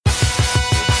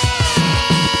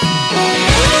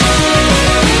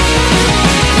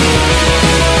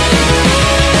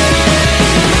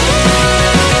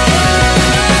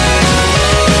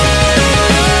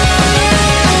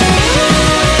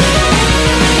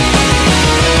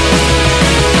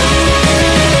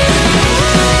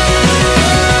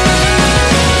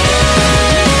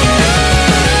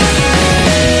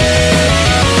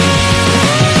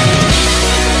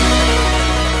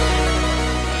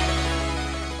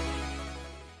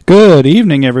Good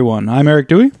evening, everyone. I'm Eric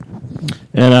Dewey.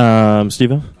 And I'm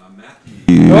Steve-O.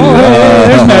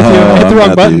 There's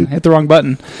Matthew. Hit the wrong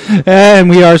button. And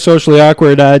we are Socially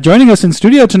Awkward. Joining us in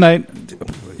studio tonight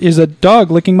is a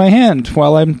dog licking my hand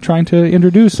while I'm trying to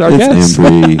introduce our guest.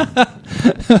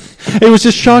 It was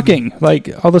just shocking. Like,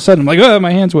 all of a sudden, I'm like, oh,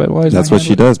 my hand's wet. Why is That's my what hand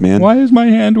she wet? does, man. Why is my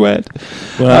hand wet?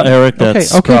 Well, Eric,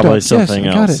 that's probably Doug. something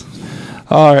Yes, I got else. it.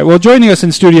 All right. Well, joining us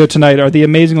in studio tonight are the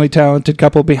amazingly talented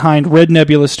couple behind Red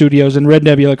Nebula Studios and Red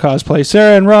Nebula Cosplay,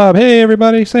 Sarah and Rob. Hey,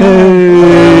 everybody. Say hi.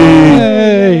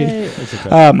 Hey.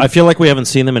 I feel like we haven't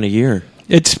seen them in a year.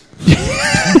 It's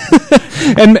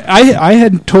and I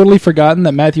had totally forgotten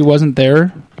that Matthew wasn't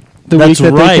there the week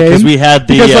that right, they came. because we had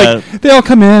the... Because, like, they all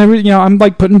come in, I'm,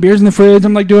 like, putting beers in the fridge.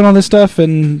 I'm, like, doing all this stuff.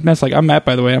 And Matt's like, I'm Matt,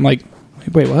 by the way. I'm like,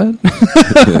 wait, what?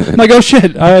 I'm like, oh,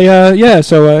 shit.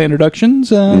 So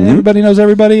introductions. Everybody knows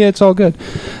everybody. It's all good.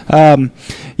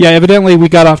 Evidently we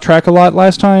got off track a lot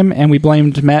last time, and we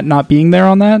blamed Matt not being there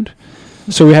on that.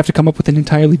 So we have to come up with an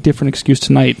entirely different excuse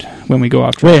tonight when we go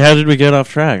off track. Wait, how did we get off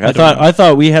track? I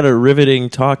thought we had a riveting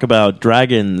talk about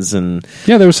dragons and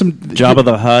there was some Jabba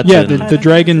the Hutt. Yeah, and the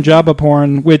dragon Jabba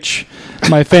porn, which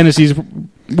my fantasies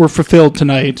were fulfilled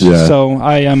tonight. Yeah. So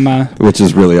I am... which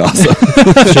is really awesome.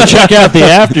 So check out the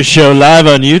after show live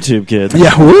on YouTube, kids. Yeah,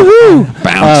 woohoo!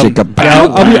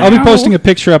 I'll be posting a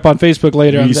picture up on Facebook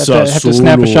later. I have to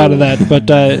snap a shot of that. But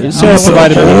Sarah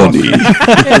provided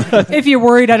it. If you're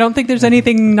worried, I don't think there's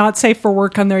anything not safe for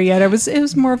work on there yet. It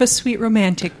was more of a sweet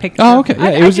romantic picture. Oh, okay. Yeah,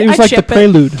 it was like the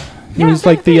prelude. It was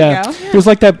like the. It was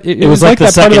like that. It was like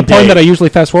that part of the porn that I usually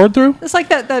fast forward through. It's like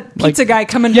that pizza guy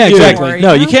coming. Yeah, exactly.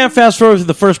 No, you can't fast forward to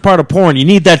the first part of porn. You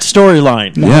need that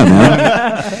storyline. Yeah,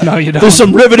 man. No, you don't. There's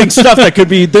some riveting stuff that could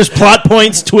be. There's plot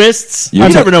points, twists. You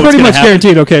never know what's pretty going to much happen.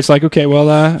 guaranteed. Okay, it's like you're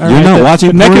not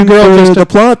watching naked girl for the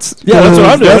plots. Yeah, that's what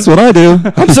I'm doing. That's what I do.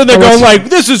 I'm sitting there going like,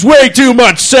 "This is way too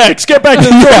much sex. Get back to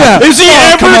the story. Is he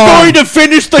ever going to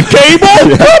finish the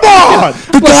cable? Come on!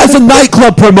 The guy's a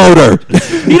nightclub promoter.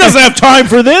 He doesn't have time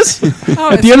for this."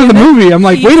 At the end of the movie, I'm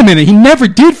like, wait a minute, he never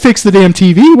did fix the damn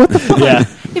TV. What the fuck? Yeah.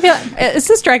 Is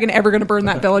this dragon ever going to burn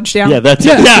that village down? Yeah, that's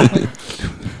it. Yeah.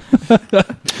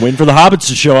 Waiting for the hobbits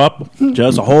to show up.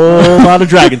 Just a whole lot of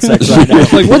dragon sex right now.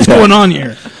 Like, what's going on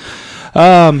here?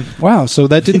 Wow, so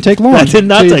that didn't take long. That did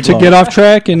not take long to get off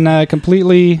track and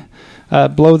completely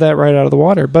blow that right out of the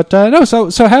water. But so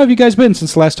how have you guys been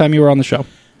since the last time you were on the show?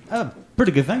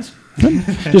 Pretty good, thanks.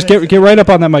 Just get right up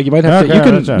on that mic. You might have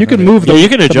to. You can move the. You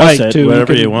can adjust the mic it too.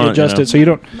 whatever you want. Adjust it so you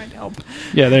don't. Might help.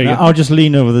 Yeah, there you go. I'll just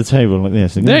lean over the table like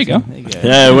this. There you go.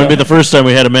 Yeah, it wouldn't be the first time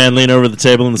we had a man lean over the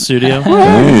table in the studio.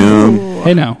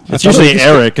 Hey, now it's usually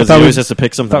Eric because he always has to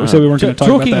pick something. Thought we said we weren't going to talk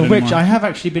about that Talking of which, anymore. I have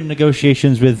actually been in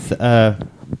negotiations with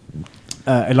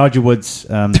Elijah Wood's.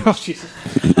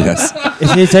 Yes.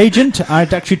 Is his agent.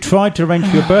 I'd actually tried to arrange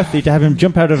for your birthday to have him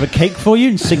jump out of a cake for you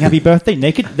and sing happy birthday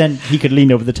naked. Then he could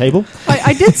lean over the table.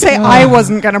 I did say I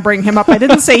wasn't going to bring him up. I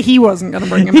didn't say he wasn't going to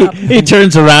bring him up. He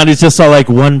turns around. He's just all like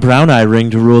one brown eye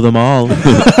ring to rule them all.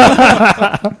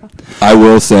 I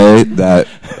will say that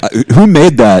who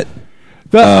made that?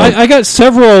 I got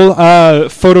several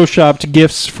photoshopped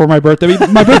gifts for my birthday.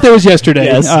 My birthday was yesterday,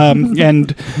 Yes.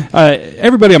 And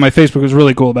everybody on my Facebook was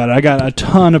really cool about it. I got a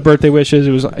ton of birthday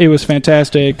wishes. It was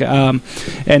fantastic,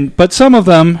 but some of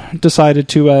them decided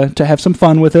to have some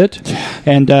fun with it.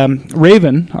 And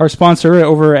Raven, our sponsor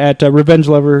over at Revenge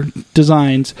Lover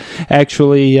Designs,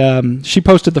 actually she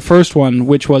posted the first one,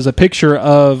 which was a picture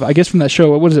of, I guess from that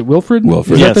show. What is it, Wilfred?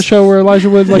 Wilfred. Is that Yes. the show where Elijah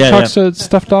Wood talks yeah. to a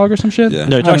stuffed dog or some shit? Yeah.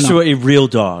 No, he I don't talks know. to a real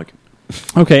dog.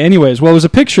 Okay, anyways, well, it was a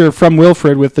picture from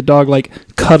Wilfred with the dog, like,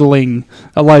 cuddling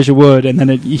Elijah Wood, and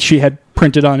then she had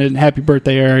printed on it, "Happy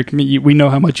birthday, Eric. We know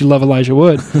how much you love Elijah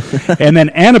Wood." And then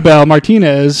Annabelle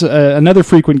Martinez, another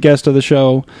frequent guest of the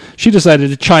show, she decided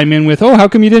to chime in with, "Oh, how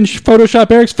come you didn't Photoshop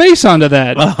Eric's face onto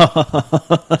that?"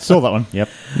 Saw that one. Yep.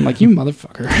 I'm like, you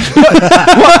motherfucker.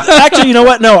 Well, actually, you know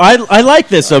what? No, I like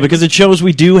this, though, because it shows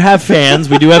we do have fans.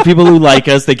 We do have people who like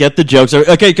us. They get the jokes.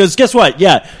 Okay, because guess what?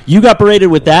 Yeah, you got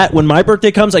berated with that. When my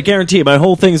birthday comes, I guarantee you, my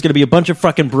whole thing is going to be a bunch of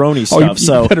fucking brony stuff.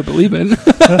 You better believe it.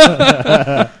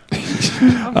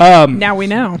 Now we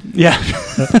know. Yeah.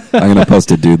 I'm gonna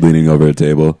post a dude leaning over a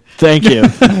table. Thank you.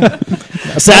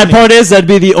 Sad part is that'd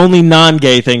be the only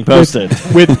non-gay thing posted.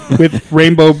 with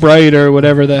Rainbow Bright or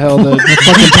whatever the hell the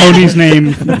fucking pony's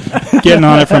name getting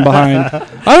on it from behind.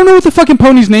 I don't know what the fucking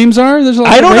pony's names are. There's a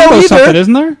I don't know Rainbow either. something,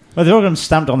 isn't there? Well, they're all got them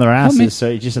stamped on their asses, mean- so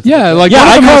you just have to Yeah, like Yeah, one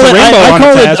I of them has call a it. rainbow I on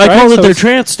call its it. ass, I right? call it So their it's-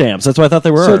 tramp stamps. That's what I thought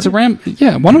they were. So it's a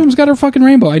yeah, one of them's got a fucking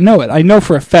rainbow. I know it. I know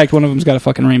for a fact one of them's got a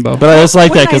fucking rainbow. But I just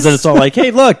like What that because then nice- it's all like,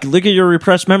 hey, look at your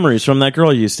repressed memories from that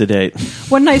girl you used to date.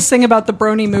 One nice thing about the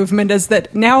brony movement is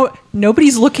that now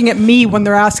nobody's looking at me when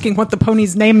they're asking what the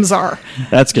ponies' names are.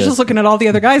 That's They're good. just looking at all the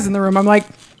other guys in the room. I'm like,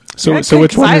 so yeah, so okay,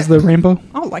 which 'cause one I- is the rainbow?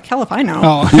 oh, like hell if I know.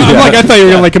 Oh, I'm like, I thought you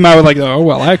were gonna like come out with like, oh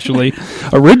well, actually,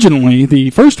 originally the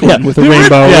first one with the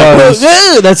rainbow was.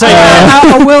 That's how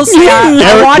I will say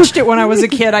I watched it when I was a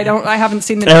kid. I haven't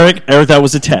seen the Eric, that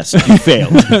was a test. You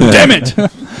failed. Damn it.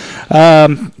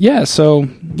 Yeah. So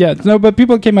yeah. No, but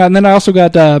people came out, and then I also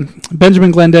got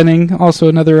Benjamin Glendenning, also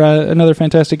another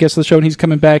fantastic guest of the show, and he's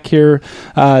coming back here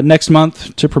next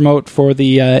month to promote for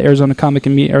the Arizona Comic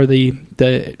and or the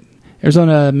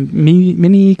Arizona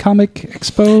Mini Comic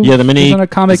Expo. Yeah, the mini- Arizona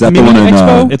Comic Is that Mini the one in,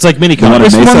 Expo. It's like mini The one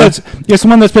comics. in It's the one Mesa? that's the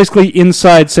one that's basically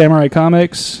inside Samurai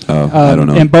Comics. Oh, I don't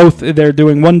know. And both they're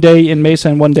doing one day in Mesa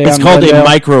and one day. It's on called Glendale. a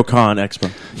Microcon Expo.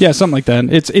 Yeah, something like that.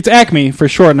 It's Acme for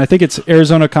short, and I think it's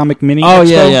Arizona Comic Mini. Oh, Expo,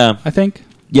 yeah, yeah. I think.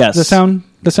 Yes. Does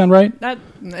that sound right? That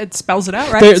it spells it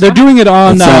out, right? They're So- doing it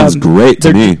on. That sounds great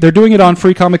to me. They're doing it on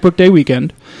Free Comic Book Day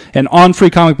weekend, and on Free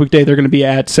Comic Book Day they're going to be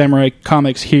at Samurai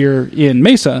Comics here in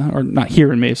Mesa, or not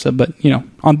here in Mesa, but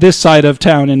on this side of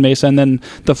town in Mesa, and then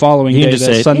the following You can day, just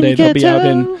that say it. Sunday, they'll be out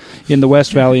in the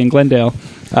West Valley in Glendale.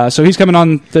 So he's coming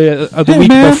on the week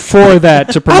man. before that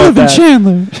to promote that.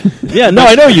 Chandler. Yeah, no,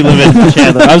 I know you live in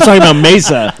Chandler. I was talking about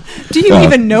Mesa. Do you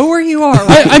even know where you are?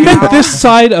 I meant this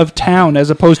side of town as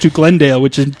opposed to Glendale,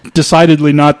 which is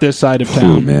decidedly not this side of Oh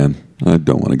town. man, I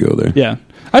don't want to go there. Yeah.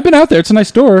 I've been out there. It's a nice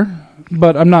store,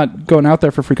 but I'm not going out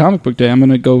there for Free Comic Book Day. I'm going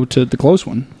to go to the close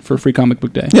one for Free Comic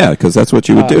Book Day. Yeah, because that's what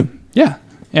you would do. Yeah.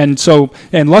 And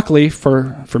luckily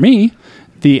for me,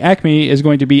 the Acme is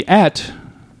going to be at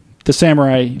the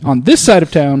Samurai on this side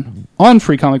of town on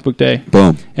Free Comic Book Day.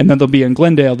 Boom. And then they'll be in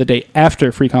Glendale the day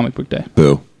after Free Comic Book Day.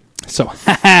 Boo. So,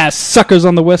 suckers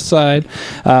on the west side.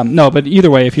 No, but either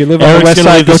way, if you live on Eric's the west gonna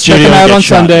side, leave the go check studio them and out get on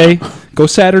shot Sunday. Go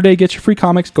Saturday, get your free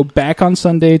comics. Go back on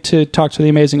Sunday to talk to the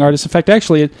amazing artists. In fact,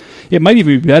 actually, it might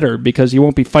even be better because you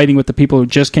won't be fighting with the people who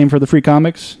just came for the free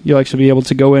comics. You'll actually be able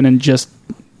to go in and just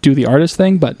do the artist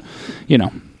thing. But,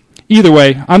 either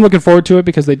way, I'm looking forward to it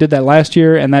because they did that last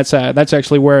year, and that's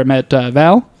actually where I met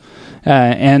Val.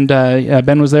 And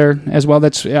Ben was there as well.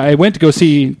 I went to go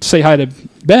say hi to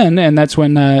Ben, and that's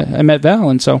when I met Val.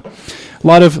 And so, a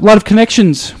lot of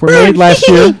connections were made last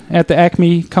year at the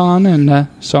Acme Con, and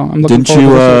so I'm looking Didn't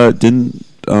forward to it. Didn't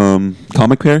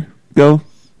Comic Pair go?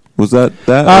 Was that?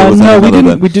 Or was No, that we another didn't.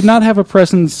 event? We did not have a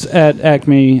presence at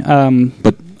Acme.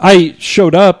 But I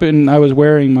showed up and I was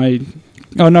wearing my.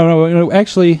 Oh no!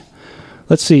 Actually,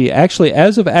 let's see. Actually,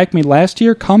 as of Acme last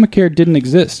year, Comicare didn't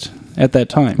exist at that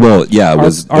time. well, yeah, Our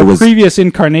it was previous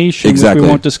incarnation, Exactly. which we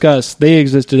won't discuss, they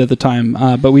existed at the time,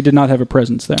 but we did not have a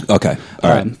presence there. okay. All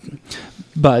right.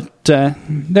 But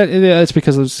that's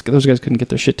because those guys couldn't get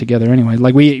their shit together anyway.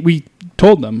 Like we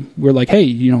told them, we're like, hey,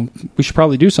 we should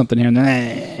probably do something here. And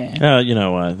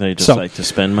They just So- like to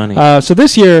spend money. so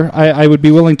this year, I would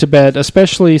be willing to bet,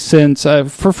 especially since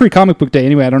for Free Comic Book Day,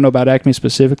 anyway, I don't know about Acme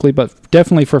specifically, but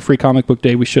definitely for Free Comic Book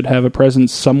Day, we should have a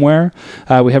presence somewhere.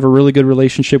 We have a really good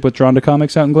relationship with Drawn to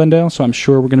Comics out in Glendale, so I'm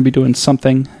sure we're going to be doing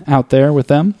something out there with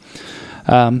them.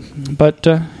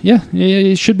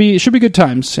 It should be good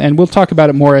times, and we'll talk about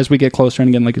it more as we get closer. And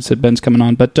again, like I said, Ben's coming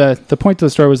on. But the point of the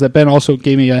story was that Ben also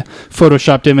gave me a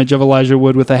photoshopped image of Elijah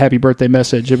Wood with a happy birthday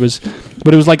message. It was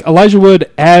like Elijah Wood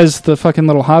as the fucking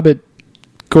little Hobbit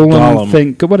Gollum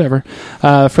thing, whatever,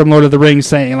 from Lord of the Rings,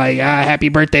 saying like "Happy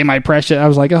birthday, my precious." I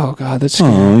was like, oh god, that's You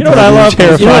know what I love?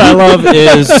 You know what I love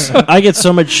is I get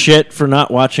so much shit for not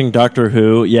watching Doctor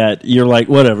Who. Yet you're like,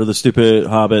 whatever, the stupid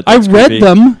Hobbit. I that's read creepy.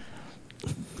 them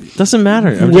Doesn't matter.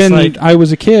 I'm when just like, I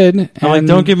was a kid. I'm like, and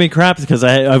don't give me crap because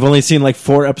I've only seen like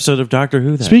 4 episodes of Doctor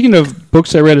Who. Then. Speaking of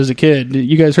books I read as a kid,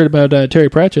 you guys heard about Terry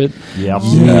Pratchett? Yep.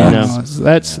 Yeah.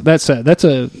 That's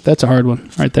a hard one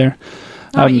right there.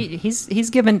 Oh, he's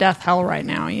given death hell right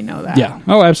now. You know that. Yeah.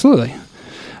 Oh, absolutely.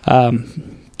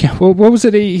 Yeah. Well, what was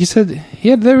it? He said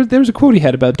there was a quote he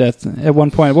had about death at one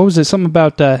point. What was it? Something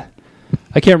about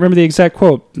I can't remember the exact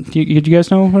quote. Do you guys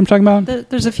know what I'm talking about?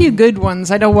 There's a few good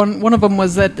ones. I know one of them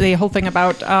was that the whole thing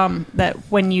about that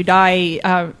when you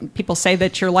die, people say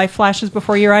that your life flashes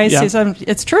before your eyes. Yeah.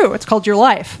 It's true. It's called your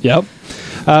life. Yep.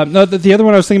 No, the other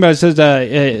one I was thinking about, it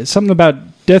says something about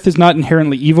death is not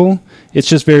inherently evil. It's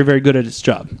just very, very good at its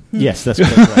job. Yes, that's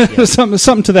correct. Yeah.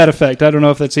 something to that effect. I don't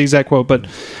know if that's the exact quote, but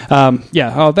that's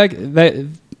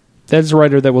a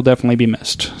writer that will definitely be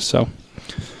missed. So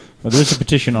Well, there is a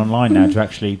petition online now to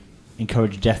actually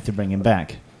encourage death to bring him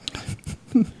back.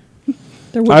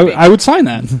 There would be. I would sign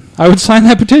that. I would sign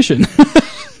that petition.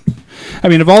 I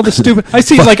mean, of all the stupid, I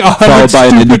see like 100 Followed by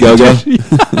an stupid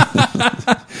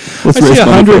Indiegogo. I see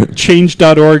 100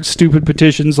 change.org stupid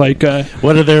petitions like.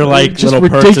 What are their like Just little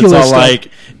perks? It's all ridiculous stuff.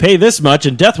 like, pay this much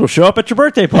and death will show up at your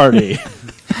birthday party.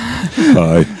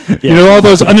 Hi. You know, all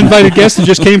those uninvited guests that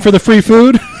just came for the free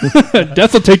food?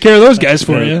 Death will take care of those guys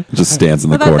for you. Just stands in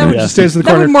the Well, that corner. would- Just stays in the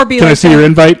That would corner. more be Can I like see that. your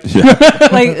invite?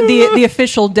 Like the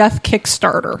official death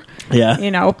Kickstarter. Yeah.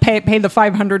 You know, pay the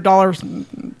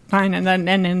 $500 fine, and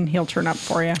then he'll turn up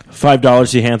for you.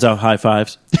 $5, he hands out high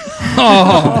fives.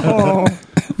 Oh,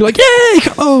 Be like, yay!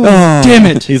 Oh, damn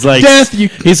it! He's like, Death, you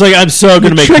he's like, I'm so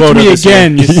going to make tricked quota me this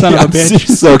again, year. you son of a I'm bitch.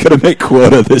 so gonna make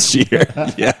quota this year.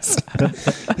 Yes.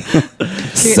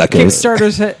 Suckers.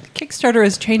 Kickstarter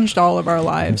has changed all of our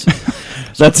lives.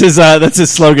 That's his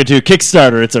slogan too.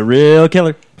 Kickstarter, it's a real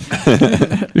killer.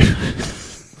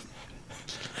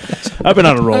 I've been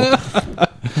on a roll.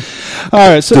 All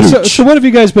right, so what have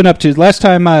you guys been up to? Last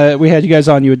time we had you guys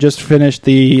on, you had just finished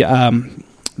the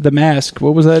mask.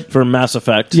 What was that? For Mass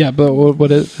Effect. Yeah, but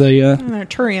what is the And they're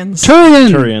Turians.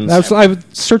 Turians? I was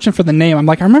searching for the name. I'm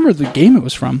like, I remember the game it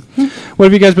was from. What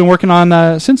have you guys been working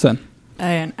on since then?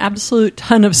 An absolute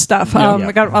ton of stuff.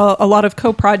 I got a lot of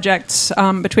co-projects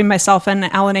between myself and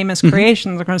Alan Amos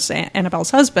Creations. I'm going to say Annabelle's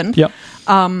husband. Yep.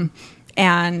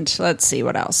 And let's see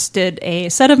what else. Did a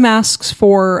set of masks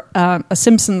for a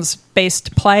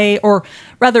Simpsons-based play, or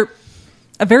rather,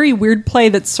 a very weird play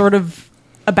that's sort of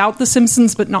about the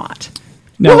Simpsons, but not.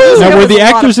 Now That were was the a lot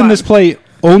of actors in fun. this play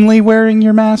only wearing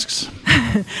your masks?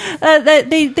 They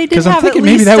did Because have I'm thinking at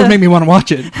maybe least that would make me want to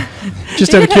watch it.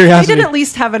 Just out of curiosity. They did at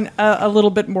least have a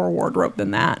little bit more wardrobe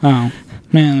than that. Oh,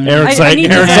 man. Eric's I like, need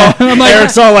to-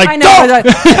 Eric's all like, I know, but,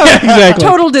 Exactly.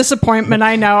 total disappointment.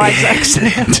 I know.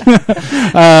 Excellent.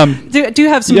 Do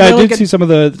have some Yeah, I really did good. see some of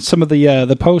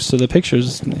the posts of the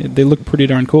pictures. They look pretty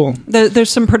darn cool. There's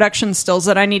some production stills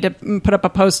that I need to put up a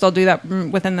post. I'll do that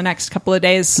within the next couple of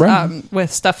days Right.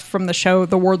 with stuff from the show.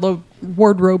 The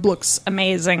wardrobe looks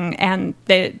amazing, and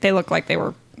they look like they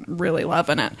were really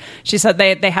loving it. She said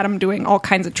they had them doing all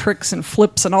kinds of tricks and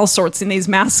flips and all sorts in these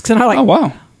masks, and I'm like, Oh,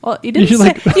 wow. well, you didn't You're say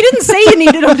like- you didn't say you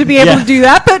needed them to be able Yeah. to do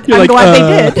that, but You're I'm like,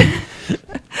 glad they did.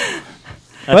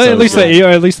 Well,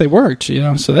 at least they worked,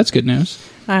 so that's good news.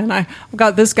 And I've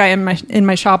got this guy in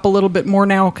my shop a little bit more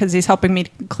now because he's helping me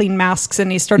clean masks,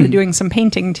 and he started doing some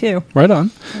painting too. Right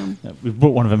on. We've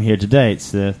brought one of them here today.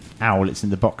 It's the owl. It's in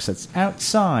the box that's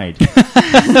outside.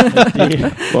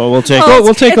 well, we'll take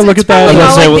We'll take a look at that. probably I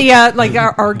was how, gonna say,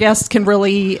 like our guests can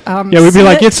really. Yeah, we'd be see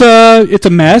like, it. it's a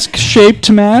mask-shaped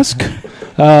mask.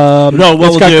 No, what it's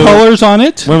we'll got do- colors on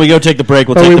it. When we go take the break,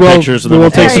 we'll Or take we the will, pictures. And we then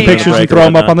will take There some you go. pictures and throw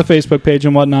them up on the Facebook page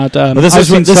and whatnot. But this I've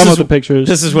is when seen some this of is the pictures.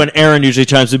 This is when Aaron usually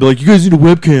chimes in and be like, "You guys need a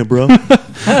webcam, bro."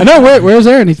 I know, where's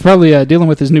Aaron? He's probably dealing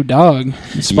with his new dog.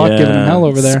 Spock giving him hell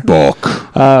over there.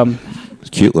 Spock.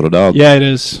 Cute little dog. Yeah, it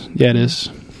is.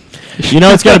 You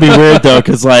know, it's got to be weird though,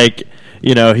 because like,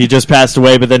 you know, he just passed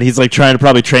away, but then he's like trying to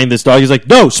probably train this dog. He's like,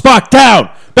 "No, Spock, down,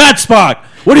 bad Spock.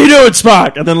 What are you doing,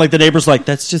 Spock?" And then like the neighbor's like,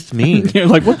 "That's just mean. You're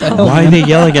like, what the hell? Why are they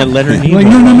yelling at Leonard Nimoy?" Like,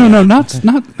 no, not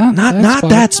Not Spock.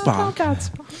 that Spock.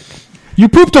 That's You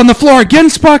pooped on the floor again,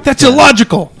 Spock? That's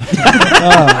illogical.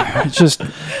 It's just...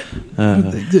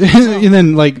 and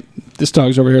then, like, this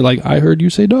dog's over here like, I heard you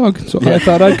say dog, so I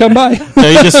thought I'd come by. So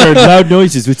he just heard loud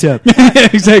noises. What's up?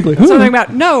 Exactly. something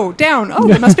about no down. Oh,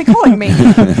 they must be calling me.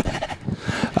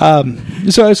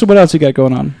 So what else you got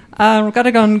going on? I've got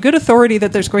it on good authority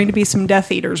that there's going to be some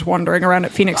Death Eaters wandering around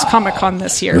at Phoenix Comic Con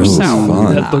this year. Ooh, So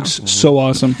fun. That looks so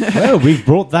awesome. Well, we've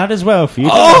brought that as well for you.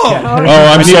 Oh, I'm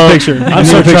I need so a picture. I I'm need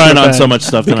so a picture trying of on that so much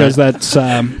stuff because tonight.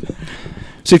 that's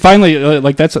see finally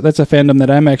like that's a fandom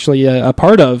that I'm actually a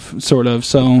part of, sort of.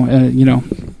 So you know,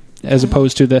 as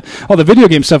opposed to the video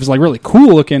game stuff is like really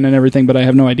cool looking and everything, but I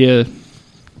have no idea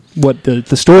what the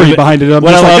story But behind it. I'm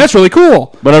what just I like, love- that's really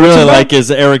cool. What I really What's it like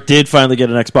is Eric did finally get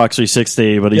an Xbox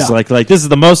 360, but he's Yeah. like this is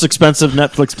the most expensive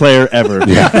Netflix player ever.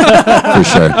 Yeah, for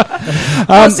sure.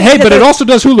 Hey, but it also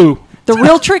does Hulu the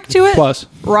real trick to it, Plus.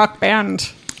 Rock Band.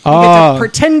 You Ah. get to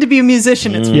pretend to be a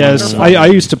musician. It's Yes, wonderful. I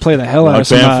used to play the hell out Rock of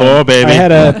some. Band 4, baby. I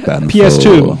had a Rock Band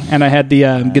PS2, 4. and I had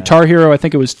the Guitar Hero. I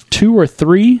think it was 2 or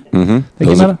 3. Mm-hmm. They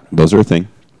came out. Those are a thing.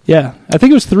 Yeah, I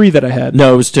think it was 3 that I had.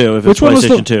 No, it was 2. If Which it's one was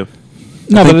PlayStation 2.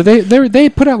 No, but they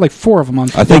put out like 4 of them on.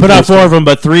 I They think put out those- 4 of them,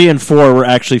 but 3 and 4 were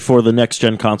actually for the next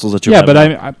gen consoles that you yeah,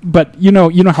 have. but but you know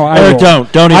how I Eric, roll.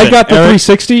 don't even. I got the Eric,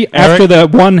 360 after the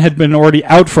one had been already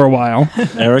out for a while.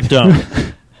 Eric, don't.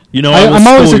 You know, I'm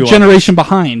always a generation. generation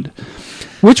behind.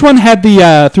 Which one had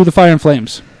the Through the Fire and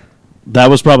Flames? That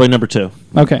was probably number 2.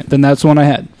 Okay, then that's the one I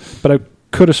had. But I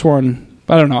could have sworn.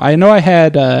 I don't know. I know I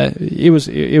had. It was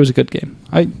a good game.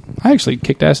 I actually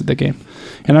kicked ass at that game,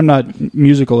 and I'm not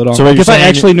musical at all. So what Like, you're if I saying-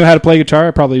 actually knew how to play guitar,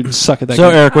 I probably would suck at that So,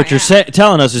 game. Eric, what you're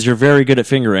telling us is you're very good at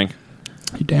fingering.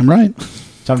 You're damn right.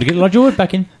 Time to get Roger Wood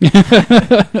back in.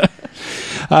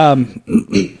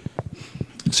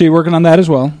 So you're working on that as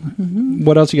well.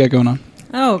 What else you got going on?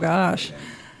 Oh gosh,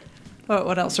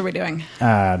 what else are we doing?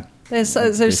 Uh,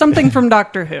 There's something from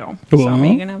Doctor Who. So Well,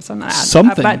 you can have some of that.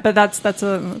 something. But that's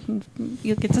a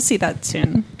you'll get to see that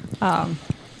soon.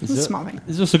 It's a small thing.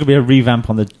 there's also going to be a revamp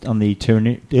on the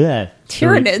Tyranids. Yeah,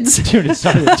 Tyrannids. Tyranids.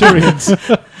 Sorry, the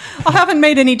Tyranids. I haven't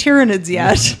made any Tyranids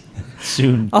yet.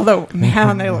 Soon. Although,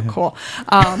 man, they look cool.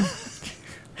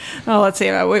 Let's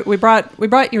see. We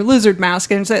brought your lizard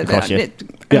mask, and it's course, yeah. an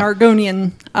Yeah.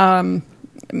 Argonian,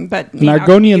 but An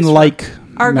Argonian-like.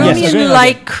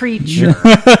 Argonian-like creature.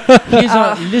 He's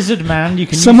a lizard man. You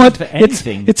can Somewhat. use him for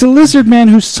anything. It's a lizard man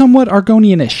who's somewhat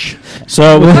Argonian-ish.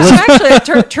 So, with I'm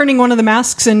actually turning one of the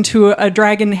masks into a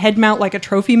dragon head mount, like a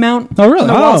trophy mount. Oh, really? On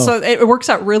the wall, Oh. so it works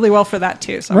out really well for that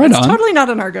too. So Right it's on. totally not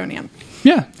an Argonian,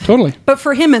 Yeah, totally. but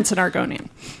for him, it's an Argonian.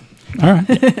 All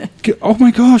right. Oh my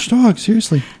gosh, dog!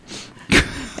 Seriously,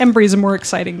 Embry's a more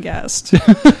exciting guest.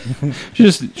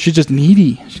 she's just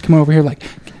needy. She's coming over here like,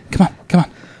 come on,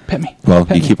 pet me. Well,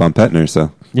 Pet you me. keep on petting her,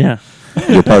 so yeah.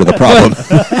 you're part of the problem.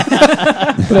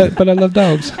 But I love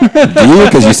dogs. Do you?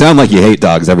 Because you sound like you hate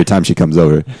dogs every time she comes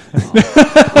over.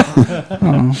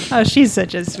 Oh, she's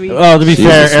such a sweet. Oh, to be She's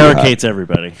fair, a Eric sweetheart. hates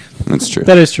everybody. That's true.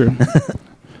 That is true.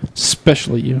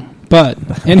 Especially you. But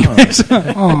anyways,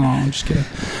 I'm just kidding.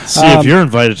 See if you're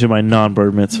invited to my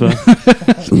non-bar mitzvah.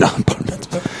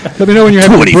 Let me know when you're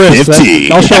having a bris.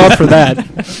 2015. I'll show up for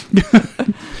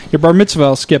that. Your bar mitzvah,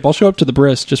 I'll skip. I'll show up to the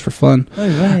bris just for fun. Oh,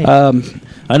 right.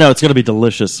 I know, it's going to be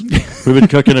delicious. We've been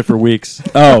cooking it for weeks.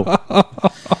 Oh,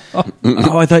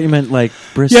 I thought you meant like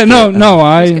brisket. Yeah, no,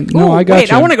 I Ooh, got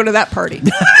wait, you. I want to go to that party.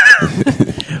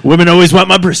 Women always want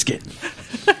my brisket.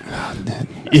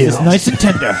 It's nice and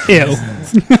tender. Ew.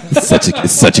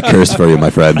 It's such a curse for you, my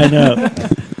friend. I know.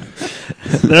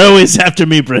 They're always after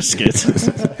me brisket.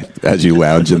 As you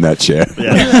lounge in that chair.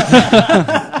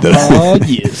 Oh,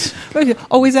 yes.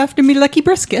 Always after me, lucky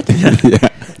brisket.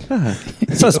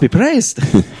 It's supposed to be praised.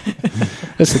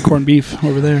 That's the corned beef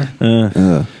over there.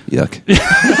 Yuck.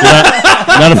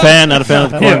 Not a fan of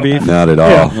the corned beef. Not at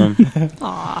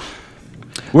all.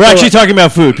 We're actually talking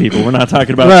about food, people. We're not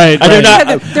talking about. Right, I do right. not.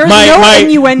 Yeah, there's no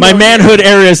innuendo my here. manhood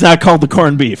area is not called the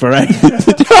corned beef. All right.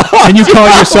 And you call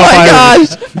yourself Irish.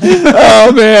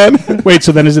 Oh, man. Wait,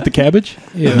 so then is it the cabbage?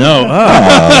 Yeah. No,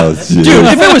 Oh, dude.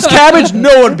 If it was cabbage, no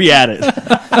one would be at it.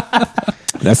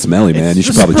 That's smelly, man. You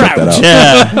should probably check that out.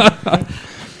 Yeah.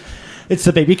 It's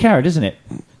the baby carrot, isn't it?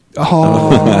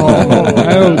 Oh,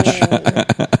 ouch.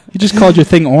 You just called your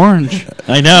thing orange.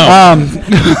 I know. You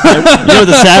know what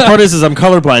the sad part is I'm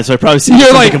colorblind, so I probably see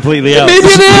something like, completely else. Maybe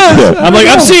it is. I'm like,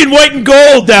 I'm seeing white and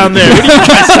gold down there. What are you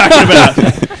guys talking about?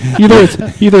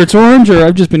 Either it's orange or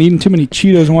I've just been eating too many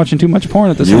Cheetos and watching too much porn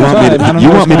at the You same want time. me I don't to, you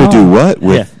know want me to what's do going what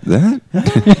with that? on.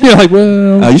 You're like,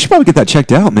 well, You should probably get that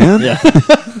checked out, man. Yeah.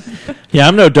 Yeah,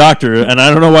 I'm no doctor, and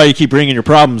I don't know why you keep bringing your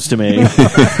problems to me.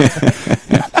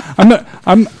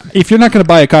 if you're not going to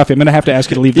buy a coffee, I'm going to have to ask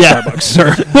you to leave the Yeah. Starbucks,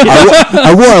 sir.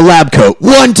 I wore a lab coat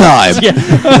one time.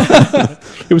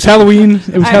 It was Halloween.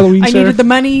 It was Halloween, I sir. needed the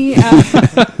money.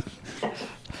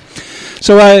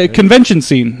 So, convention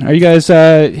scene. Are you guys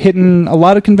hitting a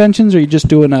lot of conventions, or are you just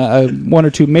doing a one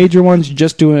or two major ones? You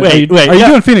just doing? Wait, are you yeah.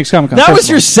 doing Phoenix Comic Con? That was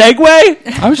your segue?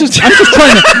 I'm just trying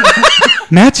to.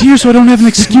 Matt's here, so I don't have an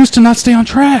excuse to not stay on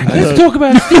track. Let's talk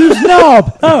about Steve's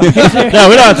knob. Oh, No,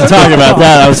 we don't have to talk about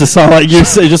that. I was just all like, you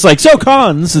say, just like, so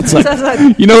cons. It's like,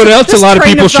 You know what else Just a lot of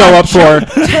train people of show thought.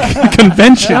 up for?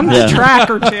 Convention. I'm Yeah. a track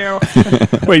or two.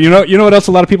 Wait, you know what else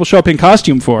a lot of people show up in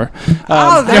costume for?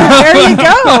 Oh, there you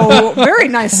go. Very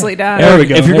nicely done. There we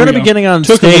go. if you're there going we to be go. getting on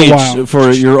Took a little stage while.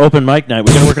 for your open mic night,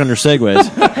 we got to work on your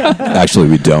segues. Actually,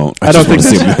 we don't. I don't just want to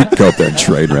think see him go up there and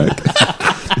train wreck.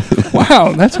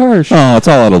 Wow, that's harsh. Oh, it's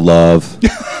all out of love.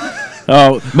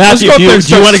 Oh, Matthew, go up do there you and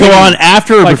start want to go singing, on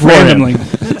after or Like before him? randomly.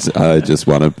 I just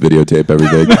want to videotape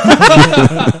everything.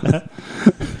 What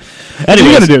are you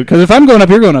Anyways, gonna do? Because if I'm going up,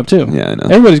 you're going up too. Yeah, I know.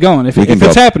 Everybody's going. If We can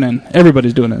it's go. happening,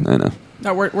 everybody's doing it. I know.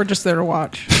 No, we're just there to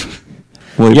watch.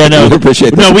 Well, yeah, no, we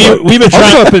appreciate the no, support. we've been I'll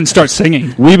trying. go up and start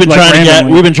singing. We've been like, trying to get.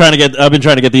 randomly. I've been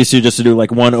trying to get these two just to do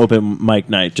like one open mic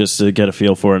night, just to get a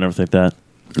feel for it and everything like that.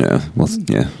 Yeah, well,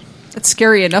 yeah. It's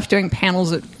scary enough doing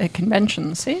panels at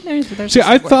conventions. See, there's See, a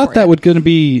I segue thought for that you.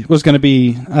 was going to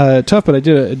be tough, but I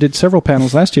did several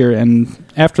panels last year, and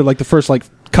after like the first like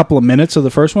couple of minutes of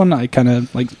the first one, I kind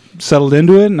of like settled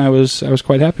into it, and I was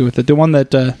quite happy with it. The one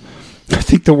that I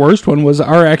think the worst one was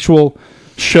our actual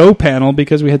show panel,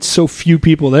 because we had so few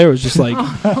people there. It was just like,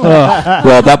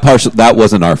 Well, that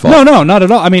wasn't our fault. no, not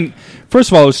at all. I mean, first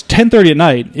of all, it was 10:30 at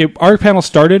night. Our panel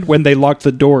started when they locked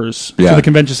the doors to the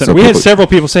convention center. So We had people- several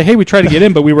people say, "Hey, we tried to get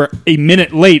in, but we were a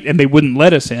minute late, and they wouldn't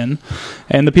let us in."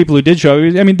 And the people who did show,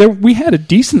 I mean, we had a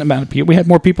decent amount of people. We had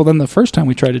more people than the first time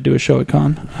we tried to do a show at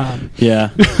con. Yeah.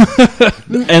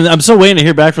 And I'm still waiting to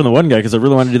hear back from the one guy because I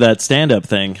really want to do that stand-up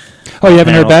thing. Oh, you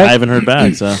haven't heard back? I haven't heard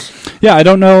back, so. Yeah, I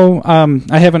don't know.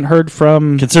 I haven't heard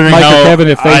from Considering Mike how or Kevin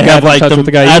if they I got have in like touch with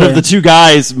the guy out either. of the two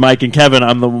guys, Mike and Kevin,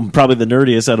 I'm probably the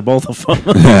nerdiest out of both of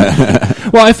them.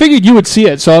 Well, I figured you would see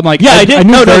it, so I'm like, Yeah, I did. I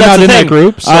knew No, they're that's not the in thing. that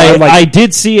group. So I I'm like, I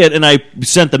did see it, and I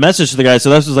sent the message to the guy. So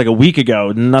this was like a week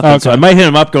ago. Nothing. So Okay. I might hit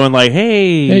him up, going like,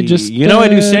 "Hey, hey, just I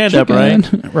do stand up, right?"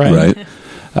 right.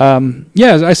 Right.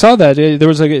 Yeah, I saw that. There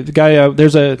was a guy.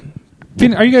 There's a.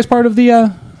 Are you guys part of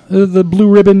the Blue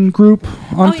Ribbon group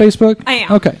on Oh, yeah. Facebook? I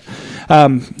am. Okay.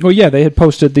 Well, yeah, they had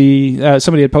posted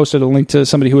somebody had posted a link to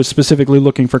somebody who was specifically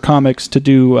looking for comics to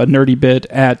do a nerdy bit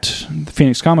at the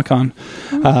Phoenix Comic Con,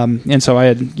 and so I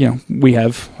had, we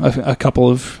have a couple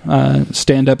of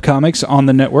stand-up comics on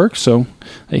the network, so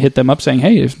I hit them up saying,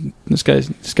 hey, if this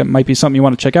guy might be something you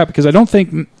want to check out, because I don't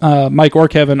think Mike or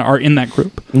Kevin are in that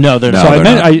group. No, they're No, not. So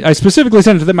they're not. I specifically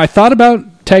sent it to them. I thought about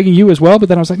tagging you as well, but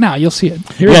then I was like, nah, you'll see it.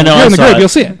 You're I in the saw group, it. you'll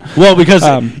see it. Well, because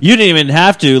Um, you didn't even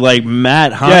have to. Like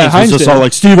Matt Hines, Yeah, Hines was just did. all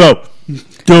like, "Steve-O,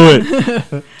 do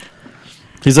it."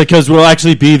 He's like, "Because we'll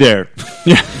actually be there."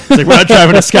 Yeah. It's like we're not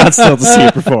driving to Scottsdale to see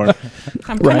it perform. I'm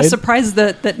kind Right. of surprised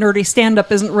that nerdy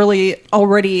stand-up isn't really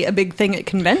already a big thing at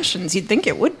conventions. You'd think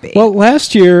it would be. Well,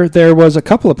 last year there was a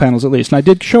couple of panels at least, and I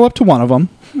did show up to one of them,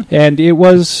 and it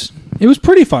was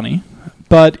pretty funny,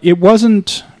 but it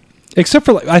wasn't, except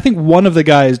for I think one of the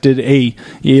guys did a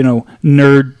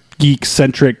nerd geek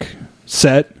centric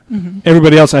set.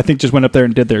 Everybody else, I think, just went up there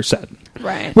and did their set,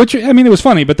 right. which I mean, it was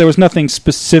funny, but there was nothing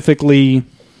specifically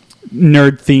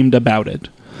nerd themed about it.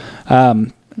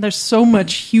 There's so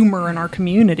much humor in our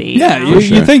community. Yeah, you know?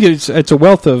 you think it's a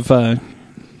wealth of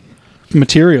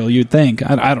material. You'd think.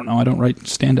 I don't know. I don't write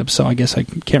stand up, so I guess I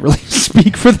can't really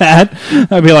speak for that.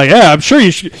 I'd be like, yeah, I'm sure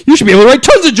you should be able to write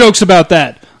tons of jokes about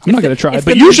that. I'm not going to try, if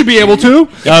but the- you should be able to.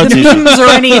 Oh, it's the easy. memes are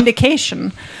any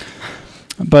indication.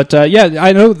 But yeah,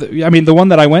 I know. I mean, the one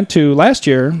that I went to last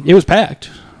year, it was packed.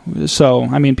 So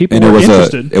I mean, people And it were was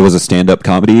interested. it was a stand-up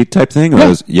comedy type thing. Or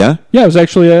Yeah. yeah. Yeah, it was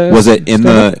actually a. Was it in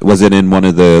stand-up. was it in one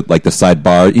of the like the side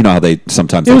bar? You know how they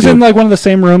sometimes It was do- in like one of the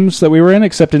same rooms that we were in,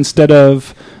 except instead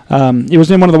of, it was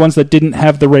in one of the ones that didn't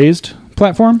have the raised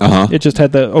platform. Uh-huh. It just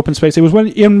had the open space. It was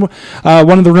in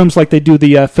one of the rooms like they do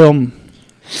the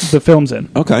films in,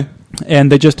 Okay.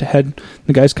 and they just had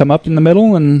the guys come up in the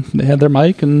middle, and they had their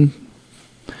mic, and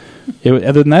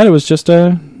other than that, it was just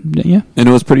yeah. And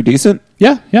it was pretty decent.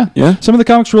 Yeah. Yeah? Some of the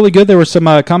comics were really good. There were some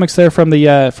comics there from the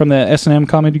S&M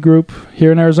comedy group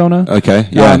here in Arizona. Okay.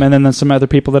 Yeah. And then some other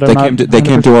people that they are not.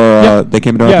 came to our Yeah. they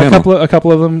came to our Yeah, panel. a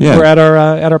couple of them Yeah. were at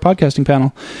our podcasting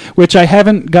panel, which I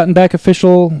haven't gotten back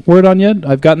official word on yet.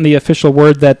 I've gotten the official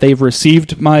word that they've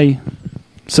received my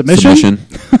submission.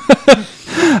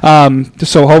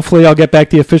 So hopefully I'll get back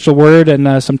the official word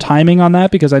and some timing on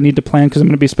that, because I need to plan, because I'm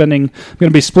going to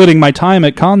be splitting my time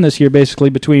at con this year basically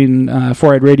between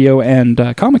 4-Eyed Radio and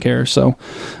Comic Air. So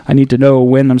I need to know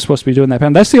when I'm supposed to be doing that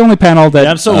panel. That's the only panel that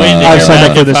Yeah, I'm still waiting to I hear signed up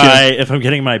back for this year. if I'm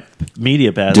getting my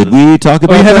media pass. Did we talk Oh,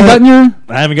 about you haven't that? gotten your?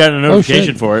 I haven't gotten a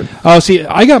notification for it. Oh, see,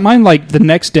 I got mine like the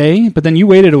next day, but then you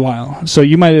waited a while, so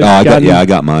you might have I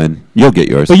got mine. You'll get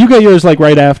yours. But you got yours like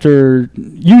right after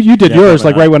you did Yeah, yours probably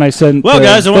like not. right when I sent. Well, the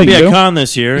guys, I won't be thing, at too. con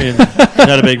this year. And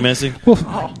not a big missing.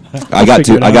 I got figure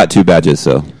two. it I out. got two badges,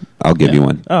 so I'll give you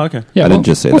one. Oh, okay. Yeah, I didn't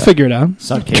just say we'll that. figure it out.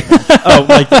 Sidekick. Oh,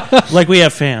 like we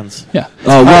have fans. Yeah.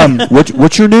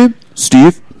 What's your name,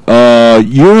 Steve?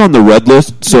 You're on the red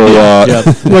list, so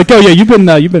Like, oh yeah,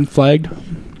 you've been flagged.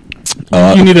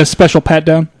 You need a special pat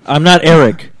down. I'm not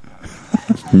Eric.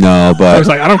 no, I but was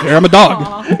like, I don't care. I'm a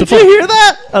dog. Did you hear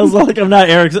that? I was like, I'm not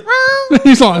Eric.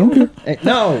 He's like, I don't care.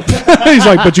 No. He's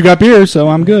like, but you got beer, so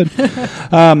I'm good.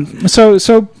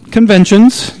 So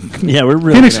conventions, Yeah, we're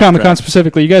really Phoenix gonna Comic Con have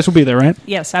specifically. You guys will be there, right?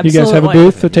 Yes, You absolutely. guys have a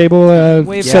booth, a table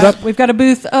We've set up. We've got a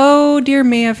booth. Oh dear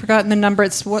me, I've forgotten the number.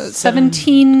 It's what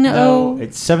 17. No,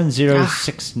 it's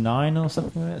 7069 or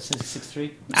something like that.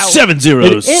 663.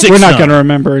 7069. We're not going to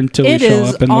remember until we It show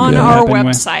is up. And on we'll our do it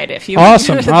anyway. website. If you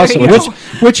Awesome, there awesome. you go.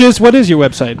 What is your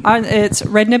website? It's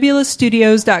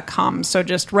rednebulastudios.com. So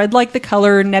just red like the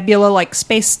color, nebula like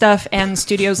space stuff, and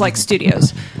studios like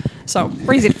studios. So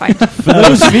we're easy to find.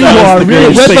 Those of you who are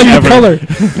really red like the color.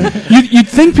 You'd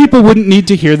think people wouldn't need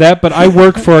to hear that, but I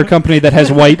work for a company that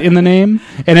has white in the name,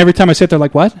 and every time I say it, they're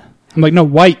like, "What?" I'm like, "No,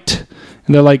 white."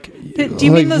 And they're like, Do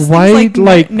you mean those white, things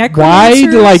like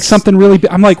necromancers? white, like something really big.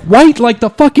 I'm like, white, like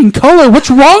the fucking color. What's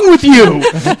wrong with you?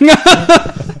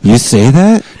 You say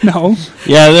that? No.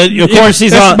 Yeah, of course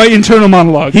he's That's on. my internal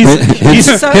monologue.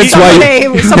 Hence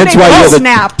someday why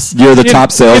snaps. you're the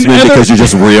top salesman in other- because you're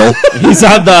just real. He's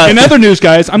on the. In other news,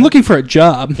 guys, I'm looking for a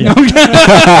job. You hear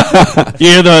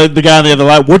the guy on the other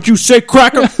line. What'd you say,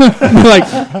 cracker? Like,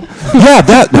 Yeah,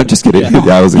 that. No, just kidding.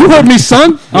 Yeah, I was. you heard me,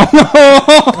 son.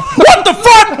 What the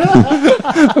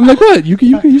fuck? I'm like, what?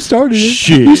 You started it.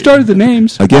 Shit. You started the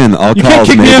names. Again, all You calls can't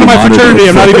kick may me out be of my monitored fraternity.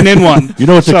 I'm not for- even in one. You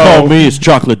know what they So- call me? It's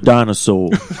chocolate dinosaur.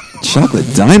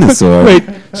 Chocolate dinosaur. Wait,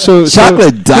 so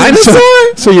Chocolate dinosaur?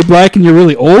 So you're black and you're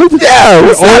really old? Yeah,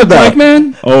 what's You're that old about? black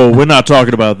man? Oh, we're not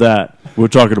talking about that. We're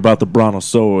talking about the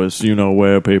brontosaurus. You know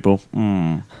where, people.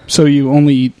 So you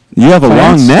only eat You have a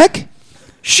Plants? long neck?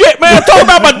 Shit, man! I'm talking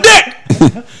about my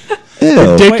dick.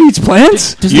 Ew. dick eats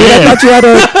plants? Yeah. I thought you had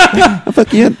I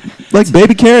thought you had like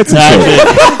baby carrots and shit.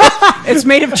 It's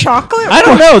made of chocolate. I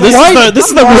don't know. This is the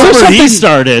Is there rumor he something-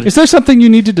 started. Is there something you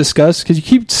need to discuss? Because you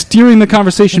keep steering the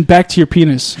conversation back to your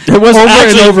penis It was over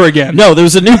actually- and over again. No,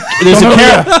 there's a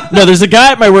there's a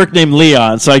guy at my work named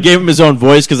Leon. So I gave him his own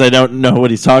voice because I don't know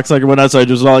what he talks like or whatnot. So I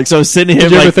just was all like, so I was sitting here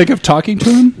Did you ever like, think of talking to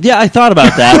him? yeah, I thought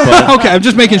about that, Okay, I'm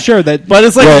just making sure that. but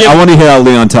it's like, Wait, I want to hear how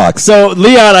Leon talks. so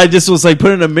Leon, I just was like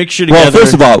putting a mixture Well, together.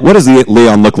 first of all, what does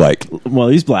Leon look like? well,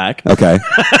 he's black. Okay.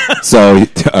 So, all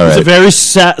He's a right. very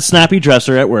snappy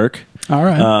dresser at work. all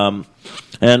right.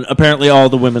 And apparently all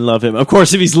the women love him. Of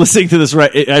course, if he's listening to this,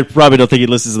 right, I probably don't think he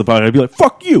listens to the podcast. I'd be like,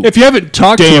 fuck you. If you haven't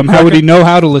talked to Damn him, how would cracker. he know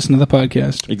how to listen to the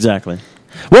podcast? Exactly.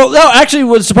 Well, no, actually,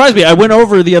 what surprised me, I went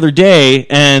over the other day,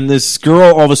 and this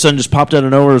girl all of a sudden just popped out of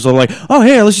nowhere. Was all like, "Oh,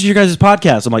 hey, I listen to your guys'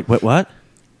 podcast." I'm like, what?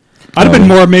 I'd have been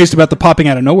more amazed about the popping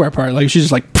out of nowhere part. Like she's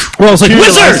just like, Well, it's like,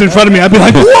 materialized "Wizard!" in front of me. I'd be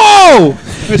like, whoa!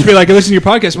 It'd be like, I listen to your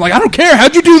podcast. I'm like, I don't care.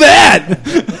 How'd you do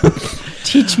that?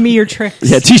 Teach me your tricks.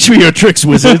 Yeah, teach me your tricks,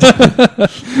 wizard.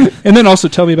 And then also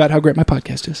tell me about how great my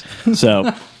podcast is. So,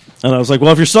 and I was like,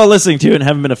 well, if you're still listening to it and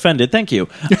haven't been offended, thank you.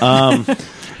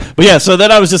 But yeah, so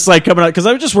then I was just like coming out because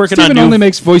I was just working Steven on only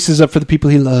makes voices up for the people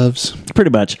he loves.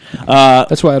 pretty much.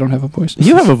 That's why I don't have a voice.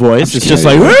 You have a voice. It's just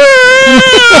like, kidding.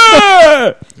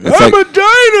 It's I'm like- a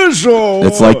dinosaur.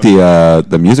 It's like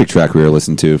the music track we were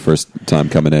listening to first time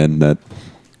coming in that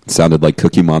sounded like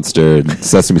Cookie Monster and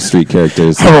Sesame Street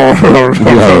characters. Which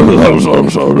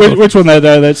one?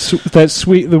 That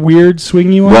sweet, the weird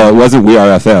swingy one? Well, it wasn't We Are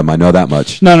FM. I know that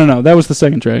much. No. That was the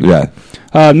second track. Yeah.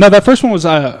 No, that first one was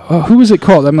who was it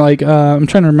called? I'm like I'm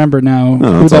trying to remember now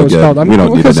who it's that all was good. called. We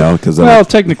don't need to know, 'cause, well,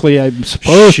 technically, I'm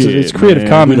supposed to. It's Creative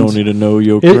Commons. We don't need to know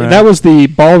your It, crap. that was the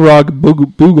Balrog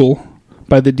Boogle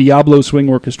by the Diablo Swing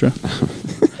Orchestra.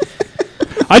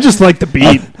 I just like the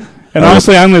beat. And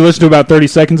honestly, I only listened to about 30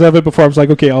 seconds of it before I was like,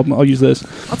 okay, I'll use this.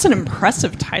 That's an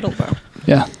impressive title, though.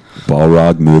 Yeah.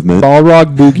 Ballrog movement.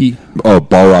 Balrog Boogie.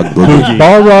 Balrog boogie.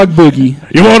 Balrog Boogie.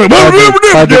 You want to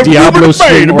by the Diablo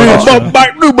Swing Orchestra.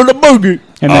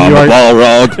 And then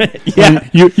Balrog. Yeah.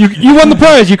 you won the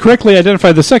prize. You correctly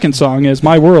identified the second song as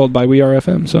My World by We Are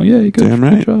FM. So, yeah, you good. Damn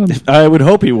right. Good job. I would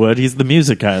hope he would. He's the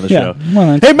music guy on the Yeah. show.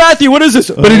 Well, Hey, Matthew, what is this?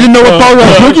 but he didn't know what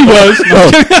Balrog Boogie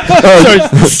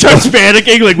was. starts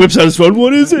panicking, like whips out his phone.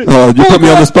 What is it? Oh, you put me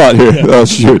on the spot here. Oh,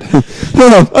 shoot.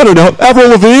 I don't know. Avril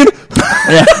Lavigne?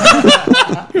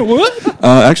 What?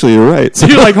 Actually, you're right.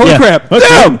 You're like, holy Yeah. crap.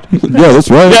 Damn! Yeah, that's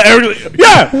right.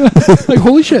 Yeah. Like,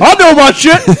 holy shit. I know my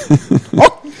shit.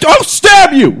 I'll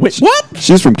stab you. Wait, what?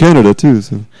 She's from Canada, too.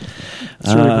 So.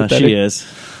 She is.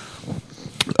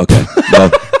 Okay.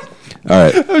 Well, all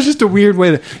right. That was just a weird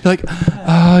way to. You're like,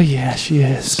 oh, yeah, she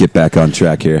is. Get back on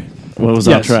track here. What was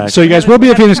on Yes. track? So you guys will be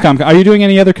at Phoenix Comic Con. Are you doing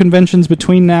any other conventions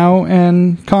between now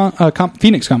and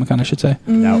Phoenix Comic Con, I should say?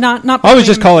 Not. I always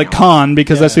just between- call it con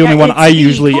because that's the only Yeah, one it's I the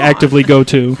usually con. actively go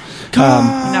to.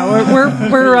 No,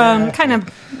 we're kind of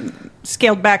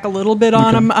scaled back a little bit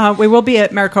on them. We will be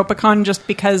at Maricopa Con just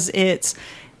because it's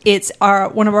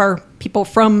one of our people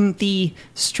from the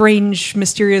strange,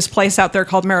 mysterious place out there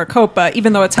called Maricopa,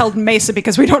 even though it's held in Mesa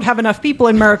because we don't have enough people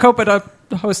in Maricopa to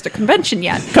host a convention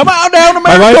yet. Come on down to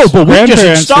My wife's Maricopa. We just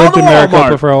grandparents installed lived in a Maricopa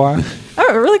Walmart. for a while.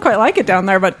 I really quite like it down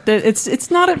there, but it's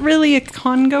not really a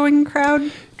con-going crowd.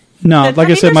 No, I like I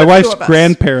mean, said, there's my a few wife's of us.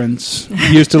 grandparents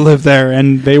used to live there,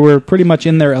 and they were pretty much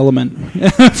in their element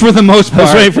for the most I was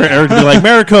part. waiting for Eric to be like,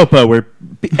 Maricopa, where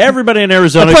everybody in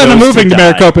Arizona I plan on goes moving to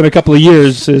die. Maricopa in a couple of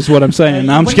years, is what I'm saying.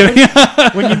 No, I'm just kidding.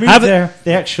 When you move Have it- there,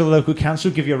 the actual local council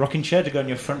give you a rocking chair to go on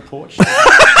your front porch.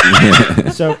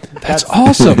 So That's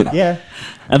awesome. Yeah.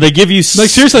 And they give you Like,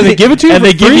 seriously, they give it to you and for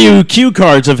they give free? you cue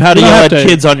cards of how to You don't yell have at to-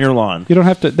 kids on your lawn. You don't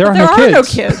have to. There are There no are kids. no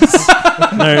kids,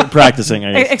 They're practicing.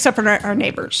 I guess. except for our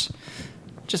neighbors.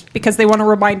 Just because they want to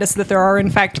remind us that there are, in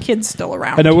fact, kids still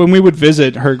around. I know when we would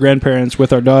visit her grandparents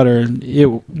with our daughter,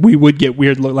 we would get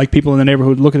weird. Like people in the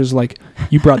neighborhood would look at us like,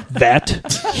 "You brought that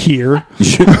here?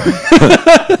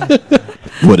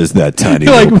 What is that tiny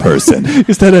Like- little person?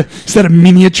 Is that a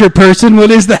miniature person?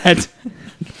 What is that?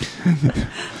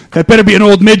 That better be an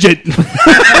old midget."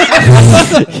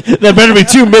 There better be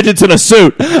 2 midgets in a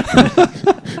suit.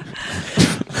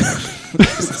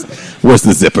 Where's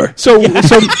the zipper? So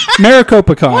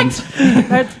Maricopa Con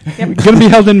Yep. going to be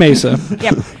held in Mesa,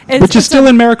 Yep. which is still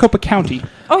in Maricopa County.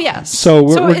 Oh, yes. So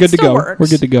we're it good to still go. works. We're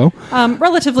good to go.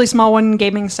 Relatively small one,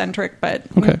 gaming centric, but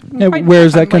Okay. quite Where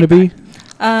is fun that going to laid be? back.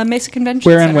 Mesa Convention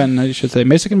Where and Center. when? I should say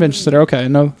Mesa Convention Center. Okay, I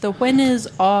know. The when is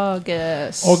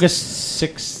August. August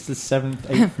 6th, the 7th,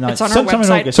 8th, 9th. It's on our sometime in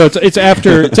website. August. So it's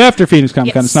after Phoenix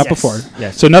Comic Con. Yes. It's not Yes. before.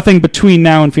 Yes. So nothing between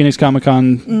now and Phoenix Comic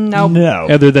Con, No. No.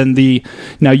 other than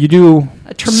now you do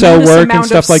A tremendous sell work amount and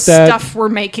stuff of like that. Stuff we're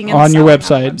making and on your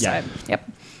selling on website. the website.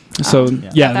 Yep. So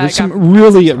yeah, that there's got some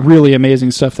really amazing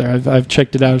stuff there. I've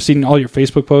checked it out. I've seen all your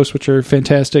Facebook posts, which are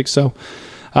fantastic. So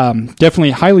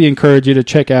definitely highly encourage you to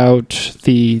check out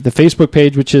the Facebook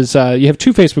page, which is you have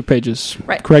 2 Facebook pages,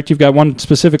 Right. correct? You've got one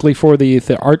specifically for the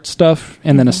art stuff,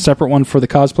 and then a separate one for the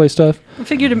cosplay stuff. I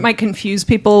figured it might confuse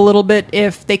people a little bit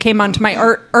if they came onto my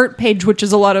art page, which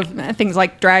is a lot of things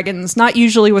like dragons, not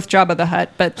usually with Jabba the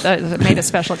Hutt, but I made a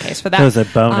special case for that. Those are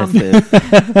bonuses.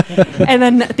 And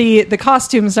then the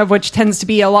costumes of which tends to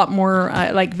be a lot more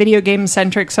like video game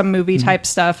centric, some movie type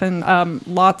stuff, and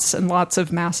lots and lots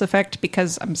of Mass Effect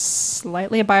because I'm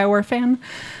slightly a BioWare fan.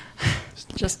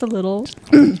 Just a little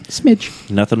smidge.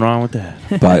 Nothing wrong with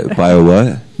that. By a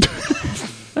what?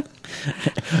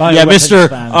 Yeah, Mister,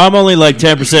 I'm only like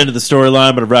 10% of the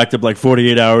storyline, but I've racked up like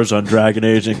 48 hours on Dragon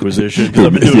Age Inquisition because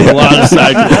I've been doing a lot of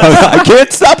side quests. I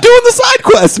can't stop doing the side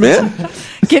quests, man.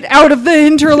 Get out of the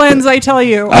hinterlands, I tell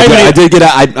you. I did get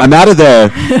out. I'm out of there,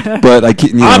 but I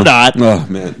can't. I'm not. Oh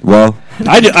man. Well,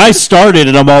 I started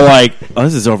and I'm all like, oh,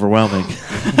 this is overwhelming.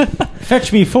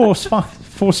 Fetch me 4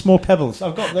 small pebbles.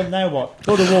 I've got them now. What?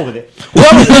 Go to war with it.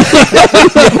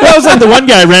 That was like the one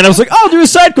guy I ran. I was like, oh, I'll do a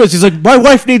side quest. He's like, my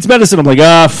wife needs medicine. I'm like,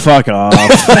 fuck off.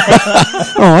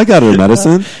 oh, I got her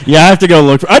medicine. Yeah, I have to go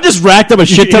look for. I just racked up a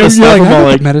shit ton You're of stuff. like, I'm "I all don't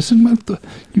like, get medicine, what the,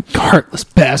 you heartless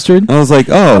bastard." I was like,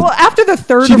 oh, Well, after the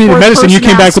third She or needed fourth medicine. You person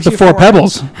came back with asks the you 4 for it.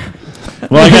 pebbles.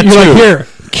 well, I got You're like, 2. here,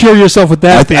 cure yourself with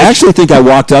that. I bitch. actually think I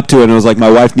walked up to it and it was like, my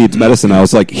wife needs medicine. I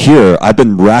was like, here, I've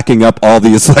been racking up all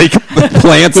these like plants.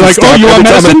 You're and like, stuff oh, you want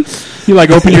every time I- medicine? You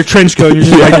like open your trench coat and you're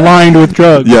just like lined with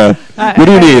drugs. Yeah. What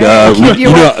do you need? you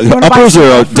wanna buy Uppers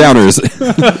or some downers?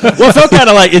 Well, it felt kind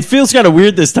of like it feels kind of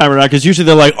weird this time around because usually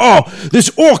they're like, "Oh,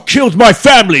 this orc killed my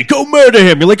family. Go murder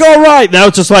him." You're like, "All right." Now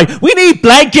it's just like, "We need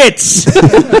blankets.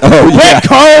 Oh We're yeah.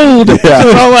 cold." Yeah. So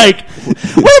we're all like,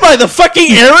 "What am I, the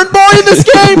fucking errand boy in this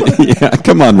game?" Yeah.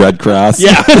 Come on, Red Cross.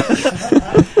 Yeah.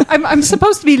 I'm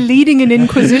supposed to be leading an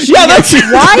inquisition. Yeah, that's-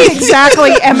 why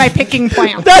exactly am I picking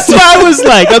plants? That's what I was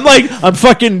like. I'm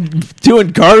fucking doing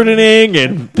gardening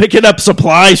and picking up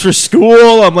supplies for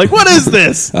school. I'm like, what is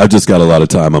this? I've just got a lot of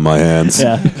time on my hands.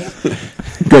 Yeah.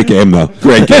 Great game though.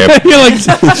 Great game. You're like,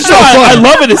 So I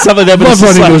love it in some of them, but love it's just,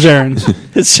 running like, those errands.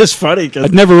 it's just funny because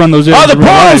I'd never run those oh, errands. the in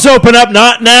real portal's life. open up.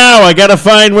 Not now. I gotta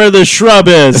find where the shrub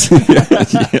is.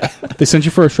 They sent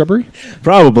you for a shrubbery?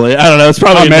 Probably. I don't know. It's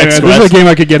probably Oh, man, next this is a quest. game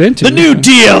I could get into. The new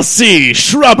DLC,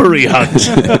 Shrubbery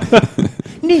Hunt.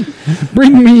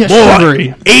 Bring me a shrubbery.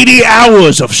 Boy, 80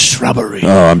 hours of shrubbery.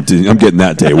 Oh, I'm getting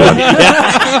that day one.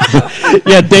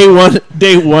 Yeah,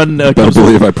 day one. Better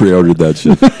believe I pre-ordered that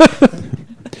shit.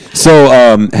 So,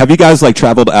 have you guys like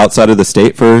traveled outside of the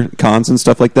state for cons and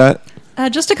stuff like that?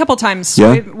 Just a couple times.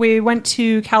 Yeah? We went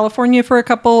to California for a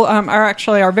couple.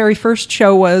 Our very first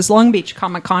show was Long Beach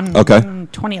Comic Con Okay. in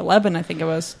 2011, I think it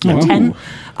was. 10.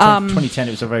 2010,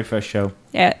 it was our very first show.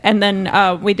 Yeah, and then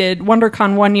we did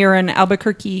WonderCon 1 year and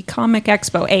Albuquerque Comic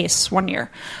Expo Ace 1 year.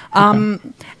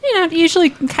 Usually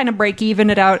kind of break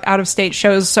even at out of state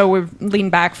shows, so we've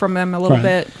leaned back from them a little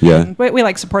Right. bit. Yeah. And we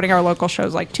like supporting our local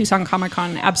shows like Tucson Comic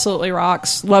Con, absolutely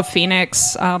rocks. Love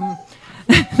Phoenix.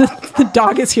 The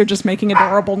dog is here just making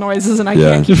adorable noises, and I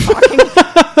can't keep talking.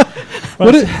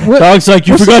 What? Dog's like,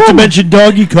 you What's forgot the to problem? mention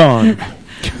Doggy Con.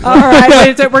 All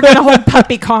right, we're going to hold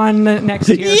PuppyCon next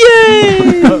year.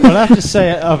 Yay! Well, I have to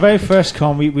say, our very first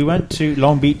con, we went to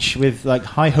Long Beach with like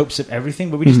high hopes of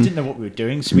everything, but we just didn't know what we were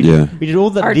doing. So we did all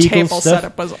the Our legal table stuff.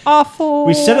 setup was awful.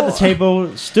 We sat at the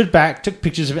table, stood back, took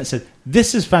pictures of it, and said,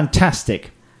 "This is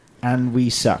fantastic," and we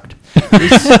sucked.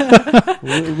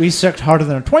 We sucked harder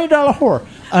than a $20 whore,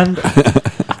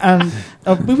 and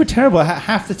we were terrible.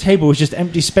 Half the table was just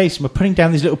empty space, and we're putting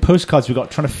down these little postcards we got,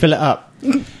 trying to fill it up.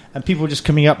 And people were just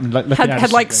coming up and like looking at us.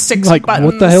 Had like 6 Like, buttons.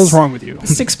 what the hell's wrong with you?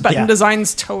 6 button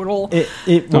designs total.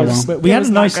 It was. Oh, But we It had was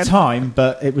a not nice good. time,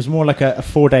 but it was more like a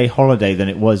 4-day holiday than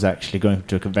it was actually going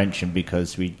to a convention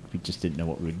because we just didn't know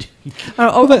what we were doing.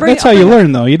 Oh, That's how you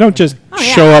learn, though. You don't just yeah.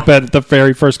 show up at the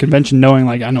very first convention knowing,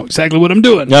 like, I know exactly what I'm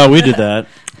doing. No, we did that.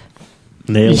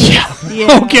 Nailed it.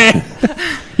 Yeah. Okay.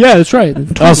 Yeah, that's right.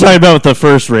 I was talking about the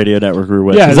first radio network we were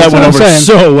with. Yeah, 'cause that's that went what I'm over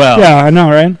saying. so well. Yeah, I know,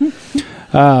 right?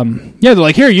 Yeah, they're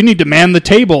like, here, you need to man the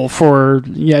table for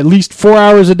at least 4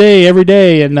 hours a day, every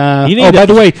day. And You need by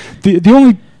to- the way, the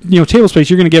only table space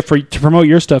you're going to get to promote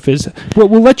your stuff is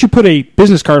we'll let you put a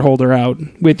business card holder out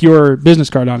with your business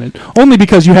card on it, only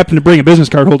because you happen to bring a business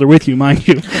card holder with you, mind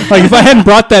you. Like if I hadn't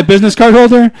brought that business card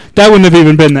holder, that wouldn't have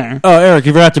even been there. Oh, Eric,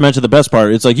 you forgot to mention the best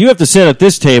part. It's like you have to sit at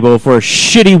this table for a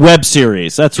shitty web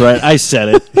series. That's right, I said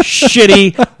it.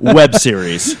 Shitty web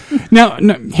series. Now,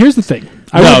 no, here's the thing.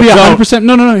 I No, will be don't. 100%.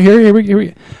 No. Here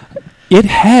we. It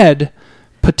had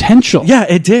potential. Yeah,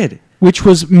 it did. Which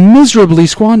was miserably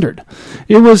squandered.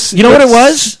 It was. You know what it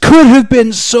was? Could have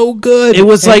been so good. It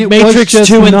was and like it Matrix was just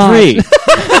 2 and not. 3.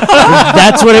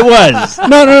 That's what it was.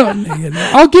 No.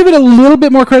 I'll give it a little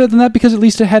bit more credit than that because at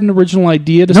least it had an original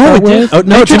idea to start with. Oh,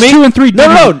 no, Matrix to me, 2 and 3.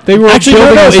 No. They were actually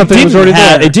building on It something that was already didn't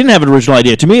have, there. it didn't have an original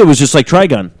idea. To me, it was just like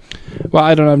Trigun. Well,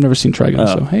 I don't know. I've never seen Trigun.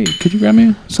 Oh. So hey, could you grab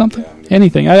me something?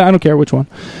 Anything. I don't care which one.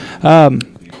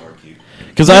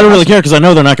 Because I don't really care because I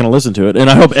know they're not going to listen to it. And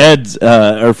I hope Ed's,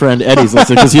 our friend Eddie's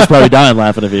listening because he's probably dying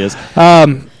laughing if he is.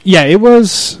 Yeah, it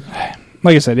was.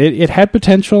 Like I said, it had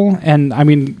potential, and I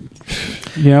mean,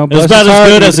 It's about as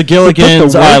good as a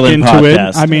Gilligan's Island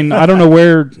podcast. I mean, I don't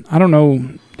know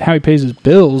how he pays his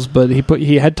bills, but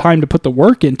he had time to put the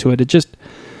work into it. It just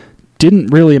didn't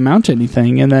really amount to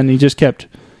anything, and then he just kept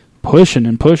pushing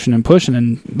and pushing and pushing,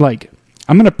 and like,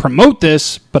 I'm going to promote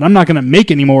this, but I'm not going to make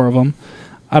any more of them.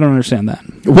 I don't understand that.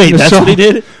 Wait, that's what he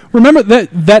did? Remember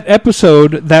that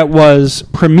episode that was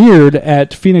premiered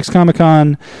at Phoenix Comic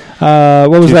Con? What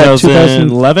was that?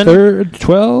 2011?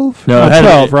 12? No, it had to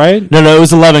 12, be- right? No, it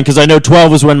was 11 because I know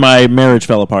 12 was when my marriage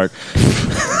fell apart.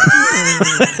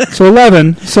 So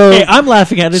 11. So Hey, I'm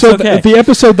laughing at it. It's so okay. the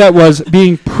episode that was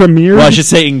being premiered Well, I should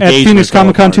say at engagement Phoenix fell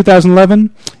Comic Con apart.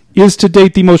 2011 is to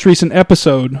date the most recent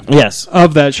episode Yes.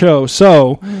 of that show.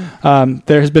 So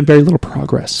there has been very little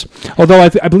progress. Although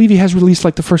I believe he has released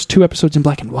like the first 2 episodes in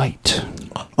black and white.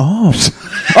 Oh,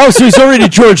 so he's already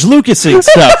George Lucasing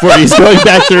stuff where he's going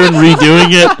back there and redoing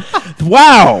it.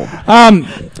 Wow.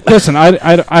 Listen,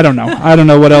 I don't know. I don't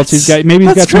know what else he's got. Maybe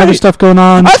he's That's got some other great. stuff going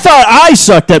on. I thought I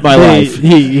sucked at my life.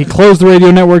 He closed the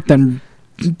radio network, then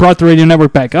brought the radio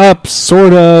network back up,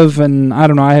 sort of, and I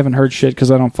don't know. I haven't heard shit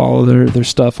because I don't follow their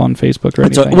stuff on Facebook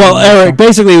or So- anything. well, Eric,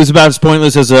 basically it was about as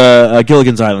pointless as a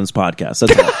Gilligan's Islands podcast.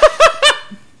 That's all.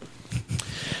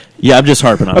 Yeah, I'm just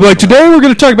harping on I'm it. like, today we're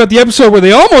going to talk about the episode where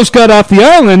they almost got off the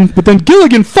island, but then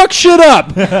Gilligan fucked shit up.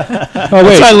 Oh wait,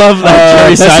 That's why I love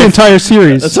Jerry that's the Seinfeld. entire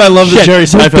series. That's why I love the Shit, Jerry we're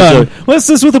Seinfeld done. joke. What's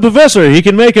this with the professor? He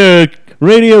can make a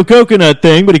radio coconut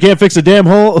thing, but he can't fix a damn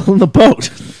hole in the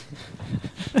boat.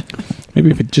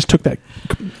 Maybe if it just took that.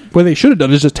 What they should have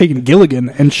done is just taken Gilligan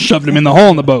and shoved him in the hole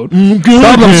in the boat.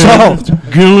 Problem solved.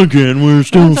 Gilligan, we're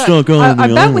still stuck on I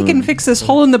bet we can fix this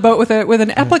hole in the boat with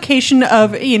an application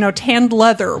of tanned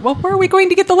leather. Well, where are we going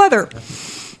to get the leather?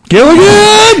 Gilligan!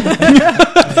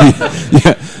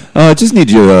 Just need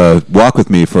you to walk with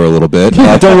me for a little bit.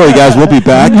 Don't worry, guys. We'll be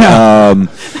back.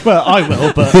 Well, I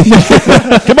will, but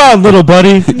Come on, little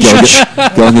buddy.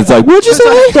 Gilligan's like, what'd you say?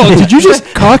 Oh, did you just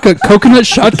cock a coconut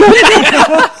shotgun?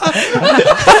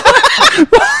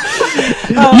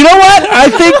 You know what? I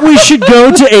think we should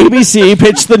go to ABC,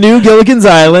 pitch the new Gilligan's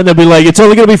Island, and be like, it's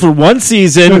only going to be for one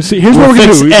season. No, see, here's what we're going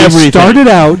fix to do.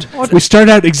 everything. We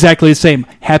started out exactly the same.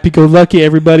 Happy-go-lucky,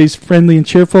 everybody's friendly and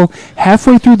cheerful.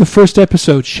 Halfway through the first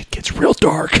episode, shit gets real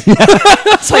dark.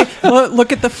 It's like,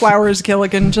 look at the flowers,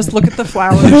 Gilligan. Just look at the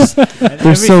flowers.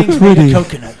 They're so everything's made pretty. of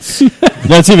coconuts.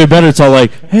 That's even better. It's all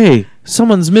like, hey,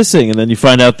 someone's missing, and then you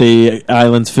find out the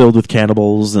island's filled with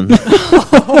cannibals and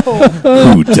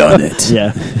Who done it?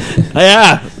 yeah.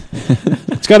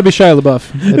 It's got to be Shia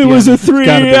LaBeouf. at the It was end. a It's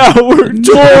gotta be. 3-hour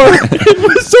tour. It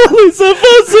was only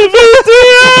supposed to be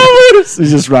 2 hours.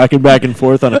 He's just rocking back and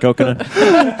forth on a coconut.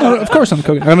 Of course, on a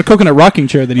coconut rocking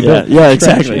chair that he built. Yeah, from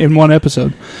scratch exactly. in one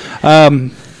episode.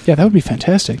 Yeah, that would be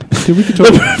fantastic. Dude, we could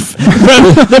totally.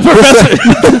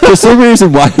 For some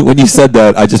reason, why when you said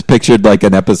that, I just pictured like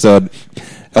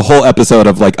a whole episode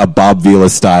of like a Bob Vila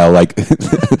style, like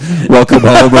Welcome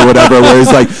Home or whatever, where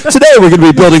he's like, today we're going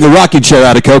to be building a rocking chair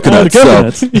out of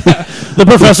coconuts. The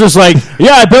professor's like,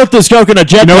 yeah, I built this coconut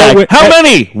jetpack. know what? How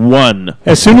many? One.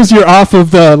 As soon as you're off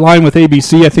of the line with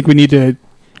ABC, I think we need to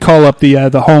call up the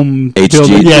home HG,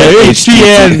 building.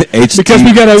 HGN, HG, because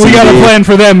we got a plan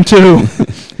for them too.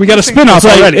 We got a spin-off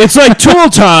already. It's like Tool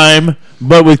Time,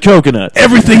 but with coconut.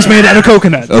 Everything's made out of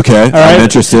coconut. Okay, right. I'm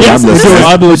interested. Yes, I'm this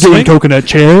listening. We're doing coconut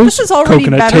chairs. This is already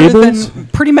coconut better tables. than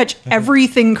pretty much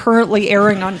everything currently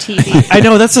airing on TV. I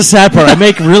know, that's the sad part. I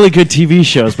make really good TV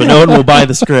shows, but no one will buy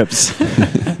the scripts.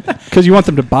 Because you want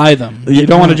them to buy them. You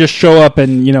don't want to just show up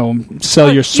and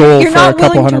sell your soul You're for not a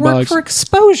couple willing to work $100. for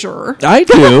exposure. I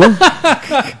do.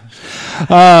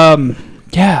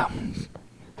 Yeah,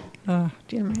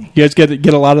 Dear me. you guys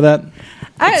get a lot of that.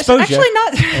 Exposure. Actually,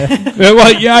 not.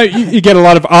 Well, yeah, you get a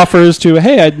lot of offers to,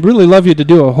 hey, I'd really love you to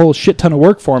do a whole shit ton of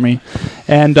work for me,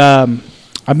 and I'm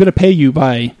going to pay you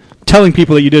by telling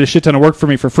people that you did a shit ton of work for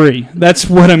me for free. That's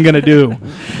what I'm going to do.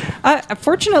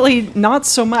 Fortunately, not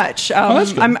so much.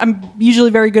 that's good. I'm usually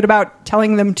very good about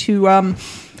telling them to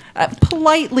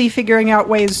politely figuring out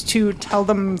ways to tell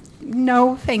them,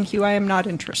 no, thank you, I am not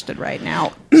interested right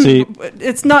now. See,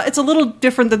 It's a little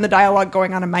different than the dialogue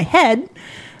going on in my head,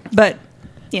 but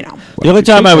the only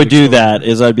time I would do that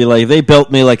is I'd be like, they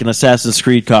built me like an Assassin's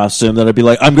Creed costume, that I'd be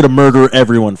like, I'm going to murder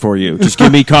everyone for you. Just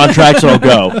give me contracts and I'll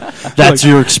go. That's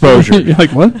your exposure. You're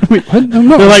like, what? Wait, what?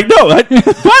 No. They're like, no, what?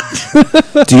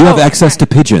 Do you have access to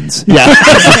pigeons? Yeah.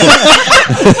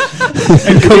 and You're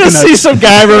going to coconuts. see some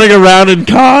guy running around in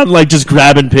con, like just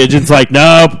grabbing pigeons, like,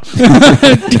 nope.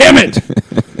 Damn it!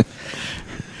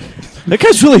 That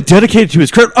guy's really dedicated to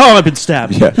his craft. Oh, I've been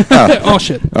stabbed. Yeah. Oh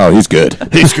shit! Oh, he's good.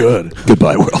 He's good.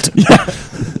 Goodbye, world.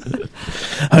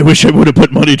 I wish I would have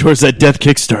put money towards that death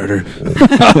Kickstarter.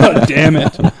 Oh, damn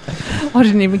it! I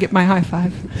didn't even get my high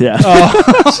five. Yeah.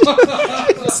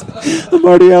 I'm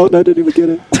already out and I didn't even get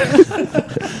it.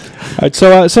 All right,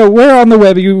 so we're on the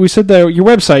web. We said that your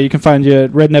website. You can find you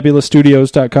at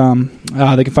rednebulastudios.com.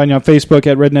 They can find you on Facebook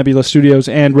at Red Nebula Studios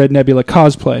and Red Nebula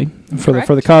Cosplay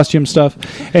for the costume stuff.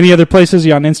 Any other places?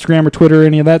 You on Instagram or Twitter?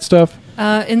 Any of that stuff?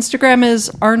 Instagram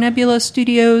is R Nebula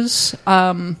Studios.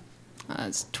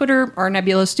 It's Twitter, R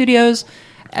Nebula Studios.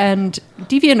 And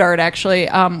DeviantArt, actually,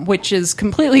 which is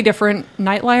completely different.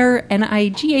 Nightlyre,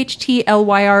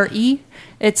 Nightlyre.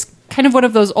 It's kind of one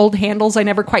of those old handles I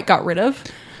never quite got rid of.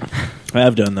 I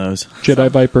have done those. Jedi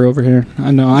Viper over here.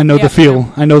 I know Yeah, the feel.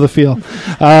 yeah. I know the feel.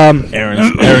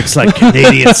 Eric's like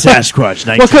Canadian Sasquatch,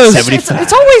 1975.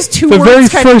 It's always two The words very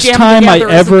kind of first jammed time I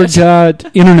together, ever isn't it?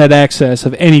 got internet access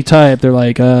of any type, they're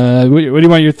like, what do you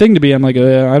want your thing to be? I'm like,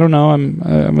 I don't know.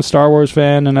 I'm a Star Wars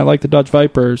fan, and I like the Dodge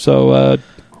Viper, so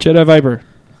Jedi Viper.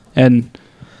 And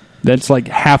that's like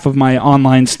half of my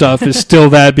online stuff is still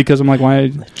that, because I'm like, why?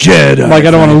 Jedi. Like,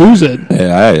 I don't want to lose it.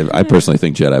 Yeah, I personally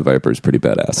think Jedi Viper is pretty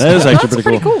badass. That is actually That's a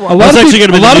pretty cool. cool A one. lot, That's of, actually people,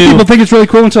 gonna be a lot the of new- people think it's really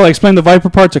cool until I explain the Viper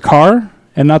part's a car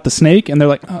and not the snake, and they're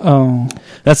like, oh.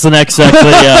 That's the next,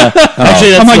 actually. Actually,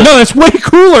 that's I'm like, the, no, that's way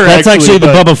cooler. that's actually the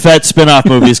but- Boba Fett spin-off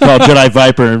movie. It's called Jedi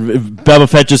Viper, and Boba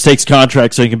Fett just takes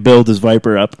contracts so he can build his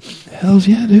Viper up. Hells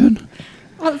yeah, dude.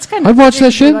 Well, it's kind of I'd watch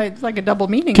that shit. like a double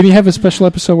meaning. Can you have a special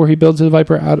episode where he builds a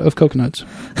Viper out of coconuts?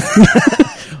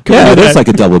 Yeah, it that? is like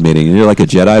a double meaning. You're like a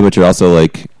Jedi, but you're also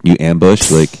like, you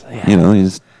ambush, like, you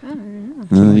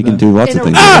can do lots In of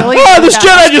a things. really This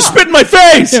badass Jedi just spot. spit in my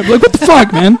face! Yeah, like, what the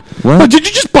fuck, man? What? Did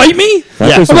you just bite me?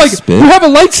 Vipers I'm don't like, spit. you have a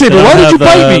lightsaber. Why did you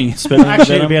bite me?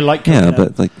 Actually, it'd be a light Yeah, coconut.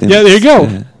 but like... Yeah, there you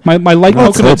go. My light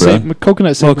Well, coconut Cobra.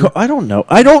 coconut saber. I don't know.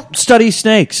 I don't study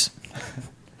snakes.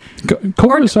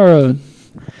 Cobras are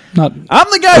not. I'm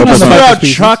the guy who Cobras threw aren't out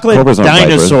species. chocolate Cobras aren't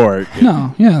dinosaur.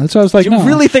 No, yeah, that's what I was like. You no.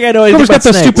 really think I know anything Cobra's about got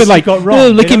the snakes? stupid like, You got wrong. oh,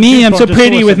 look They at me, don't I'm so do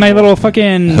pretty with my dinosaurs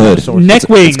little anymore. fucking Hood. neck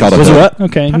wings. called a Was it hood. what?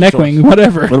 Okay, Touch neck doors. wing,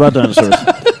 whatever. What about dinosaurs?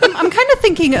 I'm kind of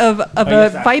thinking of a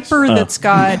Viper that's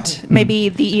got maybe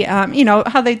the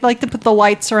how they like to put the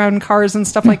lights around cars and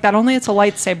stuff like that. Only it's a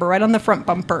lightsaber right on the front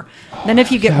bumper. Then if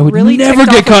you get I would really never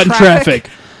ticked get off caught in with traffic.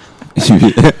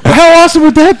 How awesome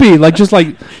would that be? Like, just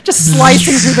like just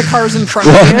slicing through the cars in front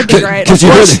of you. That'd be great. Because you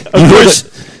heard it.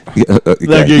 No,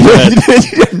 you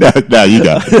go No, you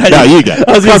go. No, you go.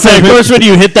 I was going to say, of course, when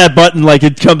you hit that button, like,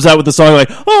 it comes out with the song, like,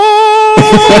 oh!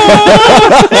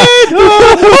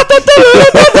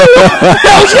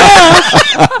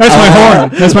 That's my horn.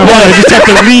 That's my horn. I just have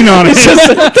to lean on it.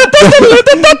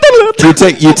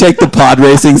 You take the pod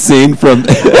racing scene from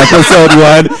episode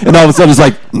 1, and all of a sudden it's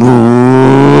like,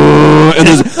 and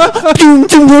there's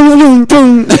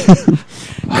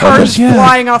Cars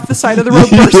flying off the side of the road,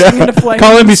 bursting into flames.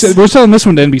 Call NBC. We're selling this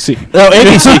one to NBC. No,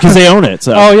 ABC because they own it.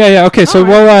 So. Oh yeah. Okay, so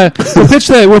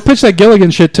we'll pitch that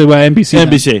Gilligan shit to NBC.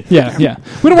 NBC. Yeah.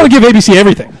 We don't want to give ABC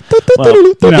everything. Well,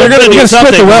 they're going to do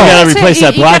something. the We well. got to replace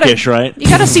that Blackish, right? You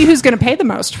got to see who's going to pay the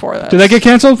most for this. Did that get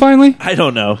canceled finally? I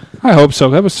don't know. I hope so.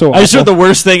 That was so. I just heard awful. the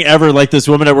worst thing ever. Like this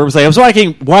woman at work was like, I was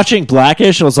watching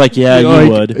Blackish, and I was like, yeah, You're you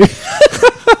like- would.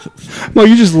 No,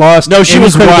 you just lost. No, she any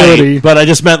was credibility. white, but I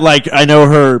just meant like I know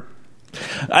her.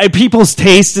 People's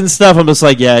taste and stuff. I'm just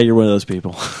like, yeah, you're one of those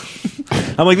people.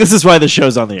 I'm like, this is why the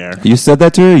show's on the air. You said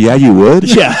that to her? Yeah, you would?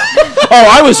 Yeah. Oh,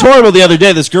 I was horrible the other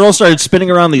day. This girl started spinning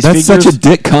around these That's figures. such a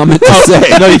dick comment to say.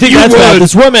 No, you think that's bad? would.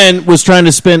 This woman was trying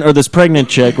to spin, or this pregnant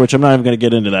chick, which I'm not even going to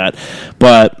get into that,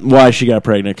 but why she got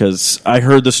pregnant, because I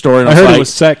heard the story. And I heard like, it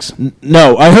was sex.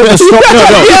 No, I heard the story.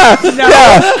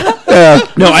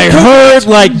 No, I heard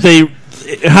like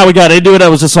how we got into it. I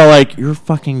was just all like, "You're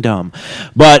fucking dumb,"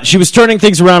 but she was turning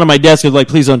things around on my desk. I was like,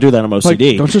 "Please don't do that. I'm OCD."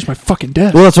 Like, don't touch my fucking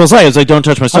desk. Well, that's what I was like. I was like, "Don't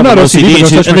touch my stuff. I'm not I'm OCD, but don't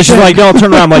touch And my then she's shit. like, "No, I'll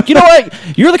turn around." I'm like, "You know what?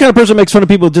 You're the kind of person who makes fun of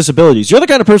people with disabilities. You're the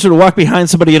kind of person who walk behind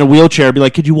somebody in a wheelchair and be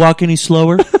like, could you walk any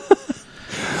slower?'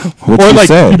 What'd Or she like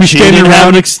say? you'd be She standing didn't have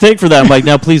around. an mistake for that. I'm like,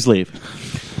 now please leave.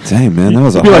 Dang, man, that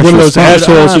was a Be like harsh one of those response.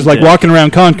 assholes who's like Yeah. walking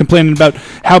around con complaining about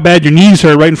how bad your knees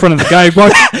hurt right in front of the guy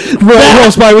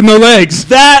rolls by with no legs.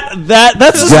 That's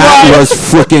just That why. was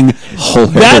freaking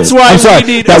hilarious. That's why I'm sorry, we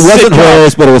need that a wasn't sitcom.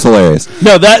 hilarious, but it was hilarious.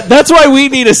 No, that's why we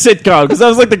need a sitcom, because that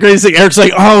was like the greatest thing. Eric's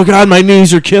like, oh god, my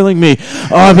knees are killing me.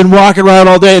 Oh, I've been walking around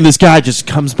all day, and this guy just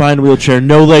comes by in a wheelchair,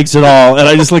 no legs at all, and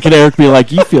I just look at Eric, and be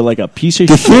like, you feel like a piece of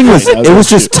The shit. thing was, right now, it was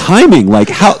don't just timing. Like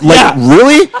how? Like Yeah.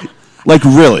 really? Like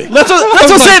really? That's what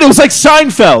I'm saying. It was like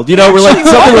Seinfeld, you know, where like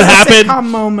something would happen. Sitcom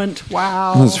moment.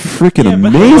 Wow. It was freaking Yeah,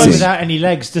 but the guy amazing. without any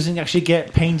legs doesn't actually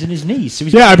get pains in his knees. So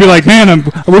he's Yeah, I'd be like, man,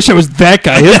 I wish I was that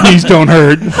guy. His knees don't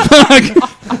hurt.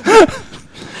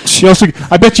 She also,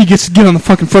 I bet you gets to get on the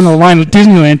fucking front of the line of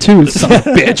Disneyland too, son of a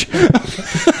bitch.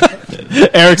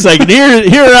 Eric's like,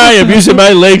 here I am using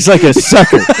my legs like a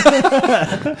sucker.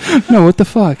 No, what the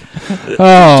fuck?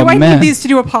 Oh Do I man. need these to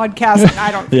do a podcast?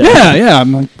 I don't. Yeah.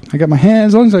 I'm like, I got my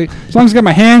hands. As long as I got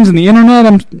my hands and the internet,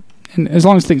 and as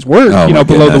long as things work, Oh, my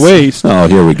below goodness. the waist. Oh,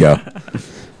 here we go.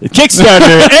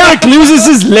 Kickstarter, Eric loses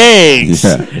his legs.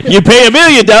 Yeah. You pay $1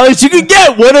 million, you can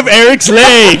get one of Eric's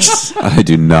legs. I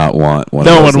do not want one.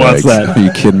 No of those one wants legs. that. Are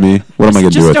you kidding me? What am I going to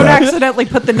do Just with don't that? accidentally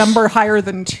put the number higher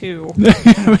than 2.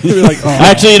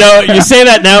 Actually, you know, you say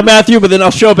that now, Matthew, but then I'll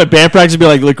show up at band practice and be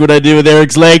like, look what I did with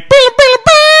Eric's leg.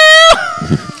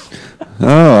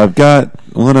 Oh, I've got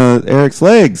one of Eric's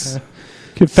legs.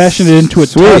 Could fashion it into a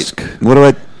Sweet. tusk, What do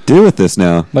I do with this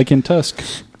now? like in Tusk.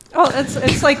 Oh,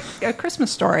 it's like a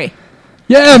Christmas story.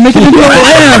 Yeah, make it into a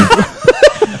lamb.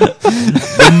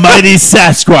 The mighty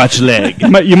Sasquatch leg.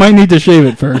 You might need to shave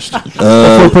it first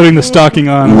before putting the stocking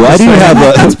on. Why do you have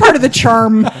That's a part of the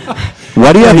charm.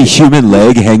 Why do you have a human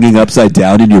leg hanging upside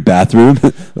down in your bathroom?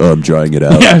 Oh, I'm drying it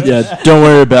out. Yeah, don't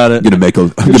worry about it. I'm gonna make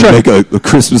a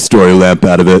Christmas story lamp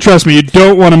out of it. Trust me, you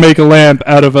don't want to make a lamp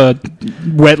out of a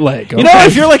wet leg. You know,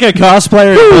 if you're like a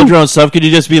cosplayer and build your own stuff, could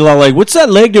you just be like, what's that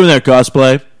leg doing there,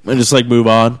 cosplay? And just like move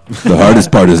on. The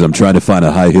hardest part is I'm trying to find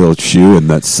a high heel shoe in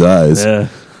that size. Yeah.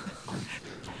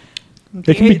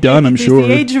 It can be done, I'm sure.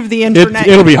 The age of the internet.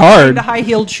 it'll be you can hard. find a high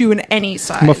heeled shoe in any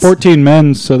size. I'm a 14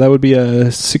 men's, so that would be a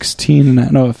 16 and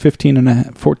a, no, a 15 and a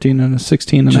 14 and a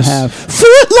 16 and a half.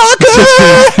 Foot Locker. 16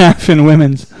 and a half in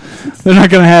women's. They're not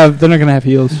gonna have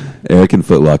heels. Eric and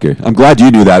Foot Locker. I'm glad you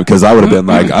knew that because I would have been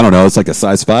like, I don't know, it's like a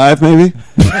size 5 maybe.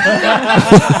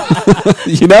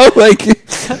 You know, like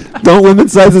don't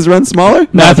women's sizes run smaller?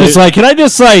 Matthew's like, can I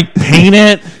just like paint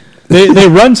it? They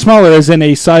run smaller, as in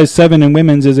a size 7 in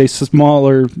women's is a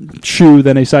smaller shoe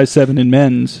than a size 7 in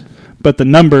men's. But the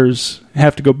numbers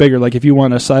have to go bigger. Like if you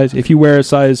wear a size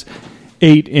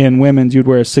 8 in women's, you'd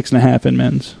wear a 6.5 in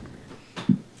men's.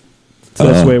 So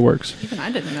that's the way it works. Even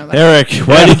I didn't know that. Eric,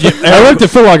 why did you? I worked at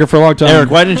Foot Locker for a long time. Eric,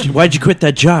 why'd you quit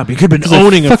that job? You could have been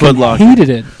owning a fucking Foot Locker. hated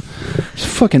it. I was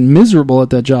fucking miserable at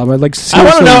that job. I like I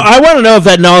want seriously. to know if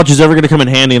that knowledge is ever going to come in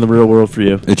handy in the real world for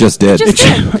you. It just did. Just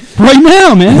did. right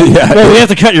now, man. Yeah. Well, we have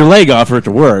to cut your leg off for it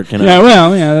to work. You know? Yeah,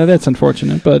 well, yeah, that's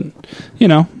unfortunate, but you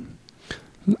know,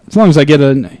 as long as I get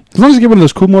one of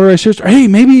those cool motorized shirts, or hey,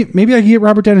 maybe I can get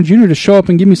Robert Downey Jr. to show up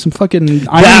and give me some fucking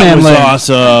Iron That Man was legs.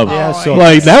 awesome. Yeah, so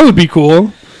Like that would be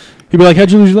cool. He'd be like,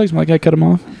 "How'd you lose your legs?" I'm like, "I cut them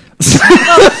off."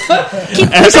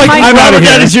 It's like I'm I'm outta out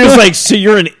here. of here. Like, so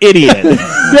you're an idiot.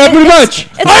 Yeah, pretty much.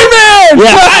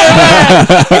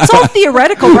 It's all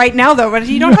theoretical right now, though. But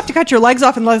you don't have to cut your legs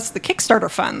off unless the Kickstarter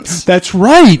funds. That's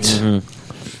right.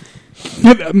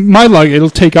 Yeah, my leg, it'll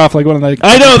take off like one of the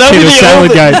I know, that would be potato the salad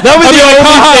only- guys. that would be I'll the like,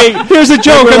 only "Ha ha, thing." here's a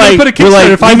joke. We're I'm like- gonna put a we're Kickstarter.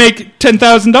 like- if I make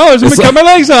 $10,000, I'm gonna cut my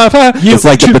legs off. Huh? It's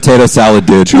like the potato salad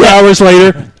dude. 2 hours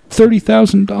later,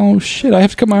 $30,000. Shit, I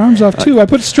have to cut my arms off too. I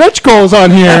put stretch goals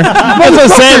on here. That's what I'm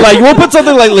saying. Like, we'll put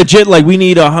something like legit, like we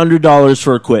need $100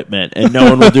 for equipment, and no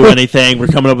one will do anything. We're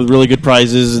coming up with really good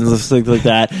prizes and things like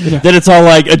that. Then it's all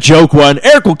like a joke one.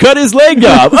 Eric will cut his leg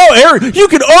off. Oh, Eric, you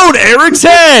can own Eric's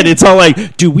head. It's all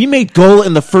like, dude, we made goal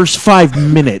in the first 5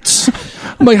 minutes.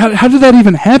 I'm like, how did that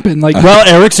even happen? Like, Well,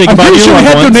 Eric, say I'm goodbye to pretty your sure we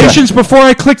loved had ones. donations before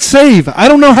I clicked save. I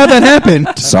don't know how that happened.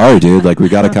 Sorry, dude. Like, we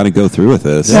got to kind of go through with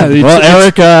this. Yeah, Well,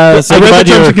 Eric, say I goodbye read the to terms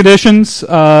your... and conditions.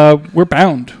 We're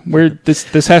bound.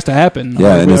 This has to happen.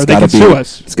 Yeah, and it's or they got can to sue be.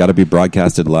 us. It's got to be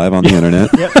broadcasted live on the internet.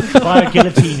 Yep. By a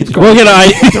guillotine. We'll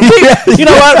get you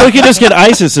know what? We can just get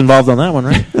ISIS involved on that one,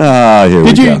 right? Ah, here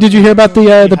we go. Did you hear about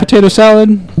the potato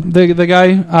salad? The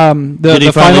guy. Did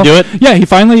he finally do it? Yeah, he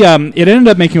finally. It ended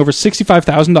up making over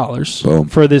 $65,000 Boom.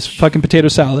 for this fucking potato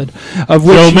salad, of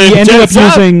which Don't make he ended up potato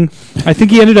salad. using. I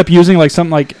think he ended up using like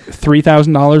something like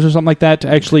 $3,000 or something like that to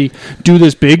actually do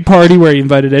this big party where he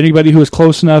invited anybody who was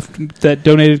close enough that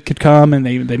donated could come, and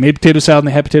they made potato salad and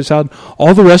they had potato salad.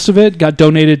 All the rest of it got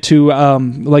donated to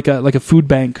like a food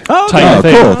bank type Oh,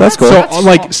 thing. cool. That's cool. So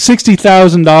like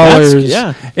 $60,000 That's-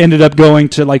 yeah. ended up going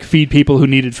to like feed people who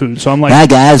needed food. So I'm like, Hi,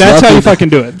 guys. that's how you Welcome. fucking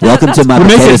do it. Welcome to my We're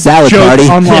potato making salad jokes party.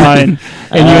 online,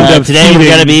 and you end up Today we're feeding.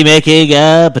 going to be making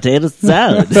potato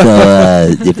salad. So,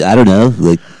 if, I don't know,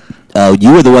 like,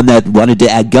 you were the one that wanted to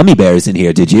add gummy bears in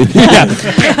here, did you?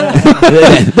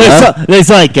 There's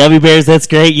like gummy bears. That's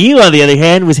great. You, on the other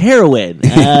hand, was heroin.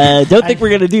 Don't think we're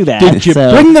going to do that. Did you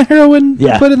So- bring the heroin?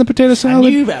 Yeah. Put in the potato And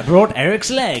salad. you brought Eric's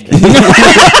leg.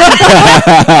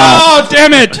 Oh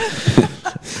damn it!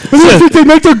 I didn't think they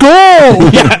make their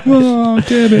goal. Yeah. Oh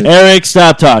damn it! Eric,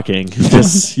 stop talking.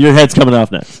 Just your head's coming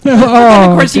off next. And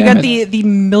Oh, of course, you damn got it. the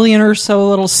million or so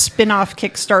little spin-off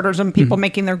Kickstarters and people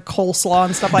making their coleslaw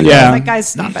and stuff like Yeah. that. Like, guys,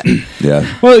 stop it. Yeah.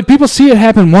 Well, people see it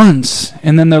happen once,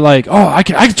 and then they're like, "Oh, I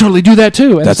can totally do that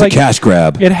too." And That's it's like, a cash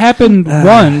grab. It happened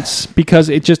once because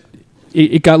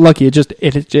it got lucky.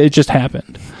 It just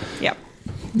happened. Yep.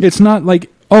 It's not like,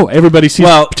 oh, everybody sees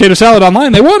Well- potato salad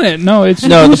online, they want it. No, it's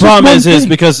No, it the was just problem one is thing.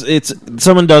 because it's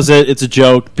someone does it, it's a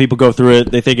joke, people go through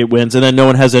it, they think it wins, and then no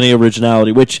one has any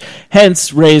originality, which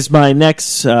hence raised my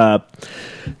next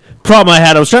problem I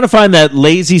had. I was trying to find that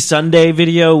Lazy Sunday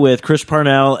video with Chris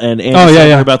Parnell and Andy Oh, yeah, Samberg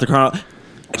yeah. about the chrono.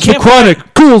 the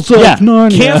Chronicles of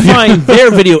Narnia. Can't find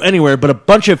their video anywhere, but a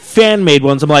bunch of fan made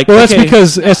ones. I'm like, Well, that's okay.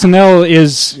 because SNL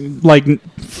is like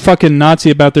fucking Nazi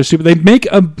about their super. They make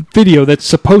a video that's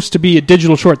supposed to be a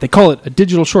digital short. They call it a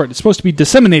digital short. It's supposed to be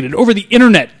disseminated over the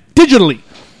internet digitally.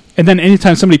 And then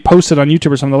anytime somebody posts it on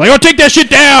YouTube or something, they're like, "Oh, take that shit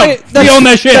down! We own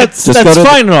that shit." That's Just go to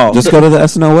fine and all. Just go to the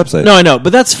SNL website. No, I know,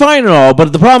 but that's fine and all.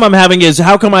 But the problem I'm having is,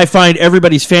 how come I find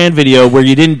everybody's fan video where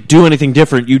you didn't do anything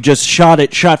different? You just shot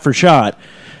it shot for shot,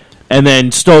 and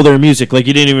then stole their music. Like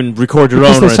you didn't even record your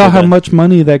Because own. they or saw anything how like that. much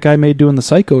money that guy made doing the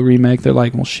Psycho remake. They're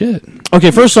like, "Well, shit."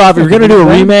 Okay, first off, if you're going to do a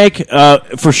remake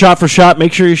for shot,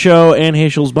 make sure you show Anne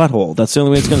Heche's butthole. That's the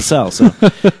only way it's going to sell. So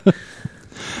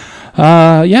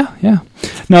Yeah.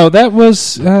 No, that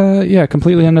was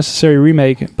completely unnecessary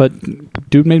remake. But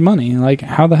dude made money. Like,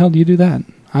 how the hell do you do that?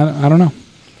 I don't know.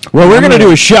 well, we're going to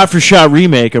do a shot-for-shot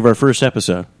remake of our first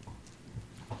episode.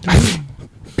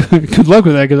 Good luck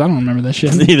with that, because I don't remember that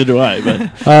shit. Neither do I,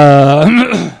 but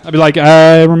I'd be like,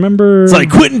 I remember. it's like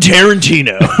Quentin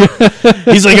Tarantino.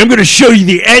 He's like, I'm going to show you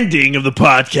the ending of the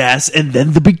podcast and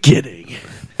then the beginning.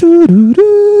 And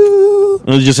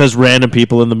it just has random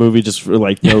people in the movie just for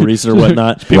like no reason or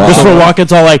whatnot. Wow. Christopher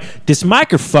Walken's all like, "This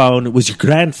microphone was your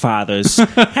grandfather's.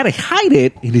 Had to hide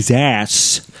it in his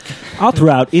ass all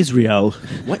throughout Israel.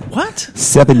 What?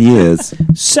 7 years.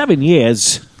 7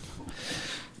 years."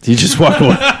 You just walk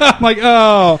away. I'm like,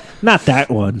 oh, Not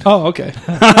that one. okay.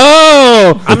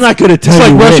 Oh, I'm not going to tell it's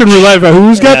like you Russian which. roulette.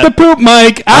 Who's got the poop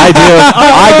mic? I do.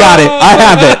 I got it.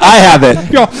 I have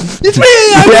it. Go, it's me.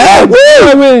 I Yeah, win.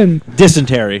 I win.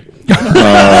 Dysentery.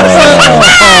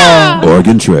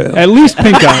 Oregon Trail. At least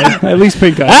pink eye. At least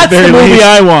pink eye. That's the movie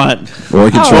I want.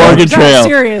 Oregon Oh, Trail. Oregon no, Trail.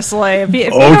 seriously. If you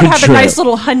Oregon don't have Trail. a nice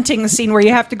little hunting scene where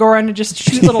you have to go around and just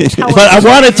shoot little pellets. But I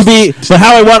want it to be. But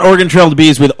how I want Oregon Trail to be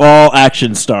is with all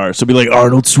action stars. So it'd be like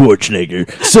Arnold Schwarzenegger,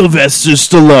 Sylvester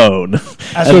Stallone.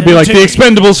 So it'd be like the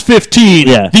Expendables 15.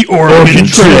 Yeah. The Oregon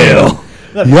Trail.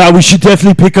 Yeah, we should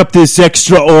definitely pick up this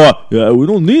extra ore. Yeah, we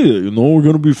don't need it. We're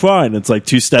going to be fine. It's like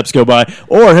 2 steps go by.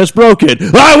 Ore has broken.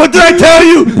 Ah, what did I tell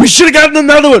you? We should have gotten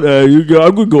another one. I'm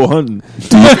going to go hunting.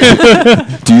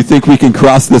 Do you think we can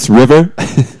cross this river?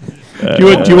 Do you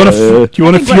want to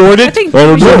fjord I it? think I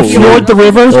don't we should know. Fjord the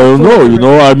river? I don't know.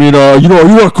 You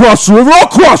want to cross the river? I'll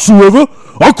cross the river.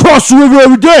 I'll cross the river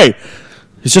every day.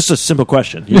 It's just a simple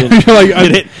question. You didn't, You're like,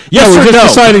 yes we're or just no?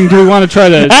 deciding. Do we want to try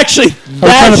to? Actually, Are we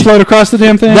trying to float across the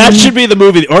damn thing? that should be the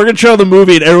movie. The Oregon Trail, the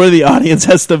movie, and everyone in the audience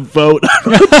has to vote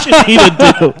on what you need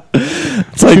to do.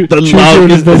 It's like the choose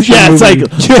your adventure yeah, it's like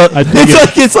movie. I dig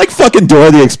It's like fucking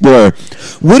Dora the Explorer.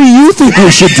 What do you think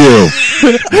we should do?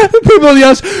 people in the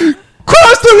house.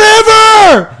 Cross the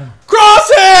river.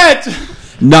 Cross it.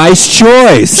 Nice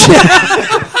choice.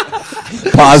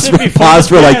 Pause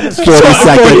for like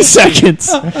 40 seconds.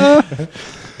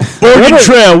 Oregon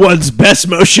Trail wins Best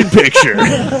Motion Picture.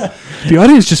 The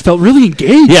audience just felt really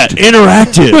engaged. Yeah,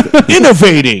 interactive,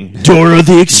 innovating, Dora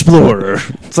the Explorer.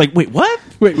 It's like, wait, what?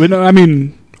 Wait, no, I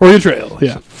mean Oregon Trail.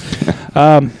 Yeah.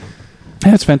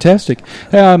 That's fantastic.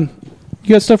 You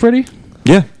got stuff ready?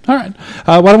 Yeah. All right.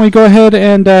 Why don't we go ahead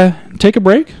and take a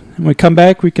break? And when we come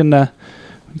back, we can.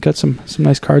 We've got some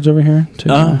nice cards over here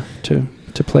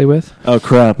to play with. Oh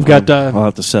crap! We've got. I'll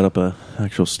have to set up a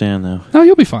actual stand now. No,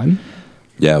 you'll be fine.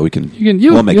 Yeah, we can.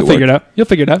 You'll make you'll it figure work. it out. You'll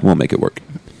figure it out. We'll make it work.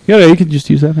 Yeah, you can just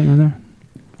use that thing right there.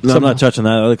 No, I'm not touching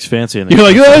that. That looks fancy. You're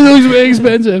like, oh, that looks very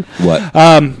expensive. What?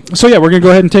 So yeah, we're gonna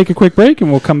go ahead and take a quick break,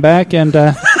 and we'll come back and.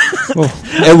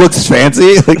 It looks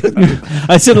fancy.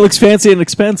 I said it looks fancy and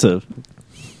expensive.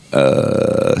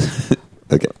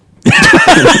 Okay.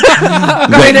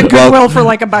 going to Goodwill for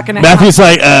like $1.50. Matthew's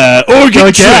like,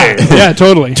 Oregon Trail, Yeah,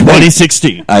 totally.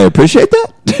 2016. I appreciate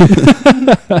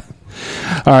that.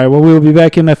 All right. Well, we'll be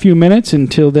back in a few minutes.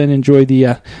 Until then, enjoy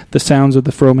the sounds of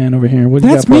the Fro-Man over here. What do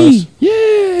you That's got for me. us?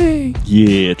 Yay!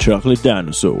 Yeah, chocolate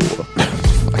dinosaur.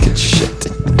 Fucking shit.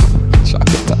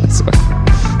 Chocolate dinosaur.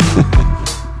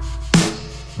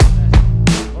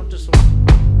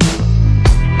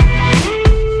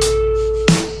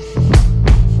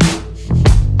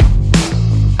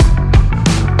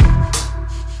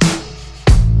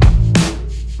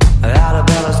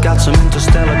 Arabella's got some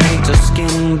interstellar gator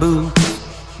skin boots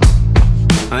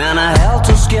and a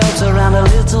helter-skelter around a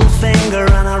little finger,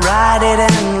 and I ride it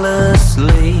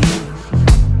endlessly.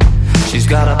 She's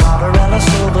got a Barbarella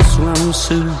silver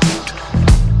swimsuit,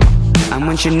 and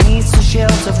when she needs to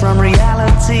shelter from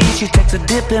reality, she takes a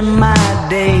dip in my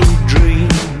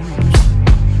daydreams.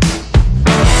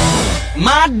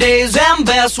 My days end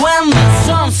best when the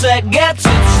sunset gets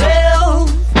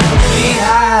itself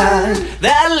behind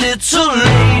that little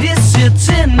lady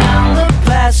sitting on the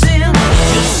passenger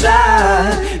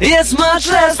side. It's much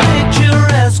less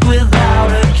picturesque without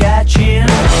her catching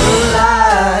the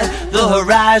light. The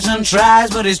horizon tries,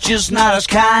 but it's just not as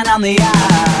kind on the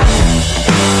eye.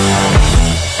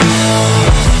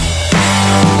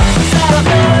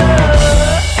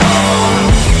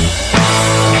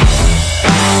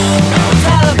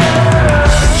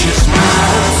 Just not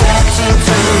attaching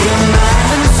to your mind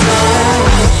and soul.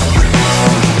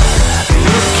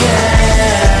 You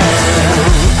can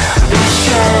be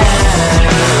sure.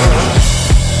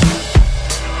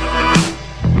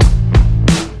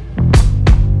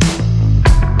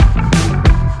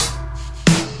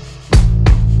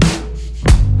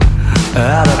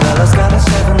 Arabella's got a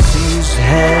 70s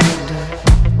head,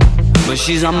 but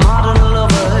she's a modern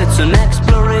lover, it's an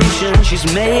exploration. She's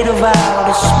made of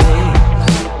outer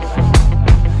space,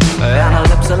 and her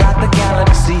lips are like the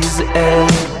galaxy's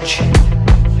edge,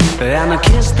 and her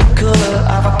kiss the color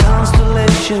of a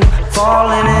constellation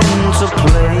falling into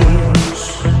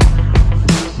place.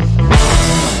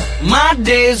 My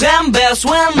days end best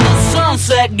when the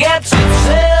sunset gets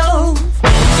itself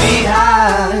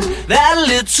behind that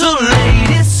little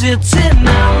lady sitting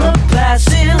on the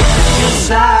passenger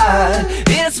side.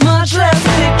 It's much less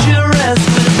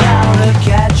picturesque without her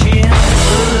catching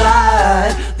the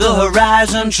light. The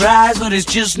horizon tries, but it's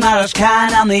just not as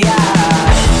kind on the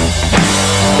eye.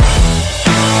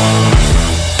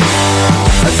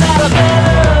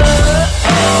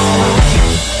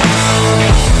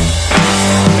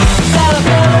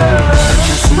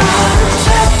 Just not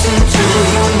tapped into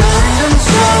your mind and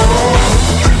soul.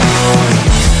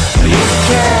 You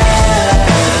can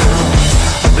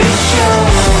be sure.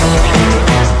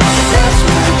 That's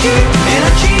magic in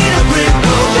a cheetah brick.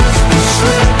 Just a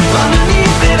slip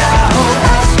underneath it. I hope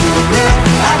I still it.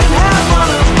 I can have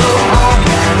one of those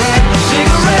organic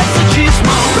cigarettes that you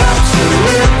smoke up to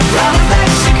it. Round a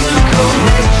Mexican coat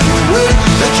next to it.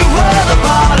 That you wear the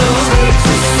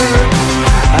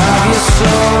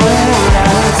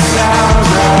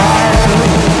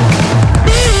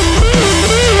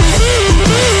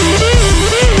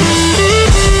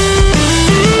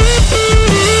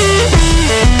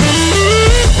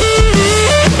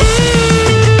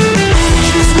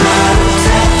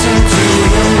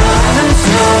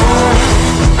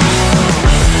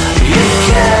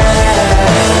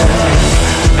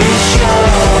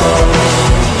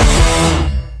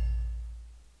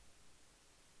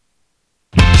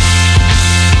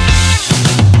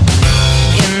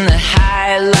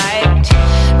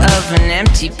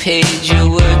page, your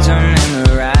words are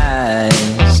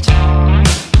memorized.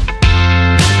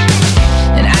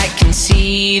 And I can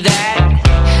see that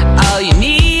all you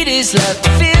need is love to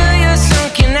fill your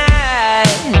sunken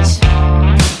eyes.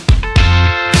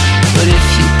 But if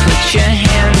you put your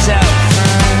hands out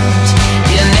front,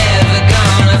 you're never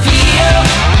gonna feel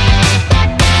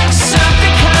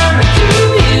something coming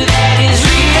through you that is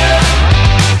real.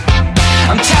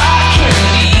 I'm talking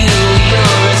to you,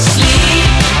 you're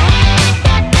asleep.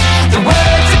 The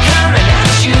words are coming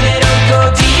at you, they don't go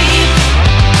deep.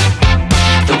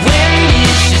 The wind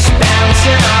is just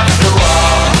bouncing off the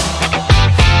wall.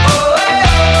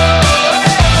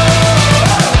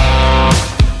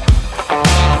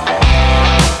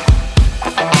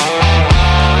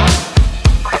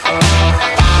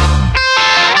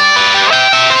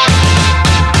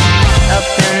 Up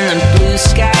in the blue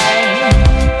sky,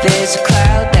 there's a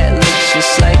cloud that looks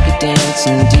just like a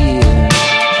dancing deer.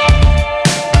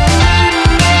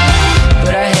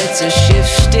 But our heads are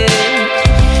shifted,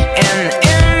 and the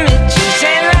images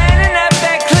ain't lining up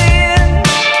that clear.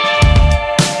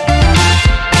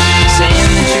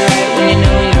 Saying that you're right when you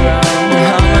know you're wrong,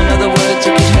 humming other words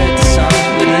that could hurt the song,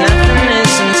 but nothing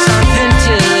missing something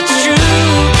till it's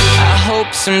true. I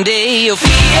hope someday you'll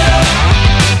feel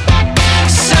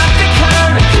something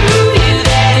coming through you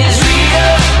that is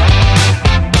real.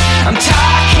 I'm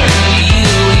talking to you,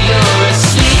 you're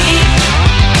asleep.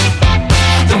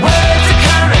 The words are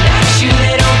coming at you,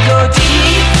 they don't go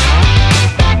deep.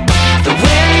 The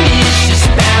wind is just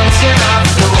bouncing off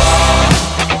the wall.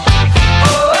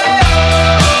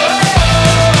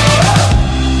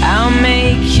 I'll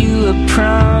make you a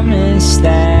promise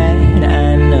that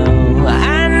I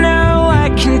know I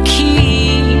can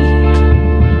keep.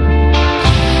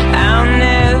 I'll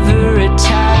never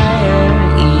retire,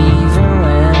 even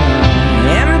when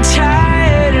I am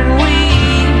tired and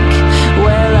weak.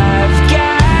 Well, I've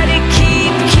gotta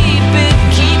keeping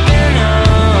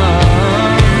on.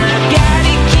 I've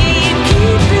gotta keeping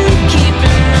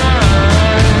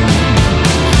on.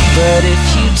 But if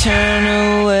you turn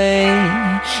away,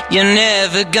 you're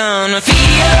never gonna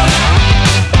feel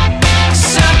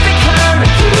something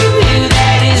coming through you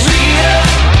that is real.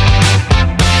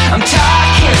 I'm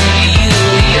talking to you,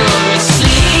 you're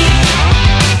asleep.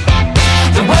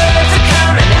 The words are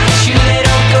coming at you, they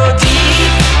don't go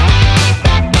deep.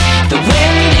 The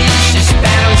wind is just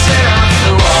bouncing off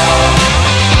the wall.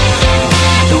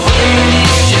 The wind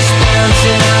is just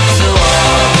bouncing off the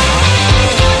wall.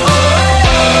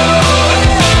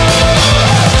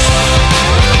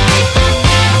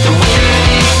 The wind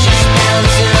is just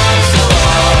bouncing off the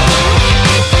wall.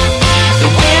 The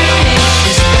wind is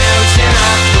just bouncing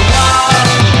off the wall.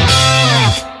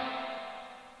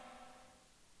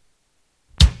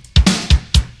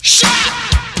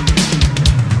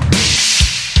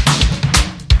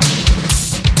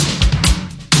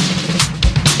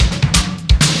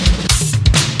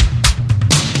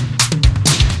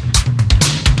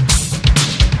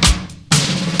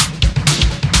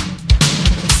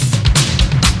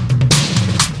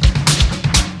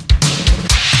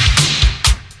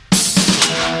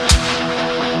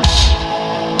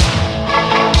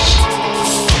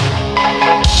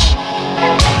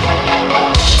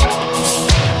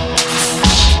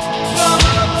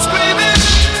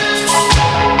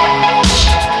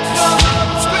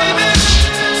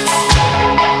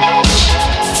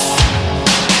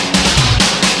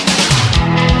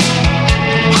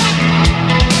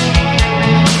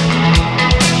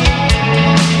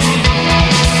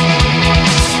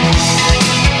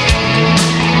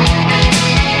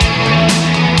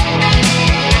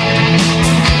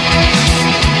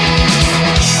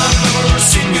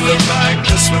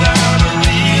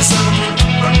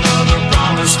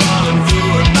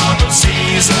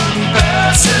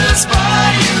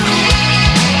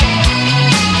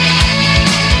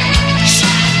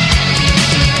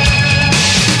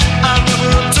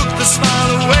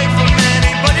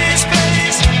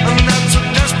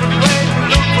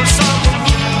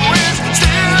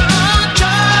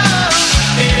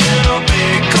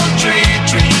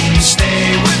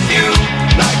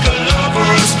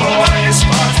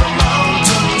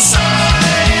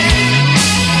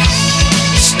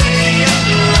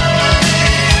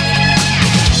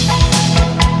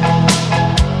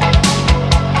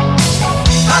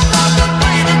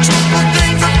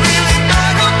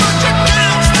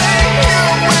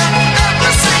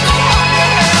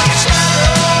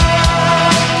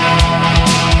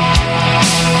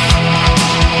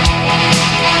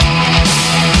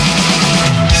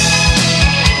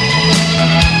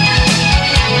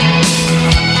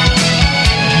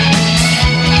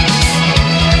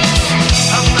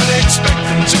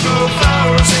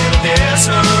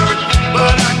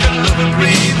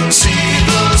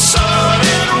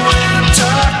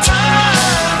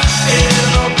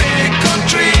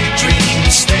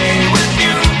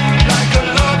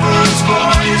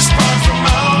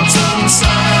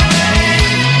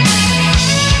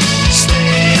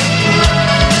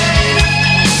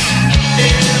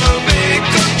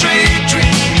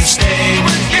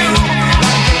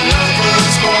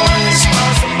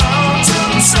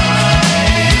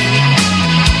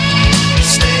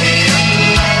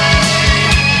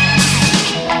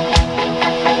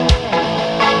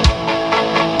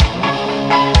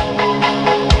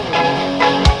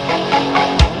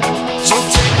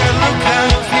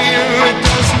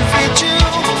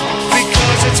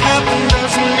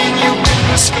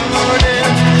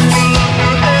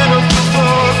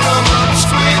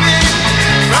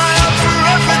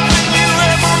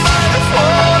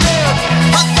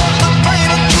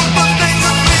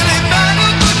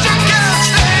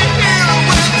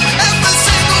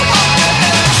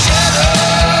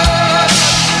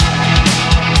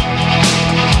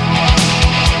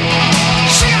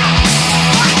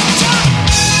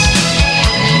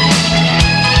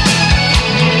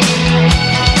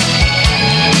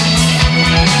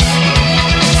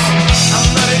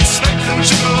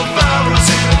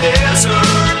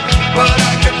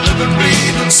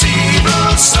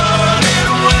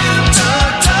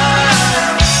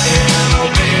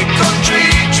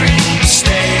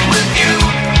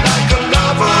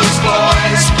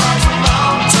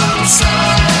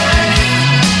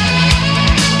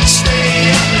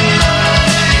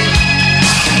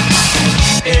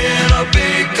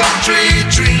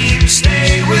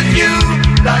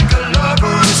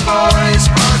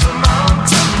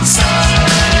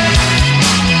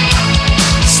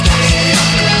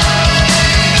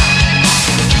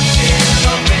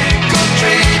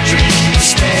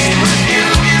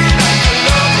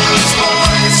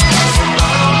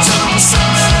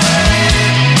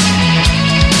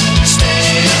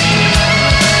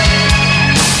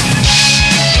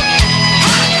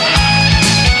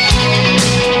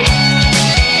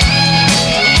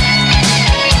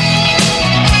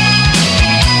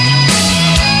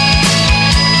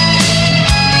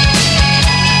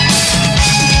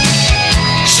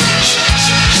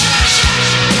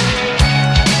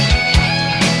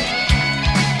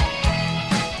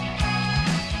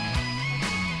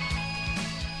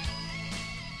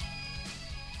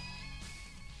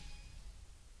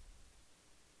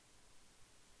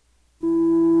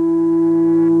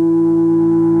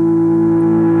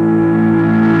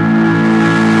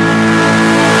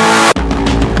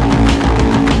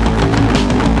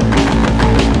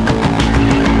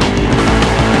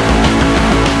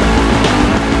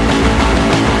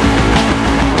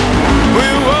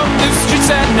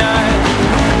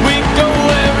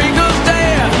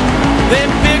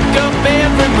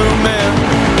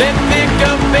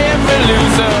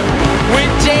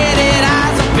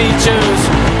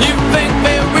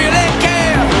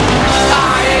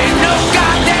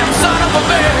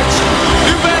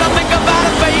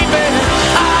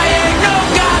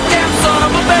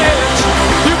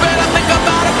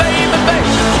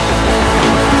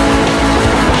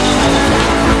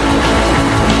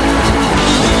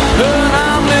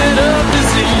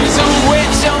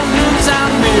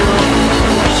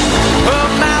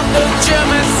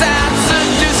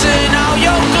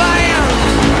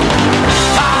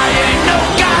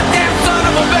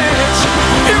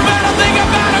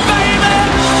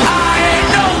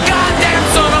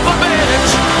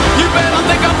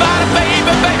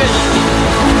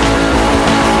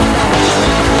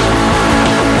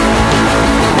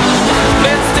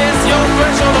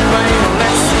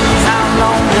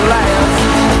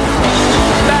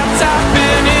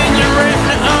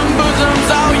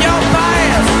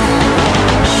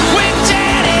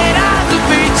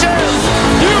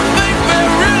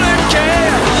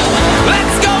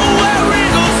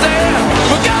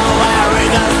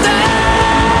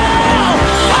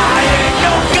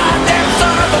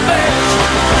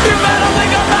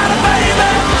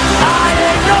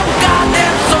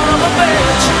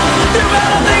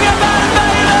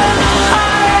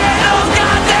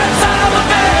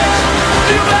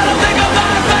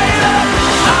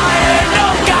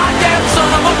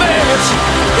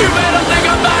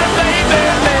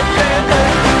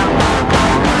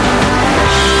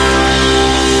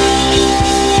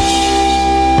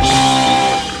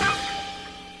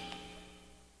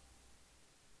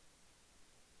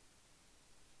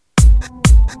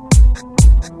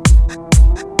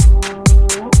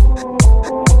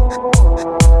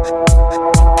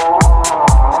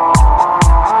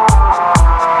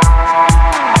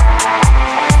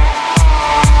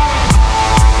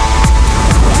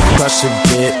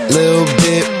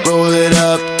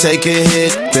 take a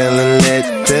hit, feeling lit,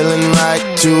 feeling right.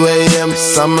 2 a.m.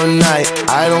 summer night,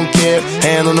 I don't care.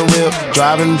 Hand on the wheel,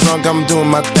 driving drunk, I'm doing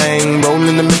my thing.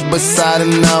 Rolling the mid beside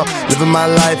and out, living my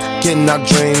life, getting our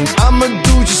dreams. I'ma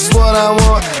do just what I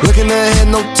want, looking ahead,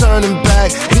 no turning back.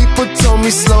 People told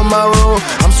me slow my roll,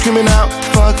 I'm screaming out,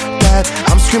 fuck that.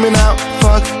 I'm screaming out,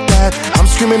 fuck that. I'm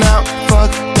screaming out,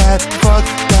 fuck that, fuck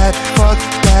that, fuck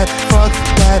that, fuck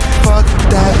that, fuck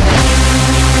that.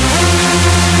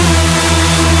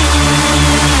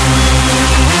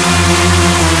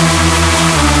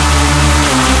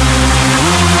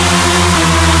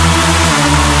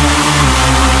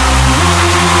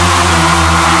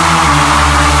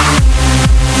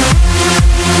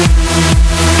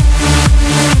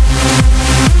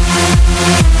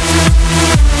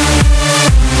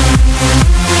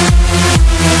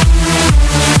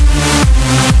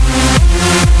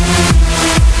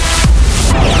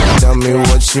 Tell me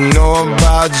what you know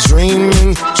about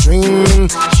dreaming, dreaming.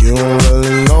 You don't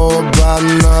really know about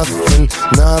nothing,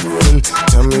 nothing.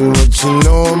 Tell me what you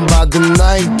know about the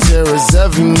night terrors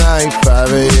every night.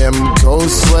 5 a.m. cold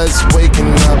sweats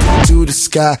waking up to the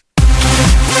sky.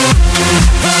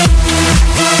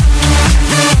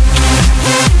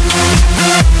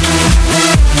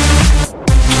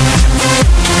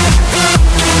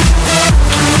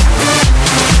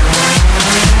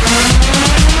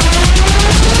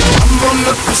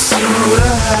 Pursuit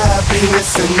of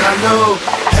happiness, and I know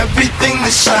everything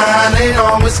that shine ain't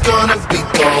always gonna be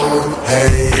gold.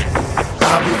 Hey,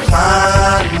 I'll be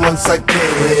fine once I get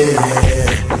it.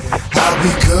 I'll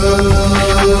be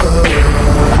good.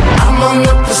 I'm on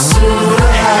the pursuit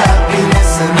of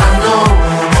happiness, and I know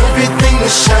everything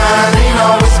that shine ain't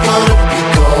always gonna be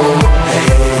gold.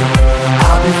 Hey,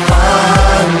 I'll be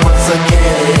fine once I get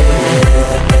it.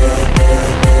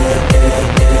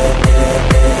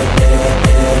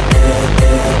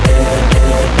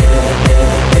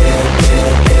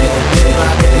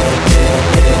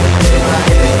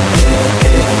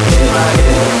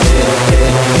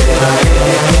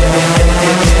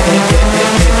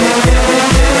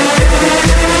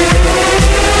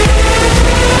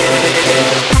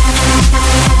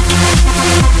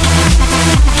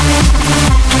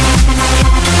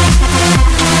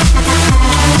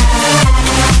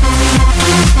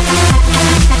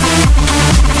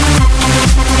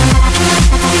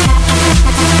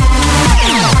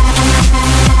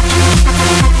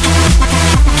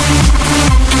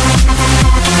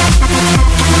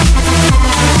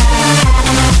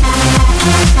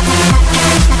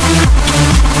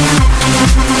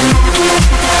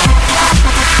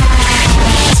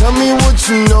 Tell me what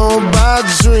you know about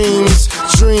dreams,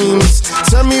 dreams.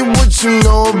 Tell me what you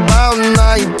know about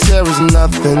night terrors,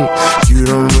 nothing. You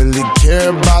don't really care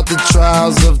about the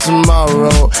trials of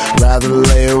tomorrow. Rather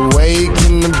lay awake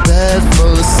in the bed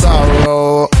full of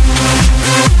sorrow.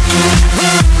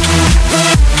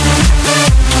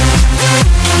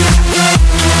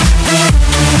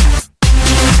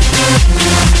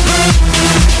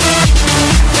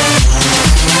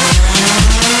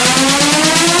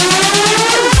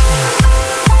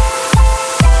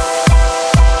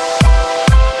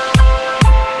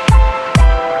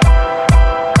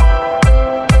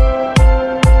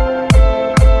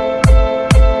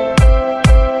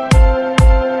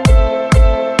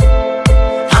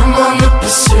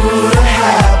 Pursuit of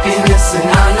happiness, and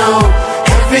I know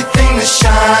everything that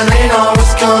shine ain't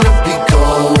always gonna be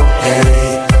gold.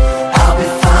 Hey, I'll be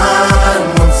fine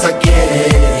once I get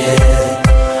it.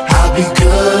 I'll be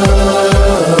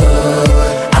good.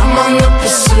 I'm on the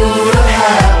pursuit of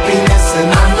happiness, and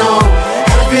I know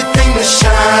everything that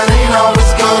shine ain't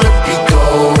always gonna be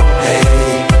gold.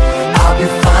 Hey, I'll be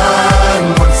fine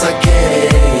once I get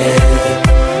it.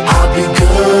 I'll be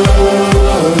good.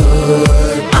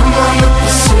 I'm on the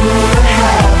pursuit of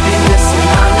happiness, and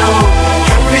I know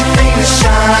everything that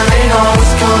shine ain't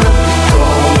always gonna be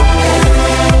gold.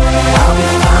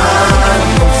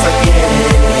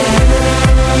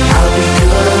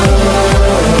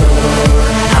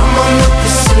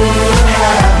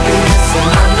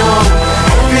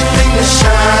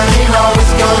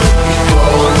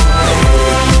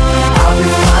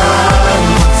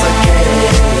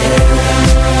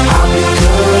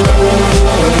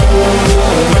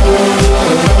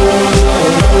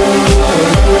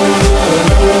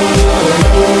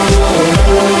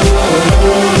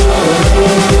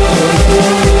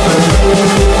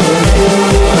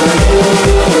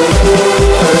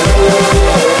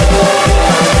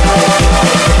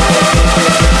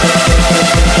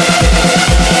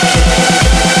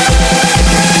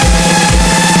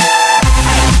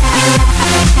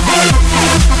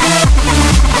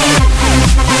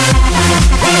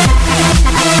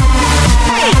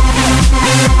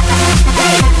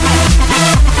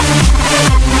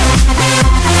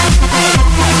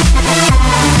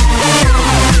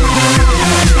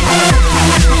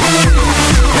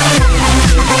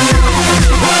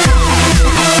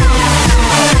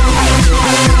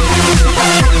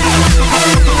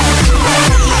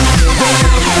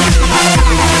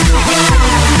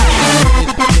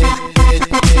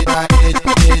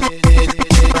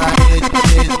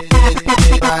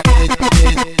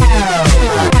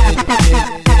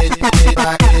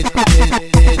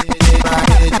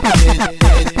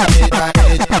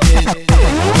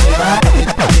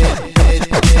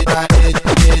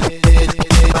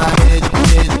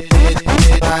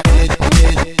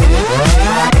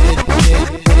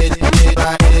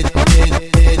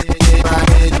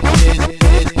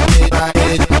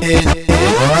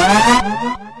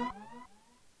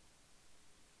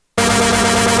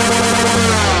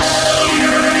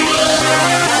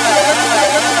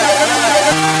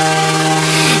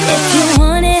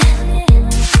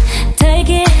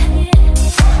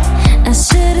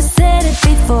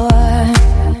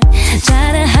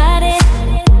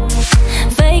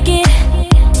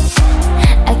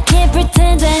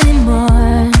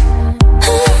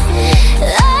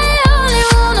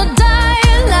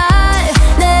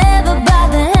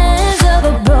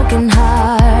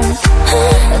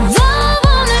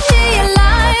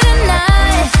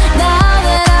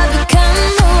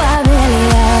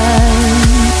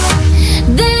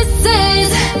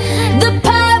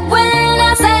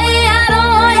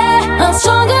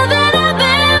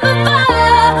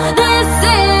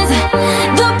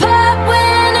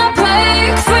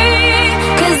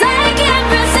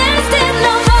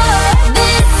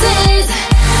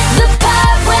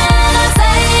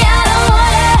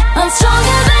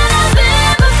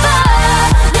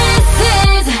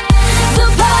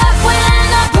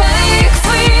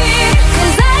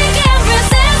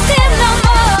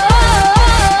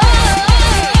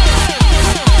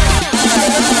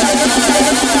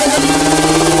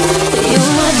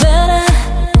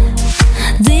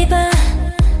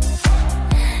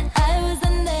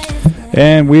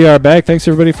 And we are back. Thanks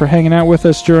everybody for hanging out with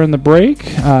us during the break.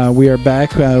 We are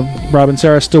back. Rob and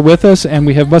Sarah are still with us, and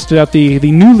we have busted out the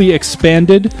newly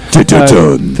expanded,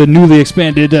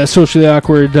 socially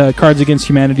awkward Cards Against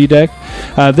Humanity deck.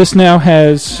 This now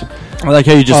has. I like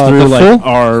how you just threw the like full?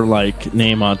 our like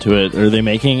name onto it. Are they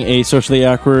making a socially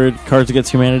awkward Cards Against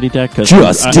Humanity deck? 'Cause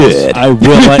Did. I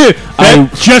will like.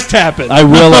 That just happened. I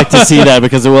will like to see that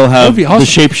because it will have That'd be awesome. the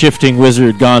shape-shifting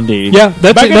wizard Gandhi. Yeah,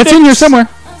 that's in here somewhere.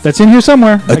 That's in here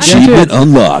somewhere. I guarantee Achievement it.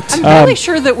 unlocked. I'm fairly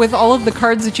sure that with all of the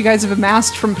cards that you guys have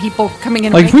amassed from people coming in,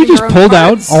 and Like if we making just their own pulled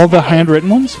cards, out all the hey, handwritten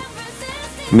ones.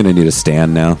 I'm going to need a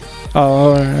stand now. Oh,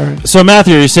 all right. So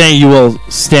Matthew, you're saying you will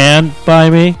stand by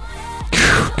me?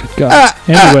 God.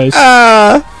 Anyways.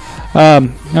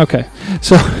 Okay.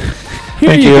 So here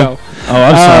Thank you you. go. Oh,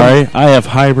 I'm sorry. I have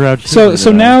highbrow.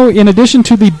 So now, in addition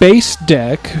to the base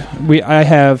deck, I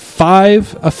have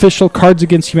 5 official Cards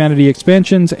Against Humanity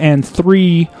expansions and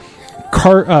 3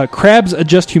 Crabs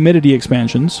Adjust Humidity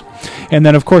expansions, and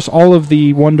then of course all of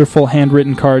the wonderful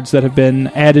handwritten cards that have been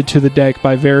added to the deck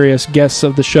by various guests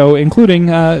of the show, including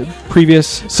previous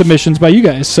submissions by you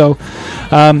guys. So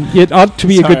it ought to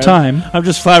be a good time. I'm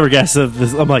just flabbergasted of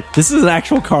this. I'm like, this is an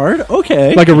actual card?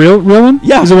 Okay. Like a real one?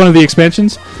 Yeah. Is it one of the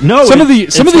expansions? No, Some of the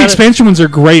it's kinda- expansion ones are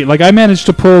great. Like I managed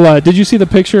to pull. Did you see the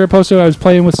picture I posted? I was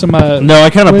playing with some. No, I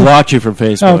kind of Wait. blocked you from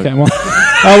Facebook. Oh, okay. Well,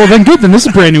 well then good. Then this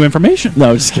is brand new information.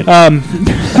 No, just kidding. Um,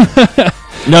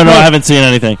 no, I haven't seen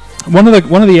anything. one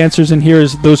of the answers in here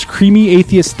is those creamy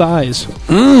atheist thighs.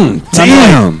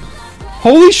 Damn.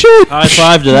 Holy shit! High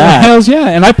five to that. Hells yeah!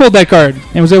 And I pulled that card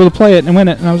and was able to play it and win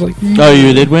it. And I was like, Oh,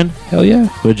 you did win? hell yeah!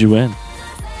 What'd you win?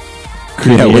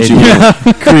 Yeah, what'd you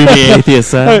atheist. Creamy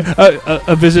atheist.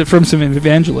 A visit from some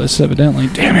evangelists, evidently.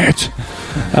 Damn it!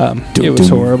 It was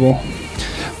horrible.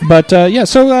 But yeah,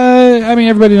 so I mean,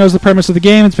 everybody knows the premise of the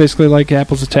game. It's basically like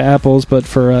apples to apples, but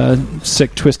for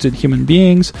sick, twisted human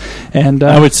beings. And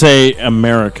I would say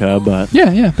America, but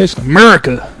yeah, basically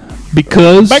America,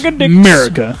 because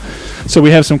America. So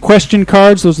we have some question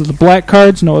cards. Those are the black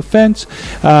cards. No offense.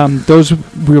 Those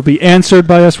will be answered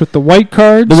by us with the white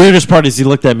cards. the weirdest part is he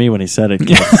looked at me when he said it.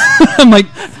 I'm like,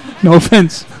 no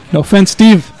offense,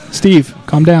 Steve. Steve,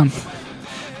 calm down.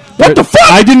 What the fuck?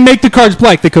 I didn't make the cards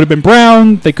black. They could have been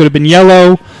brown. They could have been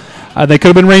yellow. They could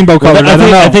have been rainbow colored. I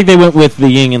don't know. I think they went with the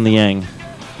yin and the yang.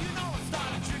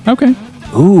 Okay.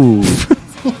 Ooh.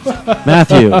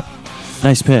 Matthew.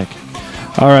 Nice pick.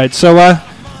 All right. So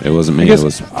It wasn't I me. guess It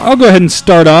was I'll go ahead and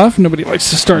start off. Nobody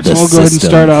likes to start, so The I'll go ahead and system.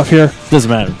 start off here.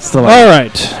 Doesn't matter. Still All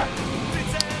right.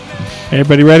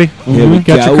 Everybody ready? Here we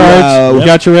Got your go. cards? Yep.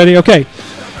 Got you ready? Okay.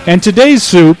 And today's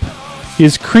soup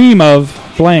is cream of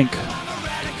blank.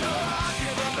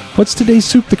 What's today's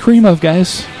soup the cream of,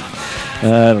 guys?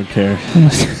 I don't care.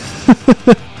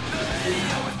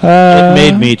 Uh,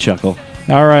 It made me chuckle.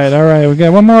 All right. We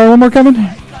got one more coming.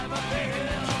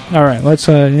 All right, let's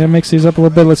mix these up a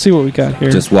little bit. Let's see what we got here.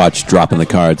 just watch dropping the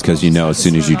cards because you know as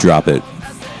soon as you drop it,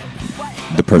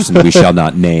 the person we shall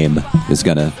not name is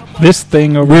gonna. This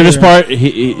thing over Weirdest here.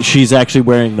 part, she's actually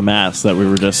wearing the mask that we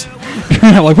were just.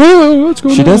 Like, whoa, what's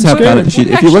going on? She does I'm have scared. kind of. If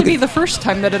you actually look, be the first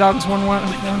time that a dog's won one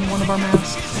of our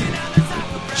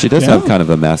masks. she does Yeah. have kind of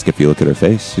a mask. If you look at her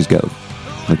face, she's got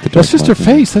like the. That's dark just her mark in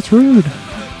face. That's rude. it.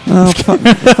 Oh, fuck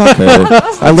her.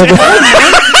 I live.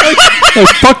 Oh,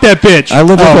 fuck that bitch. I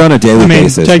live with her on a daily I mean,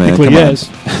 basis. technically, man. yes.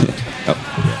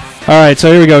 All right,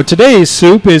 so here we go. Today's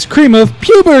soup is cream of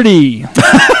puberty.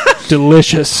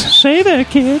 Delicious. Say that,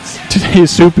 kids.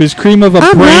 Today's soup is cream of a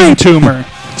brain tumor.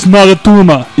 It's not a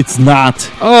tumor. It's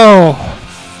not. Oh,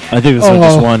 I think this one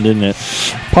just Oh. won, didn't it?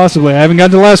 possibly. I haven't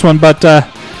gotten to the last one, but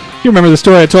you remember the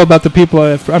story I told about the people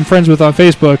I'm friends with on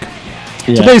Facebook.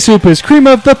 Yeah. Today's soup is cream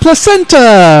of the placenta.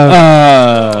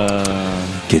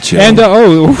 Get you. And,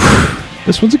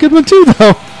 this one's a good one too,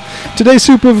 though. Today's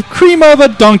soup of cream of a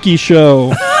donkey show.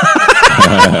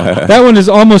 That one is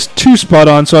almost too spot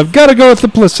on, so I've got to go with the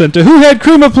placenta. Who had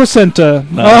cream of placenta?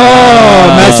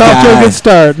 Matt's off to a good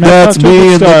start. Matt's off to a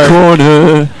good start.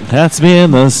 corner. That's me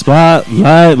in the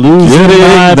spotlight, losing Getting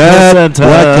my that placenta.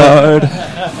 black card.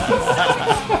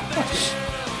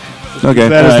 Okay.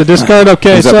 That is the discard.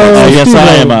 Okay, Who's up so next? Yes, I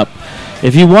Steve-O. am up.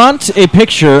 If you want a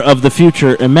picture of the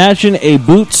future, imagine a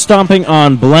boot stomping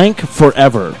on blank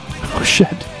forever. Oh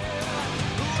shit.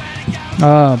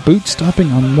 Boot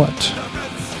stopping on what?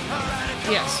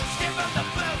 Yes.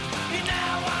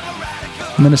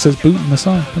 And then it says boot in the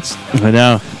song. That's I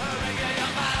know.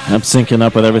 I'm syncing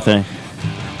up with everything.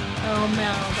 Oh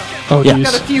man. oh Yeah.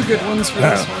 geez. Got a few good ones for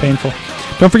this one. Painful.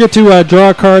 Don't forget to draw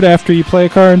a card after you play a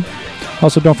card.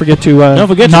 Also, don't forget to Don't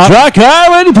forget not, to draw a card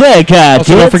when you play a card.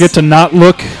 Also, don't kids. forget to not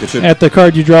look your- at the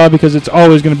card you draw because it's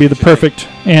always going to be the perfect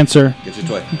answer Get your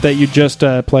toy. that you just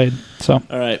played. So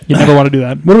All right. you never want to do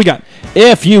that. What do we got?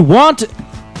 If you want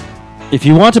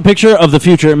a picture of the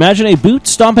future, imagine a boot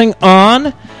stomping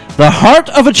on the heart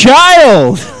of a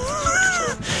child.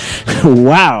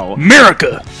 Wow.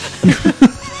 America.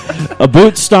 A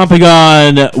boot stomping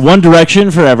on One Direction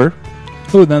forever.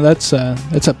 Oh, now that's a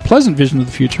pleasant vision of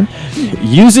the future.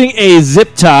 Using a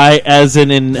zip tie as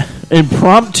an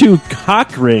impromptu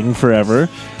cock ring forever.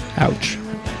 Ouch.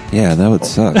 Yeah, that would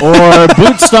suck. Or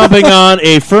boot stomping on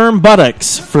a firm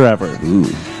buttocks forever. Ooh.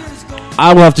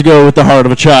 I will have to go with the heart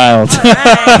of a child.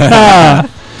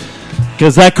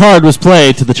 Because that card was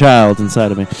played to the child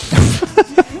inside of me.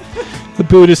 The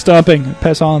boot is stomping.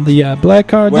 Pass on the black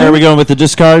card. Where are we going with the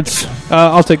discards?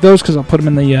 I'll take those because I'll put them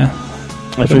in the.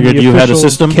 I figured you had a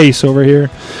system. Case over here.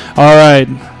 All right,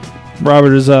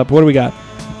 Robert is up. What do we got?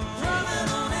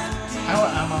 How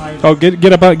am I? Oh, get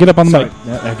up on the mic.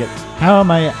 Okay. How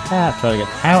am I?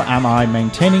 How am I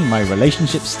maintaining my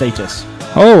relationship status?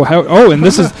 And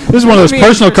this is one of those Very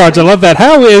personal cards. I interesting. love that.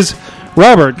 How is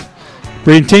Robert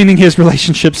maintaining his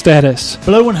relationship status?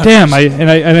 Blowing her. Damn,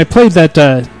 I played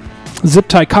that zip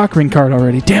tie cock ring card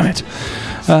already. Damn it.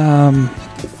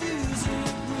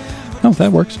 No,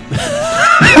 that works.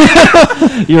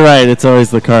 You're right. It's always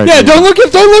the card. Yeah, don't look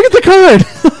at the card.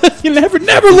 You never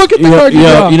look at the card.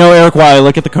 You know, Eric, why I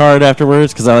look at the card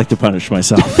afterwards? Because I like to punish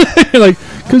myself. You're like,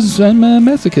 because I'm a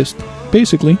masochist,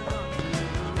 basically.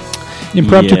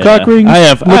 Impromptu Yeah. cock ring. I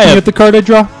have- looking at the card I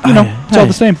draw. You know, it's all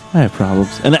the same. I have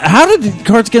problems. And how did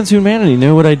Cards Against Humanity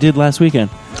know what I did last weekend?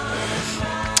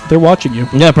 They're watching you.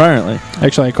 Yeah, apparently.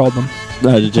 Actually, I called them.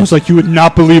 Did I was like, you would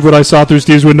not believe what I saw through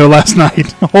Steve's window last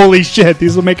night. Holy shit,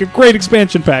 these will make a great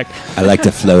expansion pack. I like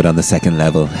to float on the second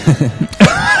level.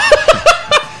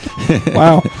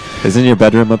 Wow. Isn't your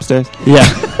bedroom upstairs? Yeah,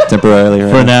 Temporarily,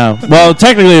 right? for now. Well,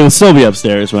 technically, it will still be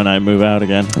upstairs when I move out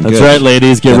again. That's Good. right,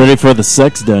 ladies. Get Yeah. ready for the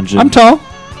sex dungeon. I'm tall.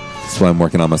 That's why I'm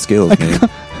working on my skills, man.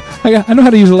 I know how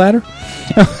to use a ladder.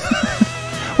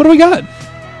 What do we got?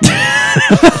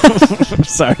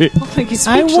 sorry.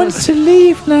 I want to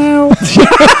leave now.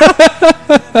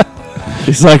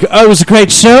 He's like, oh, it was a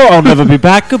great show. I'll never be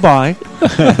back. Goodbye.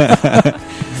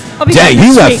 I'll be Dang, back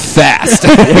you next left week. fast.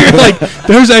 You're like,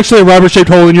 there's actually a Robert-shaped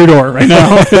hole in your door right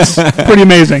now. It's pretty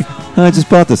amazing. I just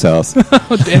bought this house.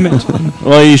 Oh, damn it.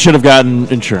 Well, you should have gotten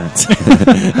insurance.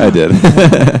 I did.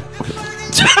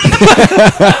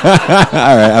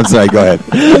 All right, I'm sorry. Go ahead.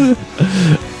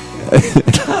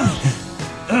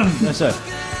 So,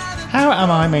 how am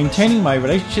I maintaining my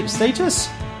relationship status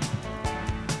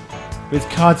with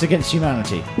Cards Against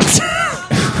Humanity?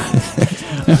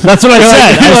 That's what I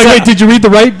said. You're like, wait, did you read the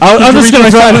right? I'm just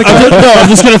gonna throw. I'm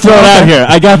just gonna throw it out here.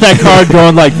 I got that card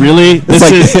going. Like, really? This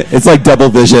is. It's like double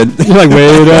vision. You're like,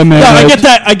 wait a minute. No, I get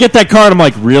that. I get that card. I'm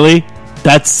like, really?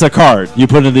 That's a card you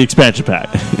put in the expansion pack.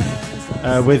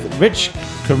 With rich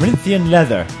Corinthian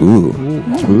leather. Ooh.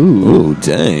 Ooh,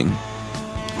 dang.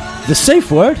 The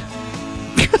safe word.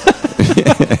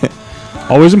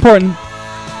 Always important.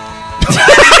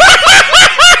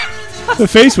 The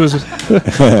face was...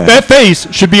 that face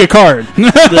should be a card.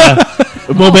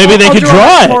 Well, maybe they I'll could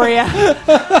draw for it. you.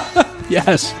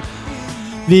 Yes.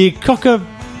 The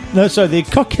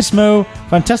Cockismo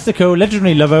Fantastico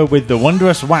Legendary Lover with the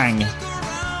Wondrous Wang.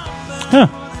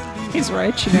 He's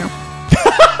right, you know.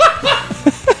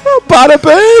 Bada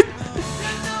bing!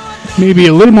 Maybe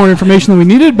a little more information than we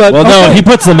needed, but... Well, no, okay. he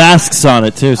puts the masks on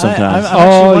it too sometimes. I'm actually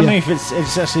Oh, wondering if it's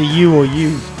actually you or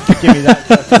you. Give me that.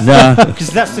 Nah. Because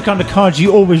that's the kind of cards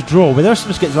you always draw. But they're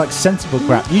supposed to get like sensible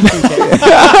crap. You do get.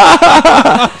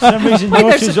 For some reason, Wait,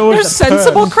 yours is always there's the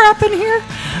sensible pearls. crap in here?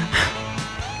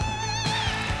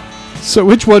 So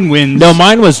which one wins? No,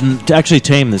 mine was actually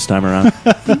tame this time around.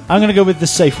 I'm going to go with the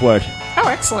safe word. Oh,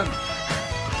 excellent.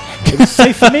 It's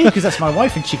safe for me because that's my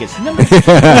wife and she gets none.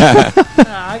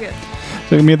 I get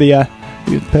So give me the...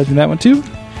 you pass me that one too.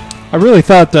 I really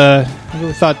thought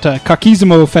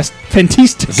Cockismo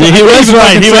Fantista. See, he was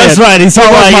right. He was right. He's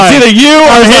all like, it's either you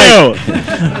or you.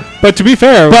 But to be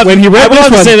fair, But when he read I this wanted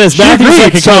to one, say this, she Matthew's agreed,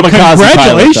 like a so kamikaze pilot,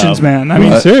 congratulations, though. man. I mean,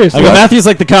 What? seriously. I go, Matthew's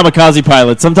like the kamikaze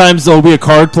pilot. Sometimes there'll be a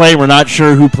card play, we're not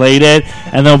sure who played it,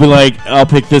 and they'll be like, I'll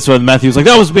pick this one. Matthew's like,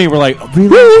 that was me. We're like,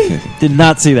 really? Did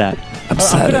not see that. I'm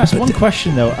I'm going to ask one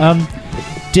question though.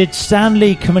 Did Stan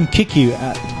Lee come and kick you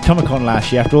at Comic-Con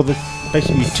last year after all the...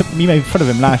 Basically, you made fun of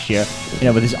him last year,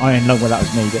 with his iron lung. Well, that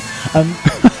was me, but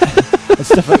and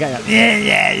stuff like that.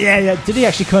 Yeah. Did he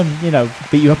actually come,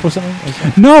 beat you up or something?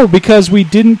 No, because we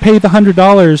didn't pay the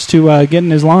 $100 to get in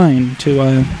his line.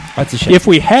 That's a shame. If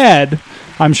we had,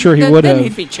 I'm sure he Then- would then have.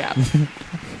 he'd be chapped.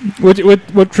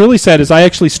 What's really sad is I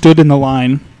actually stood in the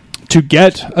line to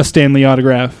get a Stan Lee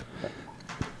autograph,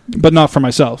 but not for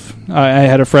myself. I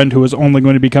had a friend who was only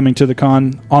going to be coming to the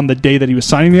con on the day that he was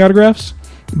signing the autographs,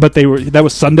 but that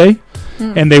was Sunday,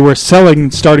 and they were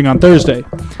selling starting on Thursday,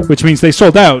 which means they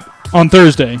sold out on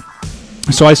Thursday.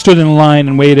 So I stood in line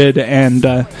and waited and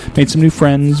made some new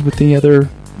friends with the other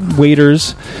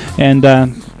waiters and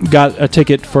got a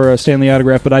ticket for a Stan Lee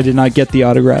autograph, but I did not get the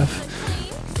autograph.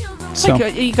 So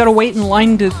Like, you got to wait in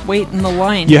line to wait in the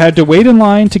line. you had to wait in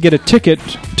line to get a ticket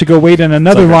to go wait in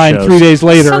another Sucker line shows. 3 days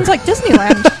later. Sounds like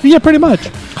Disneyland. Yeah, pretty much.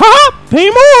 Ha! Pay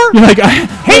more. You're like,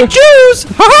 hey Jews!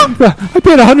 Ha! I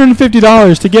paid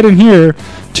 $150 to get in here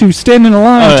to stand in a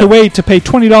line to wait to pay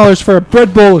 $20 for a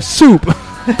bread bowl of soup.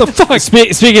 What the fuck?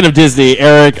 Speaking of Disney,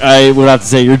 Eric, I would have to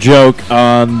say your joke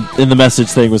in the message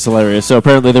thing was hilarious. So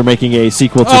apparently they're making a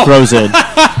sequel to Frozen,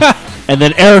 and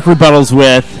then Eric rebuttals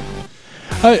with,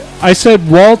 I said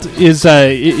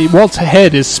Walt's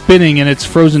head is spinning in its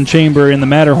frozen chamber in the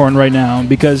Matterhorn right now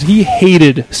because he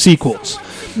hated sequels.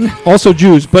 Also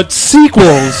Jews, but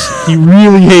sequels he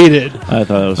really hated. I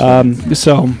thought it was funny.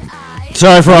 So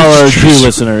Sorry for all our Jew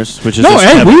listeners, which is no, just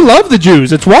hey, Kevin. we love the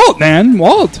Jews. It's Walt, man,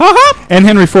 Walt, and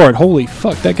Henry Ford. Holy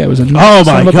fuck, that guy was a Oh son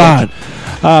my of a God.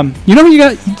 bitch. You know who you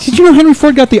got? Did you know Henry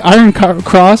Ford got the Iron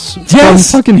Cross Yes.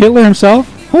 from fucking Hitler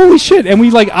himself? Holy shit! And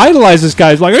we like idolize this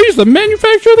guy. He's like, he's the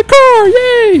manufacturer of the car.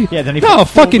 Yay! Yeah, then he no put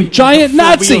four fucking wheels- giant four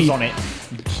Nazi. wheels on it.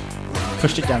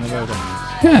 Pushed it down the road.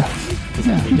 Yeah,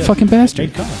 He does. fucking bastard.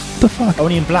 Made cars. What the fuck?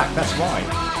 Only in black. That's why.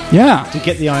 Yeah. To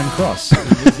get the Iron Cross,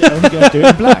 he's only going to do it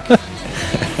in black.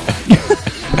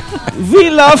 We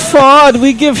love Ford.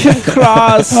 We give him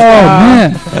cross. Oh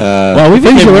man. Well, we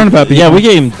things you learn about people. Yeah, we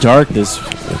gave him dark this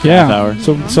Yeah. half hour.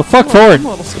 So fuck Ford.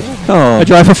 Oh, I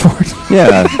drive a Ford.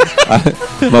 yeah.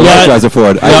 My wife drives a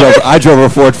Ford. I drove a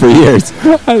Ford for years.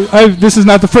 This is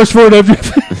not the first Ford I've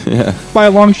driven by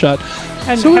a long shot.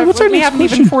 And So what's our we next haven't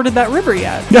question? even forded that river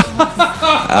yet.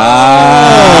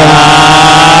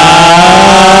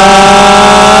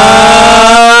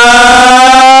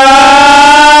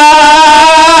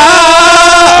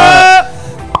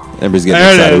 Everybody's getting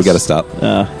There it excited. We is. got to stop.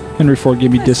 Henry Ford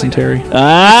gave me dysentery.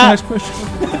 Ah, Next question.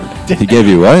 He gave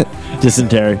you what?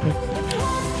 dysentery.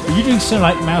 Are you doing some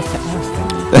like mouth to mouth thing?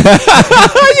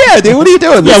 Yeah, dude. What are you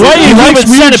doing? Yeah, why are you likes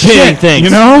doing weird centipede shit, things? You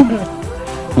know?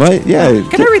 What? Yeah.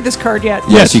 Can I read this card yet?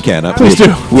 Yes, you can. Please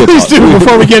do. Please do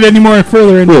before we get any more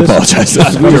further into We this. apologize.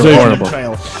 You're horrible.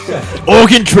 Trail.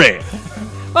 Oregon Trail.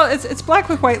 Well, it's black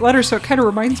with white letters, so it kind of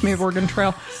reminds me of Oregon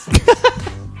Trail.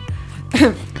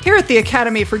 Here at the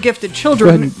Academy for Gifted Go ahead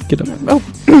Children. and get up. Oh,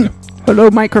 hello,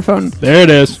 microphone. There it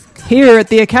is. Here at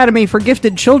the Academy for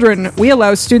Gifted Children, we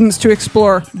allow students to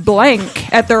explore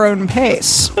blank at their own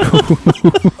pace.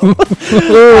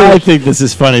 I think this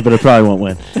is funny, but it probably won't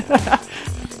win.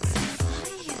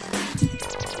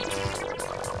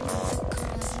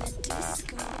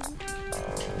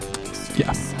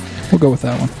 Yeah. We'll go with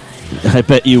that one. I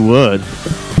bet you would.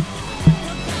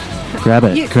 Grab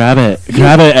it, You- grab it,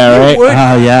 Eric. would.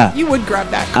 Oh yeah, You would grab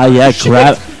that. oh yeah,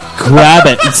 grab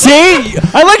it. See,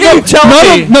 I like how you tell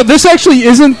me. No, this actually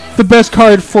isn't the best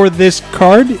card for this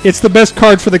card. It's the best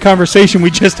card for the conversation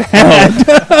we just had.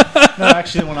 No,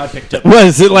 actually, the one I picked up. What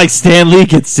is it like? Stan Lee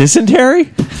gets dysentery?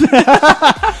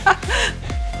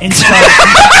 Inside.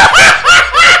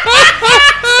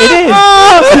 It is.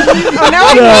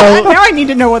 Oh, now I need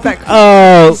to know what that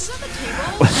card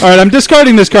All right, I'm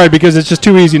discarding this card because it's just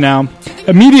too easy now.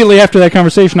 Immediately after that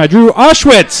conversation, I drew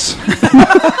Auschwitz.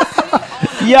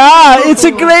 Yeah, it's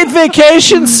a great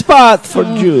vacation spot for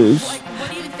Jews. What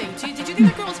do you think? Did you think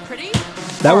that girl was pretty?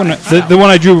 That one, the one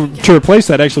I drew to replace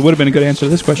that actually would have been a good answer to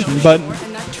this question, but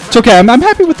it's okay. I'm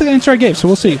happy with the answer I gave, so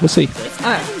we'll see. We'll see.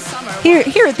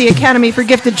 Here at the Academy for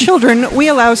Gifted Children, we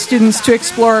allow students to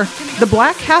explore the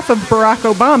black half of Barack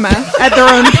Obama at their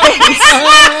own pace.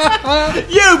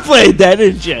 You played that,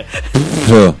 didn't you,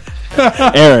 Ugh.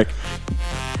 Eric?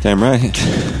 Damn right.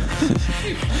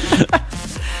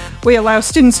 We allow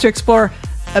students to explore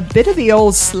a bit of the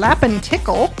old slap and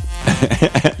tickle.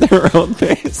 Their own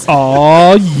face.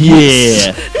 Oh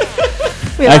Yeah.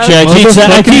 We allow- Actually,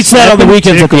 I teach that on the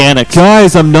weekends at the annex.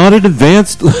 Guys, I'm not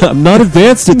advanced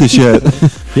at this yet.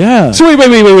 Yeah. So wait. Let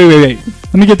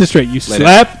me get this straight. You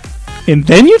slap and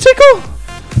then you tickle?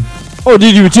 Or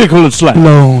did you tickle and slap?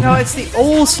 no, it's the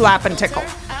old slap and tickle.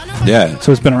 Yeah.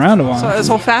 So it's been around a while. So it's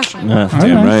old fashioned. Yeah.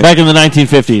 Damn right. Back in the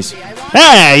 1950s.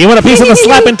 Hey, you want a piece of the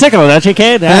slap and tickle, don't you,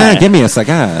 kid? Give me a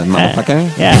cigar,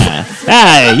 motherfucker. Yeah.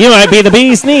 Hey, you might be the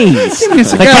bee's knees. Give me a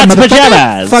cigar, The cat's motherfucker.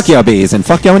 pajamas. Fuck your bees and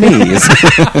fuck your knees.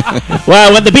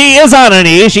 Well, when the bee is on her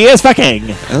knees, she is fucking.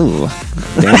 Oh,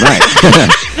 damn right.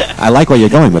 I like where you're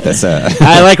going with this.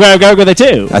 I like where I'm going with it,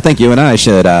 too. I think you and I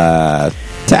should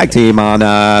tag team on.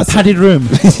 Padded room.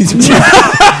 We're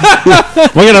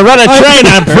going to run a train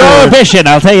on Prohibition.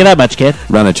 I'll tell you that much, kid.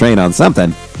 Run a train on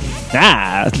something.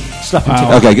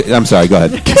 Okay, I'm sorry. Go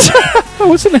ahead. Oh,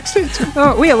 what's the next answer?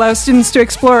 Oh, we allow students to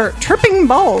explore tripping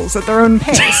balls at their own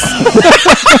pace.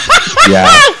 Yeah,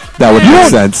 that would make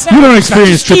sense. You don't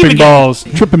experience tripping balls.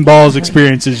 Tripping balls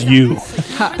experiences you.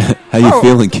 How you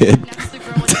feeling, kid?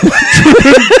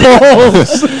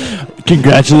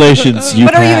 Congratulations, you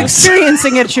But are you passed.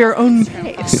 experiencing at your own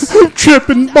pace?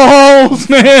 Tripping balls,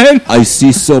 man. I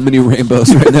see so many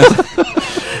rainbows right now.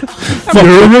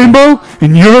 You're a rainbow,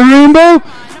 and you're a rainbow.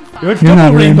 You're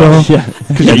not a rainbow. Yeah.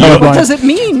 You're What colorblind. does it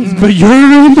mean? But you're a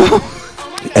rainbow.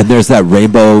 And there's that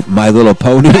rainbow My Little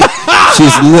Pony.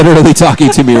 She's literally talking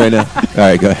to me right now. All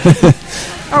right, go ahead.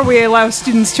 Or we allow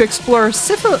students to explore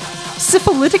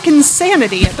syphilitic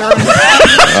insanity at their own pace.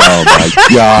 Oh my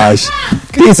gosh,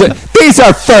 these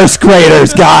are first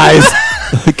graders, guys.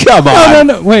 Come on.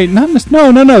 No. Wait, no.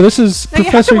 This is Now you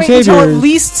have to Professor wait until at Xavier.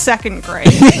 least second grade.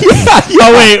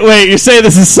 Oh, wait. You're saying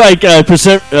this is like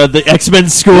the X-Men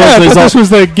school? Yeah, There's but all- this was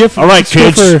the gift. all right,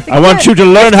 school kids. for- I want you to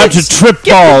learn how to trip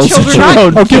balls. Children, at your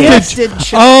own not pace. gifted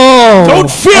children. Oh,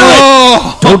 Don't fear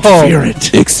it. Don't fear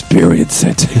it. Experience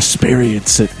it.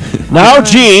 Experience it. Now,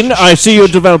 Gene, I see you're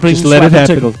developing. Just let it slap and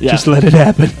happen. tickle. Yeah. Just let it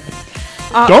happen.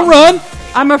 Don't run.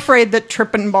 I'm afraid that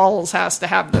tripping balls has to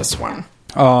have this one.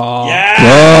 Oh,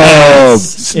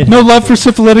 No love for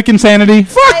syphilitic insanity.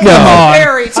 Fuck Come on.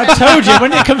 Very I told you,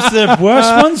 when it comes to the worst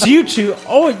ones, you two.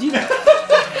 Oh,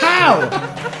 how?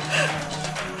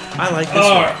 I like this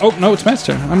one. Oh no, it's Matt's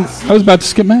turn. I was about to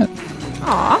skip Matt.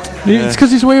 Aw. It's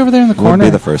because he's way over there in the won't corner. be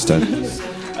the first time.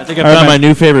 I think I found my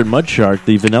new favorite mud shark,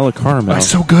 the vanilla caramel. It's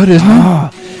so good, isn't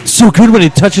it? It's so good when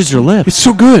it touches your lips. It's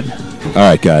so good. All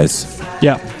right, guys.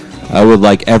 Yeah. I would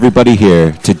like everybody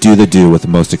here to do the do with the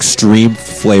most extreme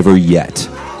flavor yet.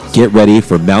 Get ready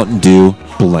for Mountain Dew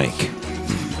blank.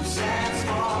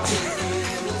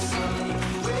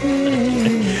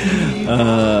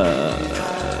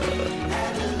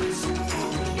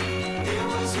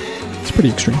 It's pretty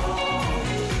extreme.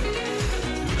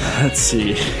 Let's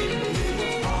see.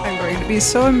 I'm going to be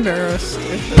so embarrassed.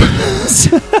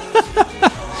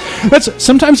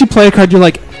 Sometimes you play a card, you're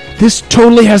like, this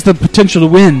totally has the potential to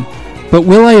win, but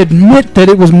will I admit that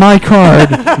it was my card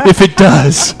if it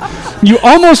does? You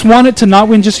almost want it to not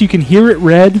win just so you can hear it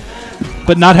read,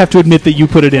 but not have to admit that you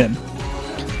put it in.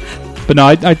 But no,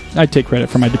 I take credit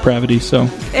for my depravity, so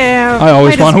I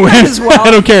always want to win. Well. I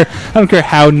don't care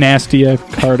how nasty a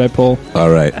card I pull. All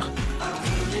right.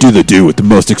 Do the do with the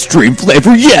most extreme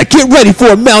flavor yet. Get ready for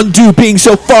a Mountain Dew being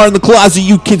so far in the closet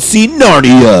you can see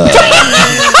Narnia.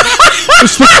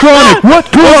 It's the Chronic.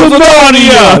 What goes in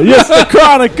Narnia? Yes, the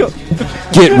Chronicle.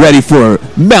 Get ready for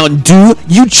Mountain Dew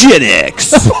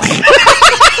eugenics.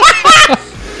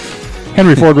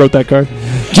 Henry Ford wrote that card.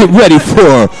 Get ready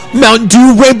for Mountain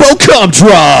Dew Rainbow Cum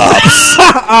Drops.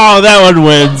 Oh, that one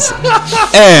wins.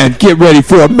 And get ready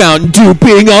for a Mountain Dew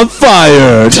being on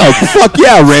fire. Oh, fuck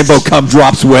yeah, Rainbow Cum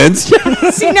Drops wins.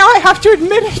 See, now I have to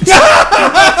admit it.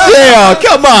 Yeah,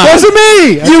 come on. Wasn't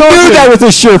me. You knew that was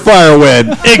a surefire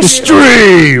win.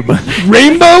 Extreme.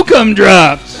 Rainbow Cum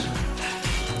Drops.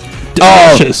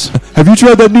 Delicious. Have you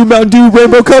tried that new Mountain Dew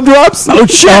Rainbow Cum Drops? Oh,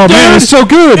 shit, Oh man, it's so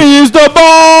good. Use the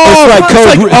ball. It's like It's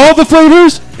code. like all the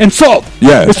flavors and salt.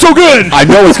 Yeah. It's so good. I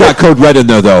know it's got code red in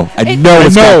there, though. I know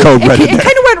it's know. got code It, red in it there.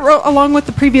 kind of went along with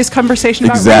the previous conversation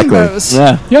about Exactly. rainbows.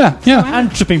 Yeah. Yeah.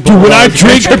 And tripping balls. When I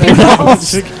drink tripping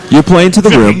balls. You're playing to the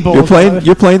room. balls, You're playing.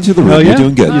 You're playing to the room. Hell yeah. You're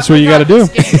doing good. That's what you got to do.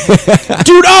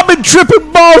 Dude, I've been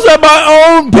tripping balls at my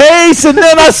own pace, and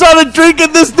then I started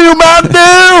drinking this new Mountain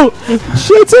Dew.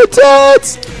 Shits and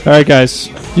tits. All right, guys.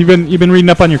 You've been reading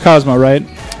up on your Cosmo, right?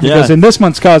 Because in this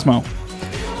month's Cosmo,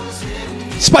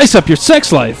 spice up your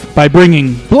sex life by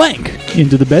bringing blank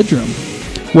into the bedroom.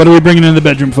 What are we bringing into the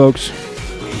bedroom, folks?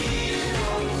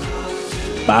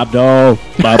 Bob Dole.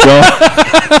 Bob Dole.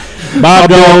 Bob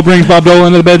Dole brings Bob Dole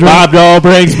into the bedroom. Bob Dole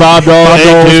brings Bob Dole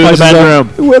Dole into the spices up.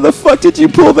 bedroom. Where the fuck did you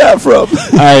pull that from?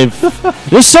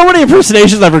 There's so many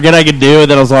impersonations I forget I can do,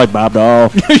 and then I was like, Bob Dole.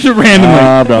 Randomly.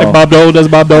 Bob Dole. Like Bob Dole does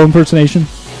Bob Dole impersonation.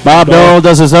 Bob Dole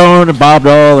does his own, and Bob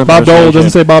Dole. Bob Dole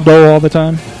doesn't say Bob Dole all the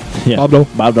time. Yeah. Bob Dole.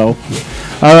 Bob Dole.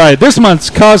 All right, this month's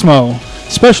Cosmo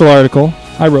special article.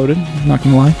 I wrote it, I'm not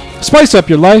going to lie. Spice up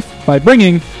your life by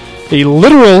bringing a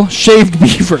literal shaved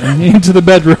beaver into the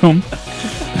bedroom.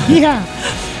 Yeah.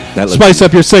 That looks- Spice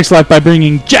up your sex life by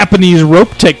bringing Japanese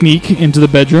rope technique into the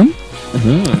bedroom.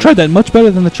 I tried that much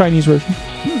better than the Chinese version,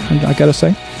 I gotta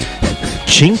say.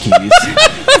 Chinkies.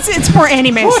 It's more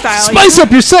anime style. Spice up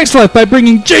your sex life by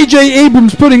bringing J.J.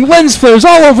 Abrams putting lens flares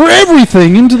all over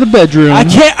everything into the bedroom. I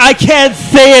can't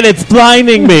say it. It's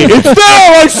blinding me. It's there,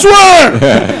 I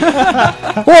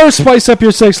swear. Or spice up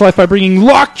your sex life by bringing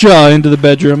Lockjaw into the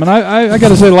bedroom. And I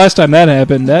gotta say, the last time that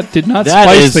happened, that did not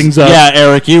spice things up. Yeah,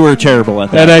 Eric, you were terrible at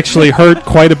that. That actually hurt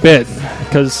quite a bit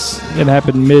because it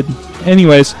happened mid.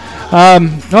 Anyways,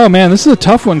 oh man, this is a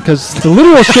tough one because the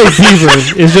literal shaved beaver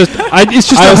is just—it's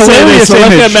just a hilarious look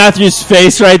image. at Matthew's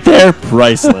face right there.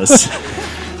 Priceless.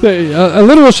 A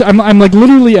literal. I'm like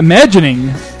literally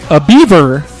imagining a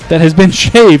beaver that has been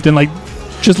shaved and like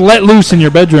just let loose in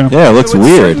your bedroom. Yeah, it looks It would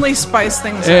weird. certainly spice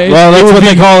things up. Well, that's what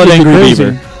they call it, it'd be Angry crazy.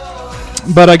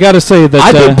 Beaver. But I gotta say that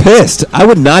I'd be pissed. I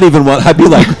would not even want. I'd be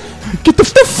like, "Get the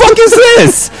fuck is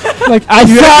this?" like I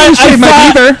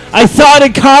thought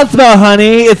it Cosmo,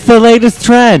 honey. It's the latest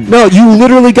trend. No, you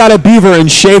literally got a beaver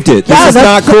and shaved it. This is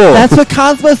not cool. That's what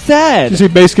Cosmo said. Did you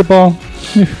see basketball?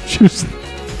 She was-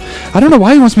 I don't know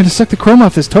why he wants me to suck the chrome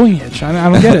off his towing hitch. I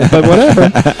don't get it, but whatever.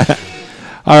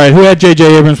 All right, who had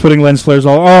J.J. Abrams putting lens flares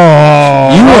all?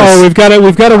 We've got a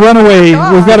runaway.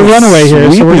 We've got a runaway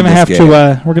here, so we're gonna have to.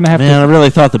 Man, I really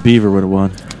thought the Beaver would have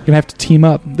won. Gonna have to team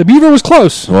up. The beaver was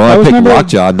close. Well, That I was picked number-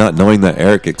 Lockjaw, not knowing that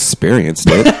Eric experienced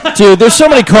it. Dude, there's so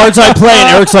many cards I play, and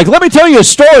Eric's like, let me tell you a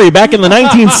story back in the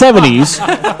 1970s.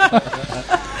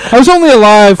 I was only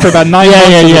alive for about 9 months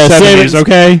in the 70s.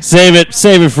 Okay.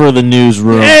 Save it for the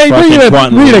newsroom. Hey, Fucking read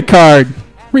Quantum. a card.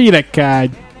 Read a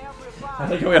card. I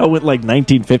think we all went like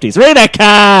 1950s. Read a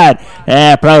card.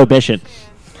 Yeah, Prohibition.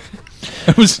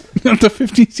 It was not the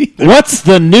 50s either. What's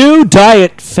the new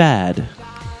diet fad?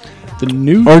 The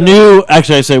new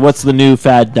Actually, I say, what's the new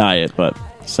fad diet? But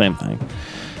same thing.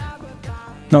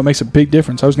 No, it makes a big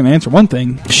difference. I was going to answer one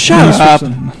thing. Shut up.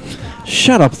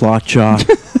 Shut up, Lockjaw.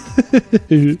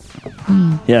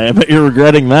 Yeah, I bet you're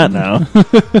regretting that now.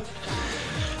 Damn,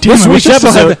 This week's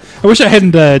episode. I wish I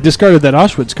hadn't discarded that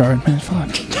Auschwitz card. Man, fuck.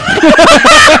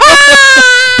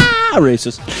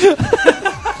 Racist.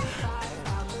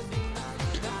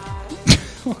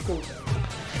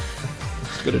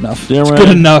 Good enough. Yeah, It's right. good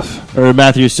enough. Or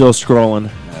Matthew's still scrolling.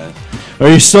 Or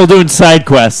you're still doing side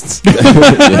quests.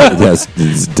 Yes,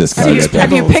 it's So discarded.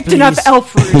 have you picked enough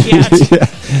elf root yet?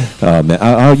 Oh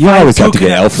man, you always have to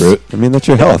get elf fruit. I mean, that's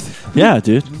your health. Yeah,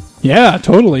 dude. Yeah,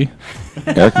 totally.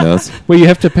 Eric knows. Well, you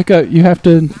have to pick up. You have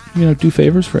to, do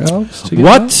favors for elves. To get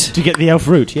What? elves? To get the elf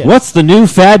root, yeah. What's the new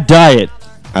fad diet?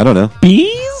 I don't know.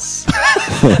 Bees?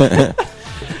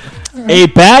 A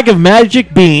bag of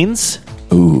magic beans,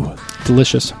 Ooh,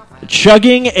 Delicious.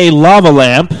 chugging a lava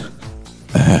lamp,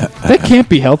 That can't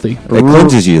be healthy. it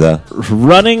cleanses you though.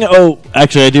 running. Oh,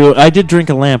 actually, I did drink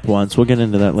a lamp once. We'll get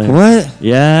into that later. What?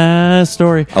 Yeah,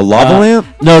 story. A lava lamp?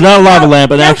 No, not a lava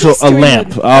lamp, an Now actual he's a doing lamp.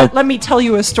 it. Let me tell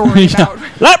you a story about.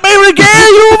 Let me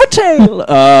regale you of a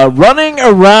tale. Running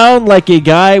around like a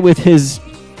guy with his.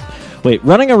 Wait,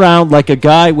 running around like a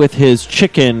guy with his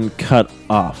chicken cut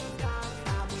off.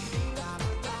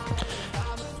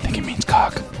 I think it means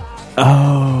cock.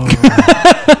 Oh.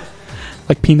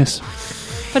 Like penis.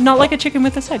 But not like a chicken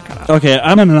with its head cut off. Okay,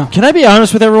 No. Can I be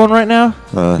honest with everyone right now?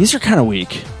 These are kind of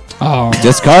weak. Oh.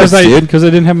 Discards, dude. Because I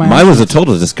didn't have my. Mine was a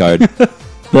total discard.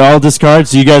 They're all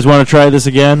discards. Do you guys want to try this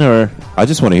again, or? I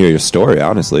just want to hear your story,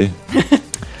 honestly.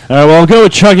 All right, well, I'll go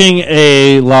with chugging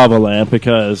a lava lamp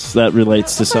because that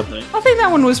relates to something. I think that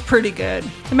one was pretty good.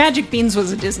 The magic beans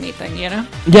was a Disney thing, you know?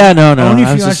 Yeah, no. Only if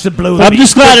I was you like just- to blow the I'm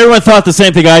just glad everyone thought the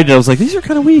same thing I did. I was like, these are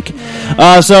kind of weak.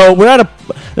 So we're at a.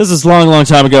 This is a long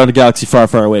time ago in a galaxy far,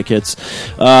 far away, kids.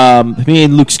 Me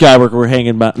and Luke Skywalker were hanging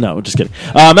about. No, just kidding.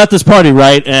 I'm at this party,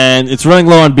 right? And it's running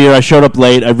low on beer. I showed up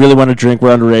late. I really want to drink.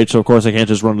 We're underage, so of course I can't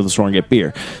just run to the store and get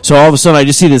beer. So all of a sudden, I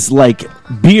just see this like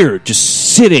beer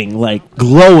just sitting, like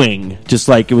glowing, just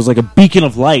like it was like a beacon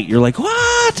of light. You're like,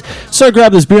 what? So I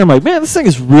grab this beer. I'm like, man, this thing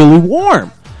is really warm.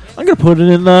 I'm gonna put it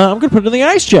in the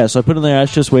ice chest. So I put it in the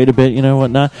ice chest, wait a bit,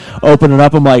 whatnot. Open it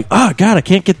up. I'm like, oh god, I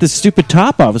can't get this stupid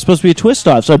top off. It's supposed to be a twist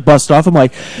off. So I bust off. I'm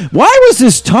like, why was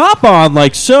this top on? Why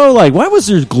was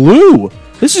there glue?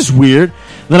 This is weird.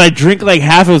 Then I drink like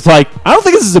half. It was like, I don't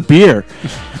think this is a beer.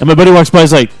 And my buddy walks by.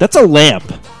 He's like, that's a lamp.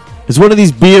 It's one of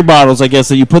these beer bottles, I guess,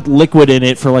 that you put liquid in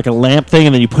it for like a lamp thing,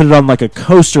 and then you put it on like a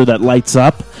coaster that lights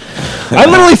up. I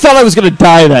literally thought I was gonna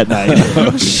die that night.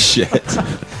 Oh shit!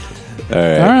 All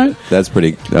right. All right. That's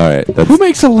pretty. All right. That's, Who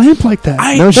makes a lamp like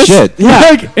that? no shit.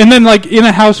 Like, and then like in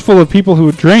a house full of people who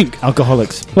would drink.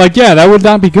 Alcoholics. Like, yeah, that would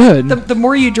not be good. The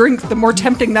more you drink, the more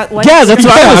tempting that lamp. Yeah, that's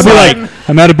what I was I'd be like.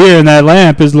 I'm out of beer and that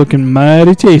lamp is looking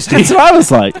mighty tasty. That's what I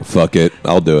was like. Fuck it.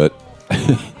 I'll do it.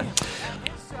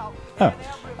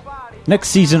 Next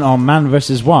season on Man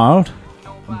vs. Wild,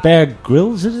 Bear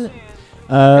Grylls, is it?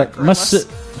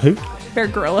 Who? Bear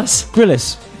Grylls.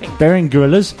 Grylls. Bearing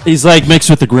Gorillas. He's like mixed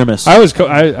with the Grimace. I just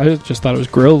thought it was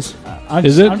grills.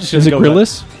 Is it? Is it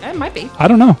grillless? It might be. I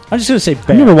don't know. I'm just going to say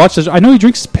I never Bear. watched this. I know he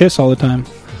drinks piss all the time.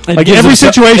 And Like gives every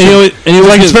himself- situation. and he He's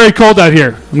like, gives- it's very cold out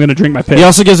here. I'm going to drink my piss. He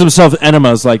also gives himself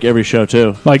enemas like every show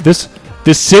too. Like this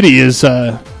city is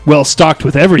well stocked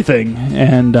with everything,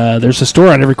 and there's a store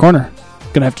on every corner.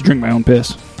 Gonna have to drink my own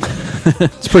piss.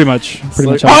 It's pretty much how I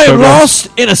the am show goes. lost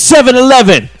in a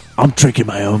 7-Eleven. I'm drinking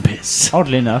my own piss.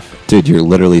 Oddly enough. Dude, you're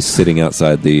literally sitting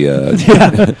outside the.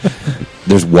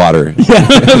 There's water.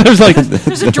 There's like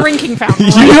There's a drinking fountain.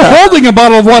 you're holding a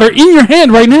bottle of water in your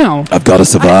hand right now. I've got to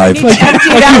survive. I need to empty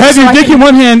it Like you out have so your I dick can- in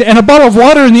one hand and a bottle of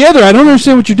water in the other. I don't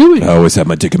understand what you're doing. I always have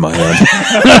my dick in my hand.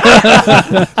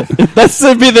 That's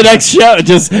gonna be the next show.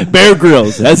 Just Bear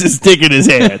Grylls has his dick in his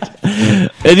hand,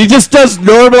 and he just does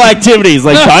normal activities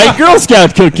like buying Girl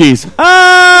Scout cookies.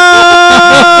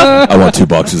 I want 2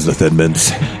 boxes of Thin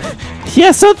Mints.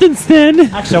 Yeah, something's thin.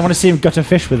 Actually, I want to see him gut a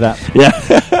fish with that. Yeah.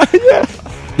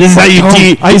 This is how you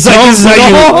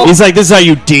He's like, this is how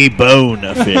you debone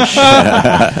a fish.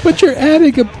 But you're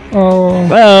adding a. Oh.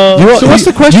 Well, So what's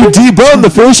the question? You debone the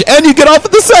fish and you get off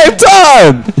at the same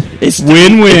time. it's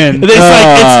Win-win. It's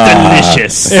like it's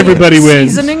delicious. Everybody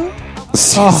wins. Seasoning.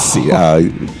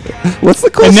 What's the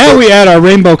question? And now we add our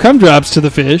rainbow cum drops to the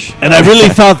fish. And I really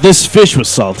thought this fish was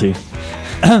salty.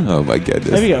 Oh my goodness.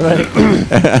 There we go,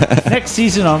 ready? Next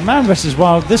season on Man vs.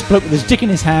 Wild, this bloke with his dick in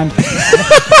his hand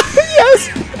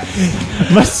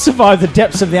must survive the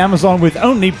depths of the Amazon with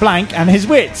only blank and his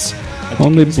wits.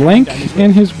 Only blank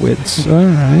and his wits. All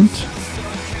right.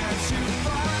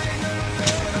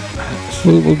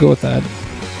 We'll go with that.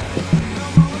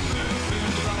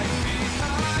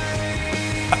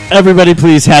 Everybody,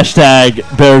 please hashtag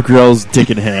Bear Grylls dick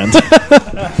in hand.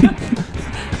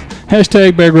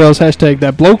 Hashtag Bear Grylls. Hashtag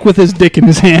that bloke with his dick in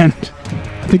his hand.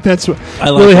 I think that's what I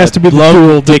like really that. has to be the Bloke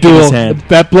duel. with dick in his hand.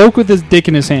 That bloke with his dick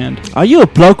in his hand. Are you a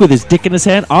bloke with his dick in his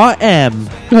hand? I am.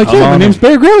 You're like, I'm yeah, my on name's it.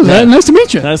 Bear Grylls. Yeah. Nice to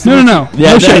meet you. Nice to no, meet no, no.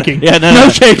 Yeah, no shaking. Yeah, no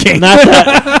shaking. Not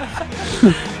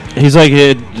that. He's like,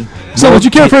 So would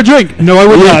you care for a drink? No, I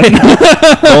would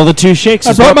not. all the 2 shakes.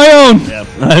 I is brought what- my own. Yeah,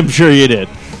 I'm sure you did.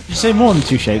 Did you say more than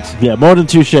 2 shakes? Yeah, more than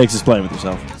 2 shakes is playing with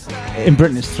yourself. In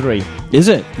Britain, it's 3. Is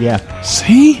it? Yeah.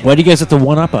 See? Why do you guys have to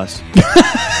one up us?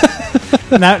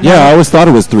 Now, Yeah, I always thought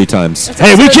it was 3 times.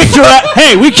 Hey, we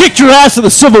kicked your ass in the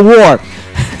Civil War.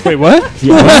 Wait, what?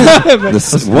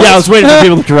 This- what? Yeah, I was waiting for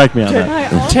people to correct me on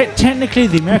that. technically,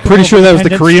 the American Pretty War sure of that was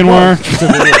the Independence Korean War. was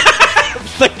Civil War.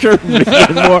 The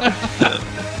Korean War.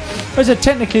 I said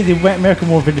technically the American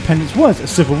War of Independence was a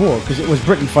civil war because it was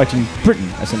Britain fighting Britain,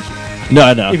 essentially. No,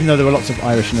 I know. Even though there were lots of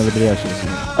Irish and everybody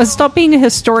else. Stop being a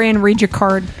historian. Read your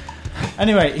card.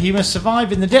 Anyway, he must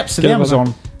survive in the depths of Get the him on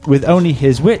Amazon with only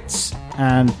his wits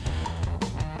and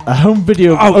a home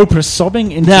video of Oprah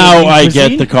sobbing in Now I cuisine,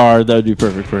 get the card. That would be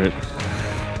perfect for it.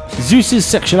 Zeus's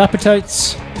sexual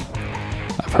appetites,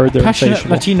 I've heard they're passionate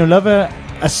insatiable. Latino lover,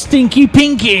 a stinky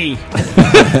pinky.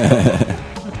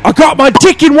 I got my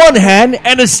dick in one hand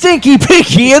and a stinky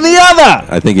pinky in the other.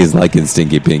 I think he's liking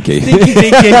Stinky Pinky. Stinky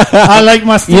pinky. I like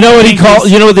my stinky You know what he pinkies. called?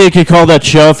 You know what they could call that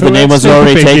show if the name was Stinky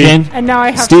already Pinky. taken? And now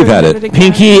I have Steve to had read it. again.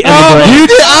 Pinky and the brain. You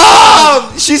did.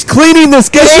 Oh, she's cleaning this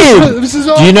game. This is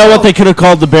Do you know what they could have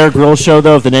called the Bear Grylls show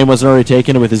though if the name wasn't already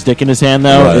taken with his dick in his hand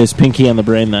though? What? Is Pinky and the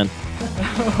Brain then?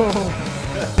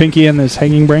 Pinky and this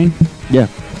hanging brain? Yeah.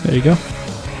 There you go.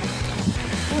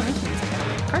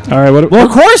 All right. What? Well,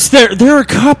 of course they're a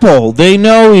couple. They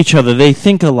know each other. They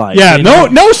think alike. Yeah. They No.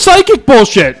 know- No psychic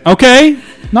bullshit. Okay.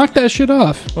 Knock that shit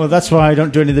off. Well, that's why I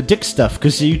don't do any of the dick stuff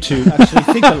because you two actually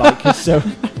think alike. So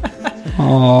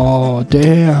Oh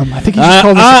damn! I think you just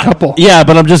called us a couple. Yeah,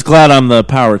 but I'm just glad I'm the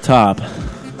power top.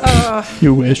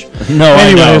 You wish. No,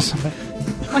 Anyways,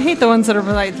 I hate the ones that are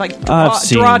like I've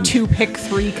draw seen- 2, pick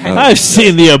 3 kind of. I've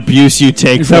seen the abuse you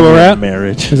take Is that from where we're your at?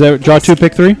 marriage. is that draw 2,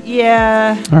 pick 3?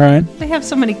 Yeah, All right. they have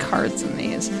so many cards in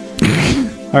these.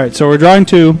 All right. So we're drawing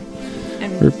 2.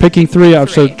 And We're picking 3 out.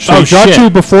 So, Three. so Oh, you draw shit. 2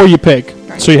 before you pick.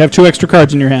 So you have 2 extra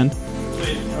cards in your hand,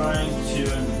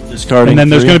 Discarding and then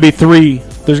there's 3. going to be 3.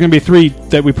 There's going to be 3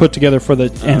 that we put together for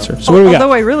the answer. So what do we got?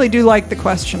 Although I really do like the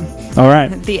question. All right.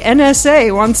 The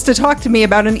NSA wants to talk to me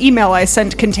about an email I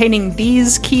sent containing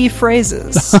these key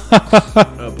phrases.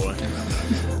 Oh boy.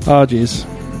 Oh, jeez.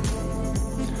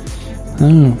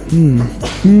 Oh,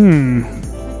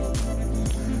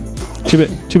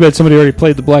 Too bad somebody already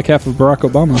played the black half of Barack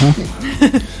Obama,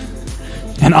 huh?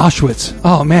 And Auschwitz.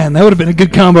 Oh, man, that would have been a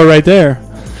good combo right there.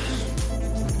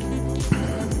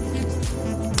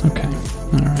 Okay.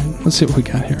 All right. Let's see what we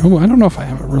got here. Oh, I don't know if I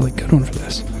have a really good one for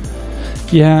this.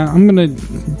 Yeah, I'm going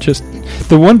to just...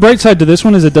 The one bright side to this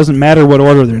one is it doesn't matter what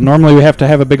order they're in. Normally we have to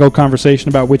have a big old conversation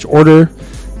about which order.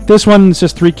 This one is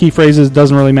just 3 key phrases.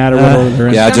 Doesn't really matter what order they're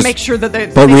in. Yeah, Gotta make sure that they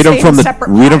But read them stay from in the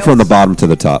separate bottom to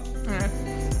the top.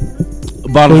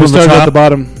 Bottom We'll from the start at top. the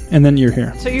bottom, and then you're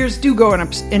here. So yours do go in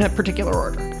a particular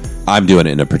order. I'm doing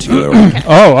it in a particular order. You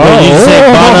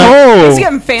say bottom. He's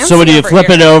getting fancy. So when you over flip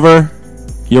here. it over,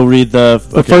 you'll read the...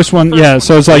 The first one, yeah.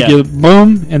 So it's like Yeah. you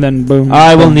boom, and then boom.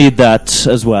 I will boom. need that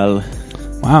as well.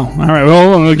 Wow. All right.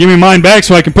 Well, give me mine back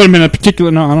so I can put them in a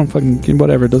particular... No, I don't fucking...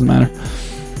 Whatever. It doesn't matter.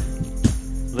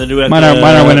 Then do we have Mine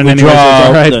are winning we anyway, so draw, it's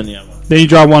all right. Then, yeah. Then you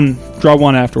draw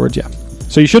one afterwards, yeah.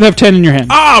 So you should have 10 in your hand.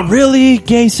 Ah, really?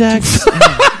 Gay sex?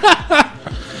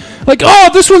 Like, oh,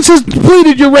 this one says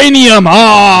depleted uranium. Oh,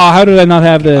 how did I not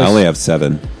have this? I only have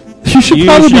 7. You should You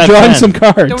probably should be have drawing 10. some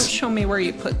cards. Don't show me where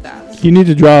you put that. You need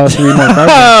to draw 3 more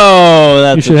cards. Oh,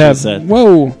 that's You should what have... you said.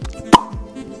 Whoa.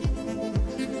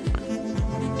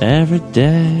 Every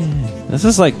day. This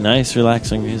is like nice,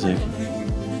 relaxing music.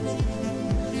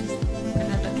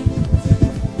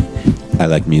 I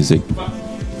like music.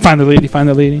 Find the lady, find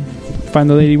the lady. Find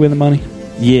the lady with the money.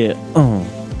 Yeah.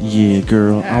 Yeah,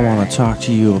 girl. I want to talk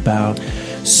to you about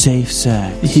safe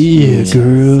sex. Yeah,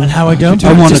 girl. And how I don't.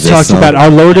 I want to this talk to you song. about our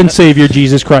Lord and Savior,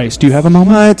 Jesus Christ. Do you have a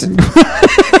moment? What?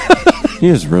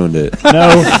 You just ruined it. No.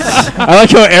 I like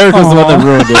how Eric was the one that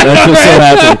ruined it. I'm just so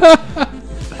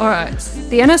happy. All right.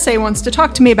 The NSA wants to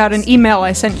talk to me about an email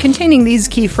I sent containing these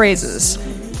key phrases: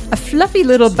 a fluffy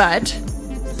little butt,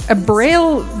 a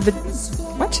braille,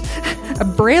 a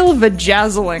braille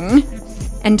vajazzling,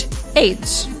 and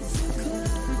AIDS.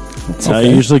 That's how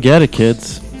you usually get it,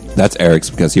 kids. That's Eric's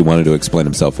because he wanted to explain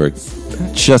himself for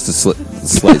just a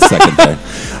slight second there.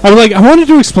 I wanted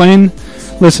to explain.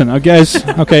 Listen, guys.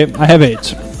 Okay, I have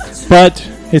AIDS, but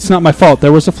it's not my fault.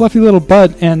 There was a fluffy little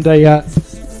butt and a.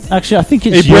 Actually, I think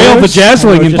it's A braille yours,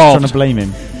 vajazzling and we're just involved. trying to blame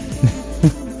him.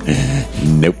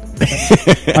 Nope.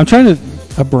 I'm trying to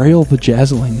a braille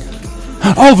vajazzling.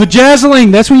 Oh,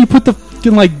 vajazzling! That's when you put the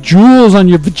fucking, like jewels on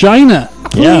your vagina,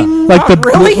 Yeah. like the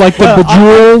really? like the Well,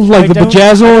 bejewel, like the don't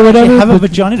bejazzle or whatever. have a But-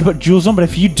 vagina to put jewels on, but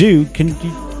if you do, can you?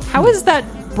 How is that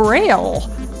braille?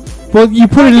 well, you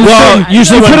put it in. Well, a certain,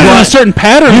 usually you when put it in a blind- certain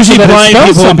pattern. Usually so that it blind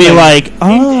spells people will be something. like,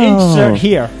 oh. Insert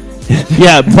here.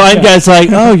 Yeah, blind guy's like,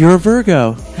 oh, you're a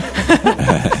Virgo.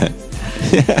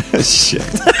 Shit.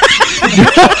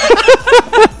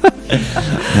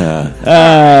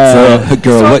 So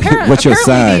Girl, apparent- what's your apparently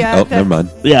sign? the, Oh, never mind.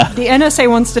 Yeah. The NSA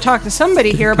wants to talk to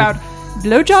somebody here about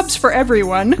blowjobs for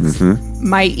everyone,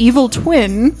 my evil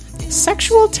twin,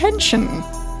 sexual tension.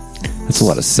 That's a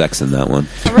lot of sex in that one.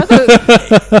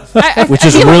 Which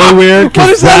is really weird. What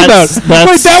is that about?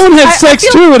 Wait, that one had I sex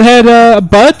feel- too. It had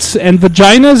butts and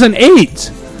vaginas and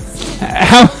AIDS.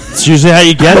 How? It's usually how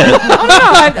you get it.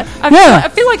 I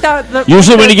feel like that.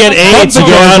 Usually when you get AIDS, you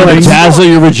go out and dazzle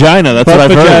your vagina. That's what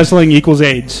Butt I've heard. vajazzling equals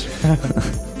AIDS.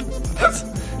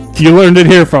 You learned it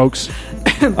here, folks.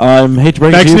 Hate to break it to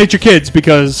you. Vaccinate your kids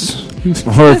because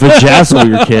Or vajazzle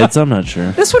your kids. I'm not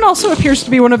sure. This one also appears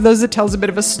to be one of those that tells a bit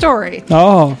of a story.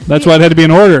 oh, that's why it had to be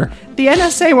in order. The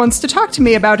NSA wants to talk to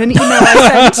me about an email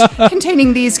I sent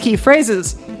containing these key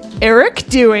phrases. Eric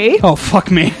Dewey. Oh,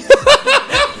 fuck me.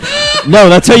 No,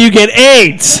 that's how you get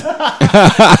AIDS.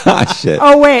 Shit.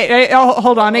 Oh, wait.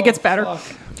 Hold on. It gets better.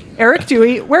 Eric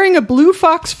Dewey wearing a blue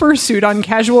fox fursuit on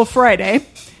Casual Friday,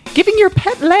 giving your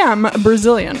pet lamb a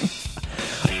Brazilian.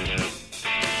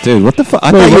 Dude, what the fuck?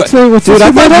 I Wait, thought you what's dude, this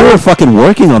I thought about? you were fucking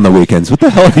working on the weekends. What the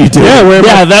hell are you doing?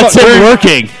 Yeah, that's him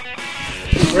working.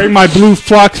 Wearing my blue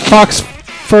fox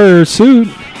fur suit.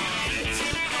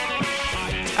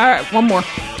 All right, one more.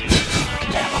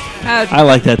 I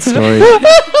like that story.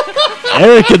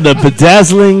 Eric and the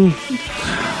bedazzling.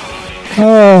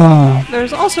 Oh,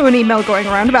 There's also an email going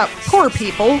around about poor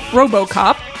people,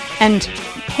 RoboCop, and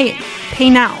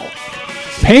Paynal.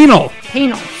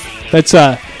 Panal. That's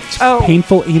Oh,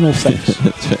 painful anal sex.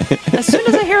 as soon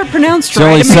as I hear it pronounced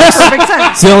only right, it makes sex- perfect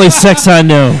sense. It's the only sex I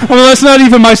know. I mean, that's not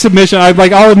even my submission.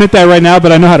 I'll admit that right now,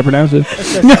 but I know how to pronounce it.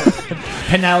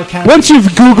 Penal County. Once you've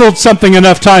Googled something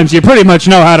enough times, you pretty much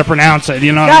know how to pronounce it.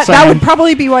 You know what I'm That saying? would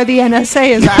probably be why the NSA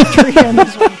is after him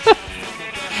as well.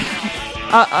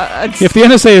 If the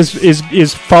NSA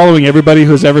is following everybody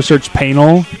who has ever searched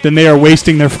Painel, then they are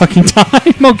wasting their fucking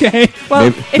time. Okay.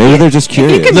 Well, Maybe they're just if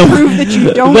curious. you can prove that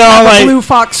you don't No, have like- a blue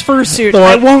fox fursuit,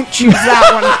 I won't choose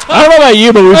that one. I don't know about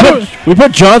you, but we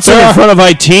put Johnson in front of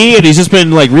IT, and he's just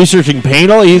been like researching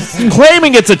Painel. He's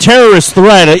claiming it's a terrorist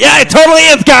threat. Yeah, it totally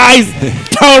is, guys.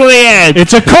 Totally is.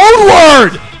 It's a code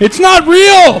word. It's not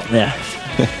real. Yeah.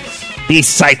 These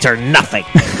sites are nothing.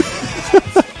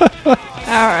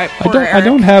 All right, I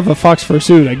don't have a Fox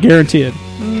fursuit. I guarantee it.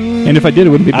 And if I did, it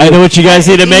wouldn't be. I know what you guys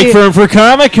need to make for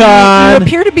Comic You Con.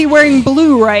 appear to be wearing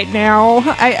blue right now.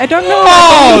 I don't know.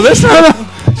 Oh,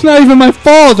 it's not even my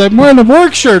fault. I'm wearing a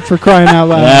work shirt for crying out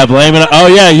loud. Yeah, blame it. Oh,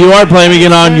 yeah, you are blaming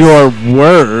it on your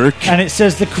work. And it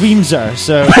says the Queens are,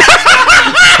 so...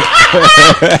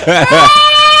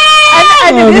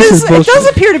 And Oh, it this is it bullshit. does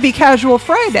appear to be Casual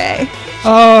Friday.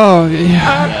 Oh,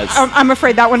 yeah. I'm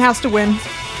afraid that one has to win.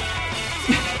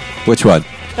 Which one?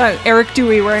 Eric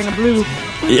Dewey wearing a blue.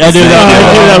 I knew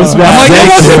that was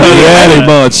bad. Very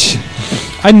much.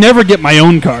 I never get my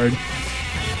own card.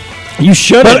 You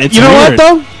shouldn't. But It's you know weird. what,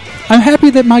 though? I'm happy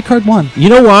that my card won. You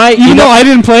know why? Even though I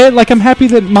didn't play it, like, I'm happy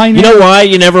that mine... You know why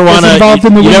you never want involved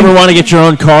in the to? You winning. never want to get your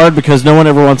own card because no one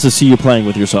ever wants to see you playing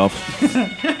with yourself.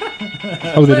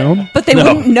 Oh, they don't? But they No.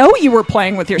 wouldn't know you were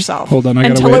playing with yourself. Hold on, I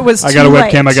got until it was I got a too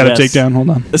webcam I late. got to Yes. take down. Hold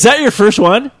on. Is that your first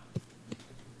one?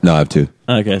 No, I have two.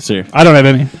 Okay, sir. I don't have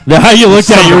any. Now, how you looked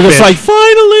at it, you were just bitch. like,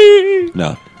 finally.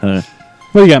 No.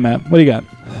 What do you got, Matt? What do you got?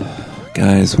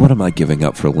 Guys, what am I giving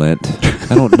up for Lent?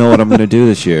 I don't know what I'm going to do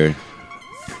this year.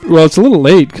 Well, it's a little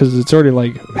late because it's already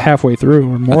like halfway through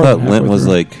or I more. thought than Lent halfway was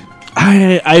through. like...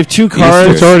 I have two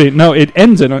cards. It's already it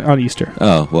ends on Easter.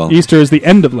 Oh, well. Easter is the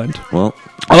end of Lent. Well,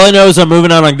 All I know is I'm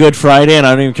moving out on Good Friday, and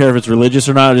I don't even care if it's religious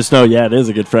or not. I just know, yeah, it is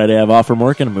a Good Friday. I have off from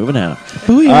work, and I'm moving out.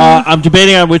 I'm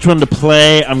debating on which one to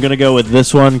play. I'm going to go with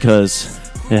this one because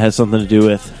it has something to do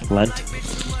with Lent.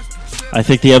 I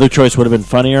think the other choice would have been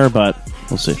funnier, but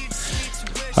we'll see.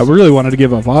 I really wanted to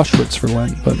give up Auschwitz for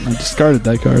Lent, but I discarded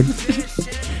that card.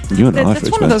 you and That's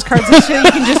Auschwitz, one man. of those cards that you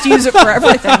can just use it for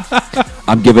everything.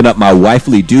 I'm giving up my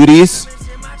wifely duties.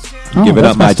 Oh, Giving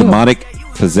that's up my messed up. demonic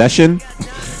possession.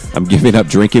 I'm giving up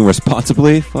drinking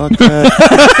responsibly. Fuck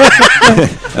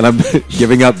that. And I'm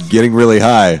giving up getting really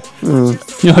high.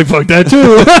 You're like, fuck that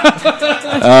too.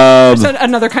 There's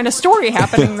another kind of story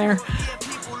happening there.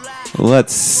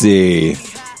 Let's see.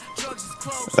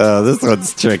 Oh, this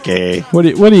one's tricky. What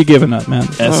are you giving up, man?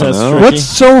 SS know. Tricky. What's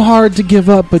so hard to give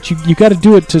up, but you got to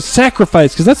do it to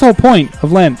sacrifice, because that's the whole point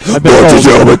of Lent. I've been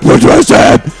told. What I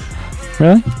said?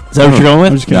 Really? Is that what you're going I'm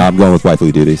with? just kidding. No, I'm going with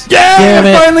wifely duties. Yeah,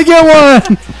 it. finally get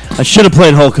one. I should have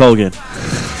played Hulk Hogan.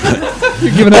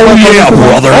 You're giving up.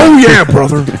 Oh, yeah,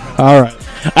 brother. All right.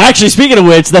 Actually, speaking of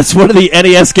which, that's one of the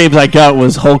NES games I got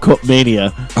was Hulk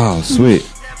Mania. Oh, sweet.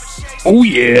 Oh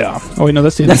yeah. Oh wait, no,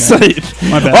 that's the other That's guy.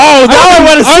 it. My bad. Oh, now I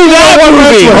want to see that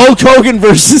movie. Hulk Hogan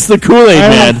versus the Kool-Aid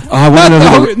Man. Oh, I want to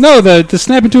know who No, the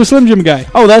snap into a Slim Jim guy.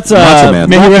 Oh, that's Macho Man.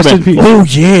 May he rest in peace. Oh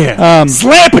yeah. Um,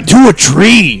 Slap it to a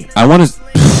tree. I want to...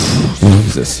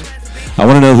 Jesus. I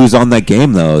want to know who's on that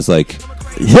game, though. It's like...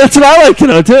 That's what I like to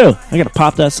know too. I gotta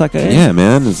pop that sucker in. Yeah,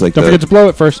 man. It's like Don't forget to blow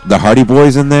it first. the Hardy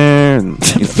Boys in there. And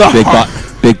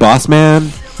Big Boss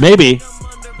Man. Maybe.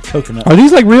 Coconut. Are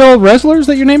these like real wrestlers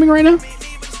that you're naming right now?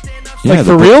 Yeah, Like, the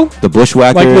for real? The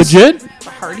Bushwhackers. Like legit?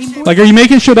 Hardy Boys? Like, are you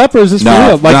making shit up or is this No, for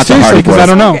real? Like not the seriously, Hardy because Boys. I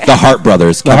don't know. The Hart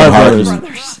Brothers. The Kevin Hart Hart.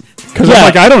 Brothers. Because Yeah. I'm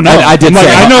like, I don't know. I did I'm like,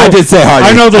 say- I know. I did say Hardy.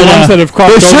 I know the Yeah. ones that have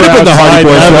crossed There should over have been the Hardy outside.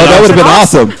 Boys. That Well, that would have been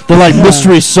awesome. They're like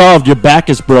mystery solved. Your back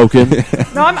is broken.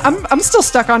 No, I'm still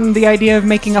stuck on the idea of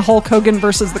making a Hulk Hogan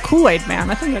versus the Kool-Aid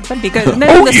Man. I think that'd be good. And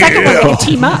then the second one, they could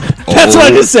team up. That's what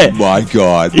I just said. My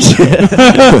God.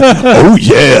 Oh,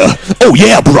 yeah. Oh,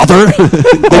 yeah, brother.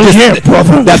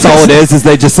 brother. That's all it is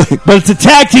they just like... But it's a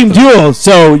tag team duel.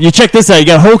 So you check this out. You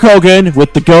got Hulk Hogan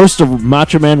with the ghost of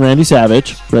Macho Man Randy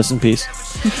Savage. Rest in peace.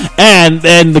 And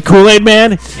then the Kool-Aid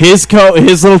Man, his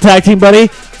little tag team buddy,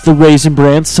 the Raisin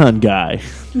Bran Sun guy.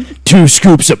 2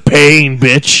 scoops of pain,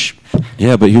 bitch.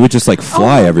 Yeah, but he would just like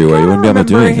fly my everywhere. God, He wouldn't be able to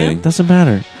do remember him. anything. Doesn't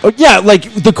matter. Oh, yeah,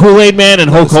 like the Kool-Aid Man and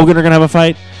Hulk Hogan are going to have a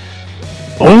fight.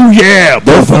 Oh, yeah,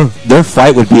 Their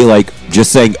fight would be like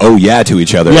just saying "oh yeah" to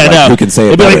each other. Yeah, like, no. who can say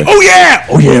it It'd be better? like, oh, yeah.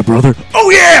 Oh, yeah, brother. Oh,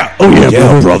 yeah. Oh,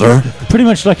 yeah, brother. Pretty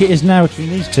much like it is now between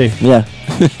these two. Yeah.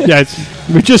 Yeah,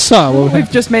 we just saw. What We've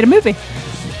just made a movie.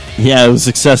 Yeah, it was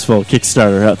successful.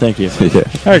 Kickstarter. Oh, thank you. Yeah.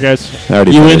 All right, guys. I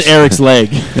already You win finished. Eric's leg.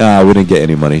 Ah, we didn't get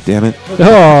any money. Damn it.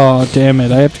 Oh, damn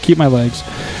it. I have to keep my legs.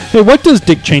 Hey, what does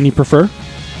Dick Cheney prefer?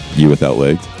 You without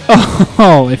legs.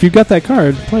 Oh, if you've got that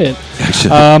card, play it.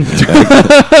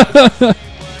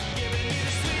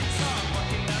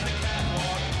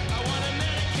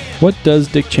 What does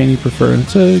Dick Cheney prefer?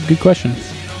 That's a good question.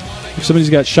 If somebody's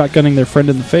got shotgunning their friend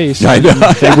in the face, I know.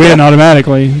 they win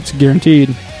automatically. It's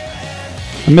guaranteed.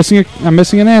 I'm missing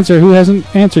an answer. Who hasn't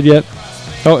answered yet?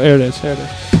 Oh, there it is.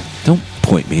 Don't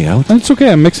point me out. It's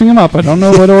okay. I'm mixing them up. I don't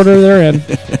know what order they're in.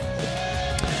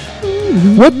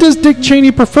 What does Dick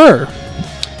Cheney prefer?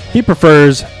 He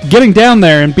prefers getting down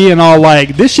there and being all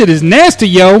like, "This shit is nasty,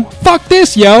 yo. Fuck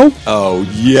this, yo." Oh,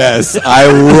 yes. I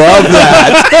love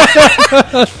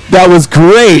that. That was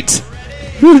great.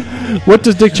 What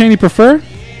does Dick Cheney prefer?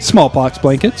 Smallpox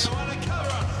blankets.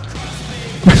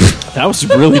 That was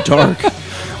really dark.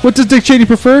 What does Dick Cheney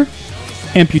prefer?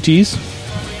 Amputees.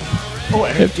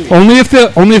 Only if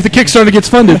the Kickstarter gets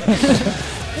funded.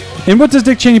 And what does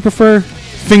Dick Cheney prefer?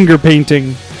 Finger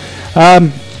painting.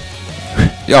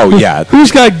 Oh, yeah.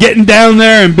 Who's got getting down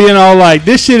there and being all like,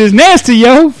 "This shit is nasty,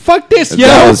 yo. Fuck this, yo."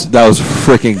 That was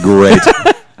freaking great.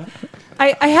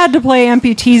 I had to play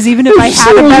amputees even if I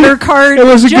had a better card. It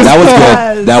was a good That was call.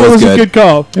 good. That It was was a good. good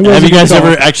call. It was Have a you good guys call.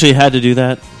 ever actually had to do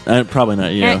that? Probably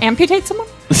not. You know. Amputate someone?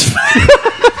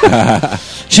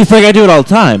 She's like, I do it all the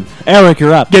time. Eric,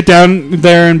 you're up. get down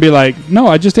there and be like, "No,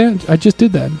 I just did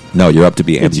that." No, you're up to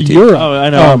be It's amputee. Europe. Oh, I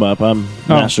know. I'm up. I'm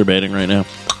masturbating right now.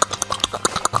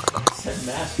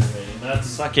 Masturbating. That's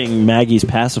sucking Maggie's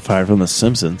pacifier from The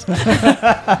Simpsons.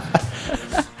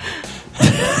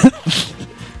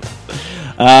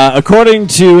 According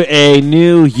to a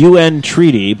new UN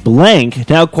treaty, blank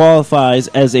now qualifies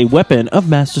as a weapon of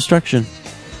mass destruction.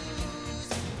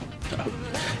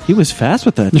 He was fast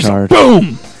with that chart.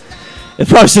 Boom. It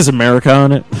probably says America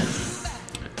on it.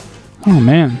 Oh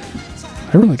man,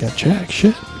 I really got jack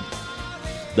shit.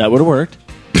 That would have worked.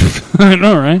 I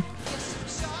know, right?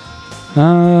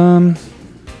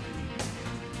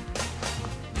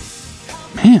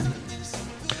 Man.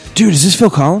 Dude, is this Phil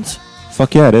Collins?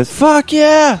 Fuck yeah, it is. Fuck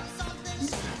yeah!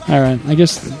 All right, I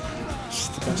guess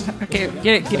Okay,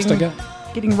 best I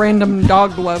got. getting random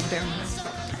dog love down.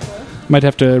 Might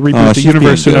have to reboot Oh, the she's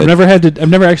universe soon. being I've good.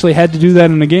 never actually had to do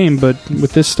that in a game, but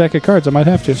with this stack of cards, I might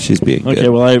have to. She's being Okay, good.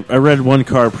 well, I read one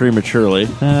card prematurely.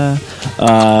 I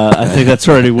think that's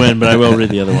already win, but I will read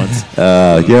the other ones.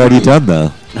 You're already done,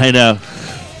 though. I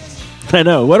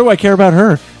know. What do I care about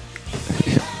her?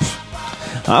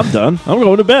 I'm done. I'm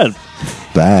going to bed.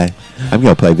 Bye. I'm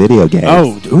going to play video games.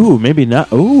 Oh, ooh, maybe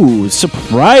not. Ooh,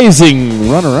 surprising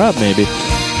runner-up, maybe.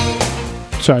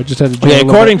 Sorry, I just had to. Okay,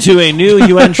 according to a new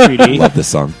UN treaty, Love this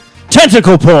song.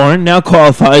 tentacle porn now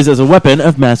qualifies as a weapon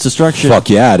of mass destruction. Fuck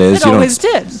yeah, it is. It always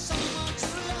did.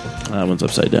 That one's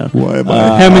upside down. Why am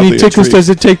I How many oddly tickles intrigued? does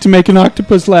it take to make an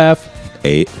octopus laugh?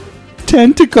 8.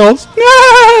 Tentacles.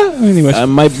 Ah! Anyways, I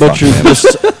might butcher man. this.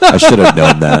 I should have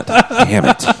known that. Damn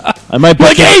it. I might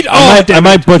butcher. eight? I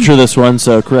might butcher this one.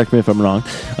 So correct me if I'm wrong.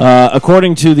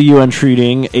 According to the UN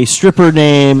treaty, a stripper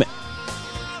named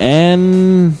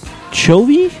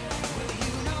Anchovy.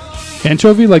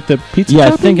 anchovy like the pizza. Yeah, I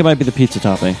topping? think it might be the pizza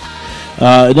topping.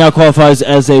 It now qualifies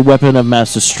as a weapon of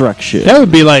mass destruction. That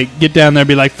would be like, get down there and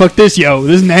be like, "Fuck this, yo.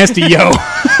 This is nasty, yo."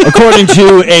 According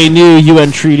to a new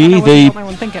UN treaty,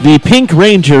 the Pink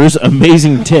Ranger's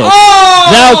amazing tits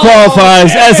now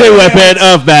qualifies as a weapon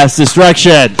of mass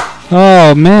destruction.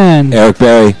 Oh man, Eric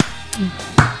Berry.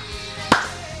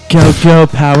 Go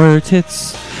power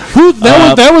tits. who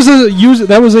that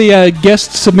was a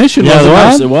guest submission. Yeah,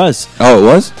 was it was. Oh, it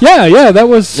was? Yeah, that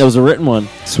was. That was a written one.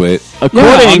 Sweet. According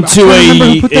I'm to trying to remember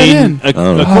who put that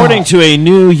in. according to a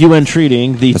new UN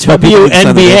treaty, the That's why people need to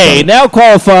send their WNBA info. now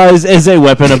qualifies as a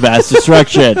weapon of mass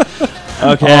destruction. Okay,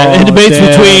 Oh,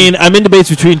 I'm in debates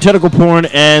between tentacle porn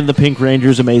and the Pink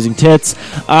Ranger's amazing tits.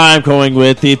 I'm going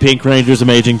with the Pink Ranger's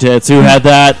amazing tits. Who had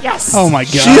that? Yes. Oh my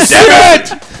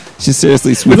god. She's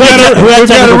seriously sweet. Who had We've got a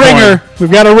tentacle porn? ringer.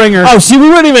 We've got a ringer. Oh, see, we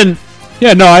weren't even.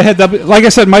 Yeah, no, I had like I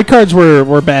said, my cards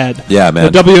were bad. Yeah,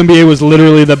 man. The WNBA was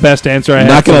literally the best answer I had.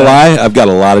 Not for going to that. lie, I've got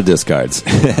a lot of discards.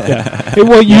 Yeah.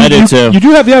 Well, I do too. You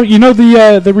do have the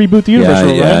the reboot the universe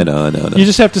rule, yeah, right? I know. You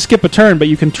just have to skip a turn, but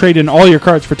you can trade in all your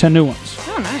cards for 10 new ones.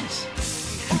 Oh, nice.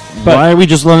 But- Why are we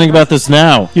just learning about this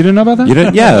now? You didn't know about that? You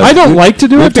didn't? Yeah. I don't like to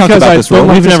do we've it talked because about I this don't rule.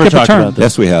 like We've to never skip a talked turn. about this.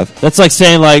 Yes, we have. That's like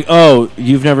saying, like, oh,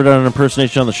 you've never done an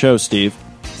impersonation on the show, Steve.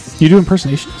 You do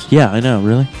impersonations? Yeah, I know.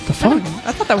 Really? The fuck?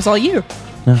 I thought that was all you.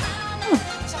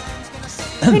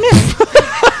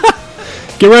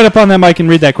 Get right up on that mic and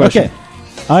read that question. Okay.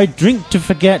 I drink to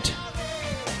forget.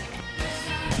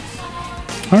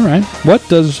 All right. What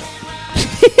does...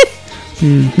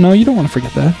 no, you don't want to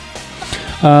forget that.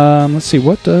 Let's see.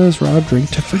 What does Rob drink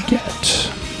to forget?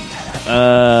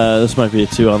 This might be a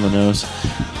 2 on the nose.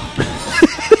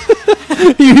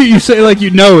 you say like you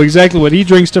know exactly what he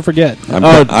drinks to forget. I'm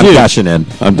Oh, dude. cashing in.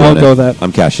 I'm doing I'll it. go with that.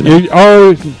 I'm cashing in.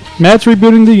 Matt's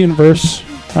rebooting the universe.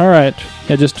 All right.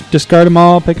 Yeah, just discard them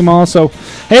all, pick them all. So,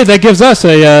 hey, that gives us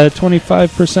a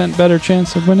 25% better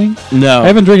chance of winning. No. I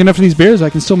haven't drank enough of these beers. I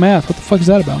can still math. What the fuck is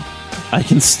that about? I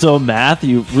can still math.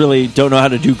 You really don't know how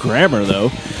to do grammar,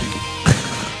 though.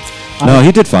 No,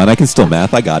 he did fine. I can still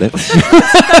math. I got it.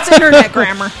 That's internet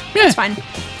grammar. That's fine.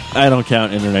 I don't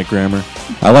count internet grammar.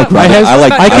 I like writing.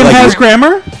 I can like has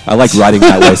grammar. I like writing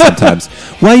that way sometimes.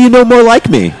 Well, you know more like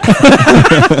me.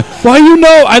 Why you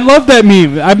know? I love that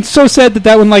meme. I'm so sad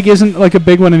that one like isn't like a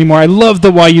big one anymore. I love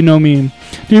the why you know meme.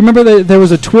 Do you remember that there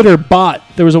was a Twitter bot?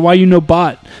 There was a why you know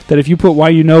bot that if you put why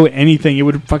you know anything, it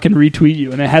would fucking retweet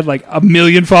you, and it had like 1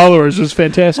 million followers. It was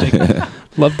fantastic.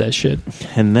 Love that shit.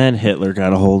 And then Hitler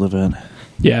got a hold of it.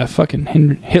 Yeah, fucking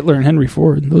Hitler and Henry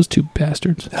Ford, those two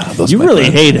bastards. You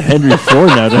really hate Henry Ford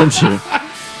now, don't you?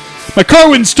 My car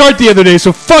wouldn't start the other day,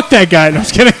 so fuck that guy. No, I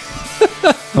was kidding.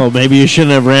 Oh, maybe you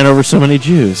shouldn't have ran over so many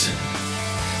Jews.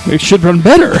 It should run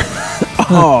better.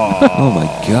 Oh my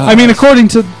god! I mean, according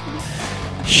to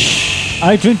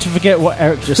I drink to forget what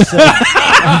Eric just said.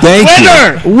 Thank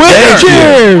you. winner,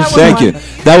 cheers. Thank you.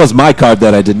 That was my card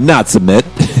that I did not submit.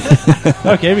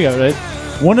 Okay, here we go. Right?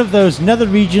 One of those nether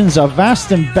regions are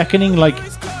vast and beckoning like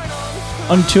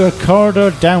unto a corridor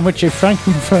down which a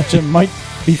Frankenfurter might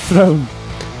be thrown.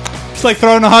 It's like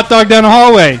throwing a hot dog down a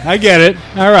hallway. I get it.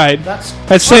 All right.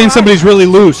 That's saying somebody's really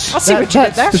loose. I'll see what you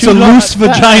did there. It's a loose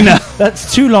vagina.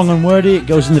 That's too long and wordy. It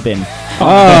goes in the bin. Reject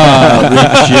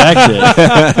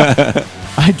it.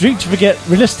 I drink to forget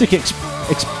realistic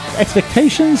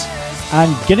expectations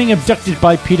and getting abducted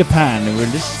by Peter Pan.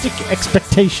 Realistic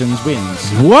expectations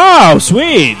wins. Wow,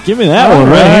 sweet. Give me that one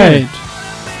right here.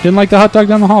 Didn't like the hot dog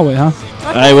down the hallway, huh?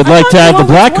 I would like to have the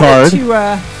black card.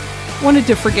 Wanted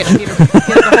to forget Peter,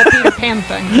 the whole Peter Pan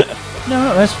thing.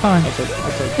 No, that's fine.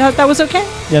 No, that was okay.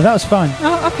 Yeah, that was fine.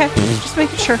 Oh, okay. Just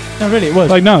making sure. No, really, it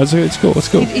was. Like, no, it's cool. It's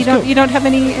cool. You don't have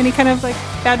any kind of like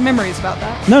bad memories about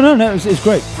that. No, it's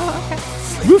great. Oh, okay.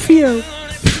 Rufio.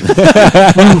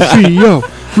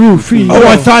 Rufio. Oh,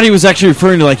 I thought he was actually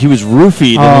referring to like he was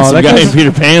roofied and some that guy guy's- in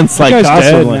Peter Pan's like guy's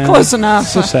costume. dead, Like, man. Close enough.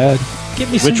 So sad. Give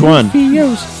me Which some one?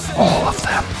 Rufios. All of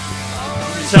them.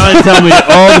 tell me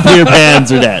all the Peter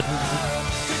Pans are dead.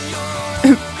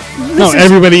 No,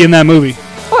 everybody in that movie.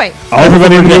 Oh, wait.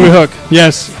 Everybody in the movie Hook.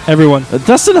 Yes, everyone.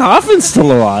 Dustin Hoffman's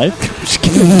still alive.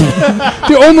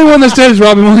 The only one that's dead is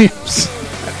Robin Williams.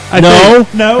 No.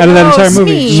 Out of that entire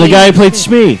movie. Smee. The guy who played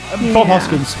Smee. Bob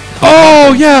Hoskins.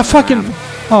 Oh, yeah, fucking...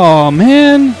 Oh,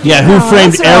 man. Yeah, Who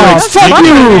Framed that's Eric? That's Fuck funny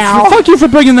you. now. Fuck you for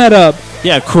bringing that up.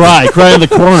 Yeah, cry in the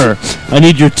corner. I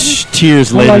need your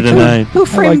tears later like tonight. Who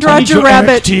framed I like Roger your Rabbit?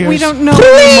 Eric tears. We don't know.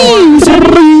 Please.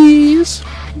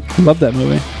 Love that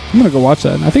movie. I'm going to go watch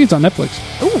that. I think it's on Netflix.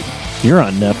 You're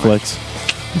on Netflix.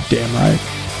 Damn right.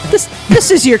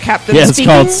 This is your captain Yeah, it's speaking.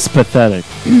 called Pathetic.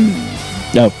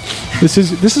 No. This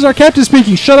is our captain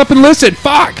speaking. Shut up and listen.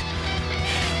 Fuck.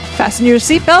 Fasten your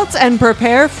seatbelts and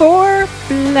prepare for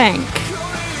blank.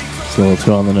 It's a little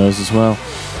too on the nose as well.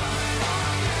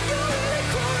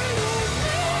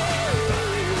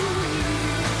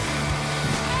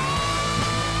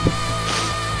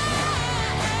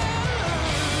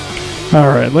 All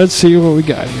right, let's see what we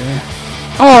got here.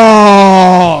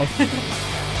 Oh!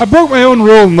 I broke my own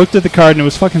rule and looked at the card, and it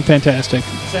was fucking fantastic.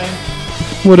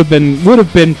 Would have been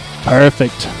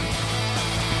perfect.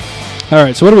 All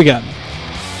right, so what do we got?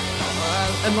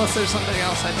 Unless there's something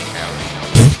else, I think I already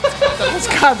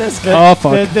know. That's good. Oh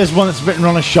fuck! There's one that's written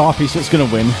on a Sharpie, so it's going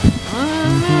to win.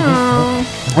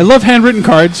 I love handwritten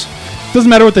cards. Doesn't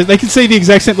matter what they can say the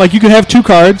exact same. Like you can have two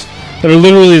cards that are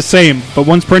literally the same, but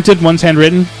one's printed, one's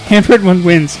handwritten. Handwritten one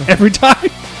wins every time.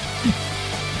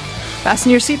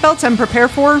 Fasten your seatbelts and prepare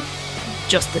for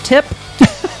just the tip.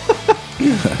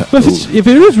 But if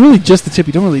it is really just the tip,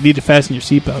 you don't really need to fasten your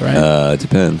seatbelt, right? It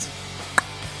depends.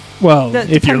 Well, That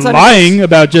if you're depends on lying if it's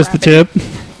about just the tip,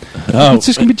 Oh, it's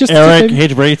just gonna be just the Eric, tip. hate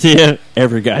to break it to you,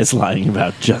 every guy's lying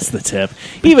about just the tip.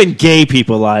 Even gay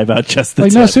people lie about just the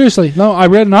Like, tip. no, seriously. No, I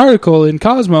read an article in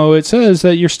Cosmo. It says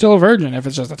that you're still a virgin if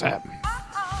it's just a tap.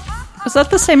 Was that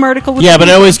the same article? With Yeah, but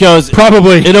it always goes.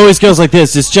 Probably. It always goes like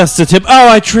this. It's just a tip. Oh,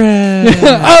 I tripped.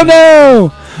 Oh,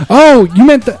 no! Oh, you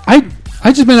meant that...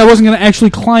 I just meant I wasn't going to actually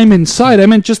climb inside. I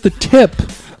meant just the tip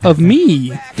of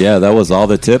me. Yeah, that was all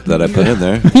the tip that I put in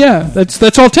there. Yeah,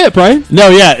 that's all tip, right? No,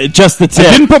 yeah, just the tip.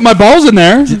 I didn't put my balls in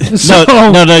there. So,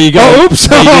 No, you go. Oh, oops.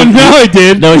 No, you Oh, do- no, I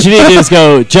did. No, what you need to do is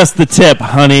go, just the tip,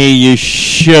 honey. You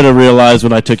should have realized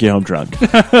when I took you home drunk.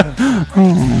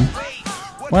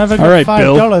 Why have I All right, got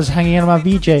Bill. $5 hanging out of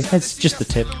my VJ? It's just the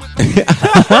tip.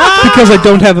 Because I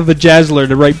don't have a vajazzler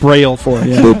to write Braille for it.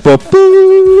 Boop, boop,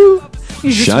 boo.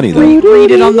 You just Shiny, though.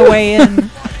 read it on the way in.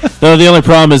 No, the only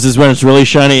problem is when it's really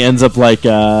shiny, it ends up like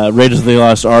Raiders of the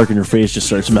Lost Ark, and your face just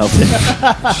starts melting.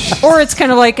 Or it's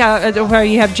kind of like where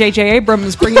you have J.J.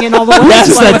 Abrams bringing in all the Yes,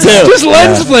 that too. Just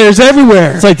lens flares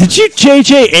everywhere. It's like, did you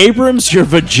J.J. Abrams your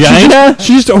vagina?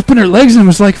 She just opened her legs and it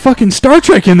was like fucking Star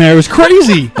Trek in there. It was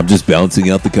crazy. I'm just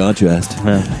balancing out the contrast.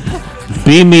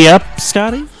 Beam me up,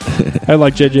 Scotty. I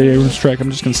like J.J. Abrams' Trek. I'm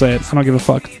just going to say it. I don't give a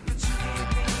fuck.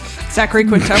 Zachary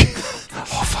Quinto.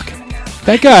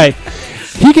 That guy,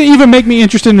 he can even make me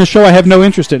interested in a show I have no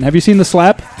interest in. Have you seen The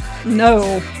Slap?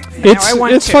 No. Now It's I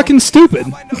want it's to. fucking stupid,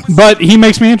 but he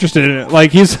makes me interested in it.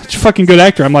 Like, he's such a fucking good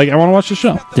actor. I'm like, I want to watch the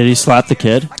show. Did he slap the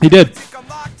kid? He did.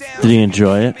 Did he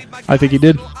enjoy it? I think he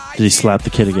did. Did he slap the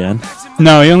kid again?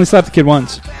 No, he only slapped the kid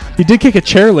once. He did kick a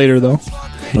chair later, though.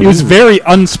 He was very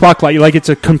un-Spock-like. Like, it's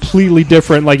a completely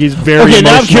different, like, he's very Okay, now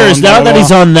I'm emotional curious. and Now blah, that blah, he's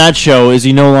blah. on that show, is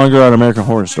he no longer on American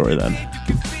Horror Story then?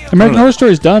 American Horror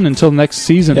Story is done until next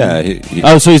season. Yeah,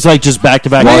 Oh, so he's like just back to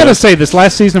back. I gotta say, this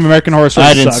last season of American Horror Story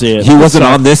I didn't sucked. see it. he wasn't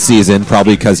on this season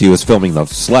probably because he was filming The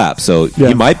Slap. So Yeah.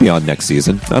 he might be on next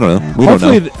season. I don't know. We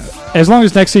Hopefully, don't know. as long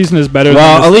as next season is better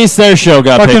Well, than at least their show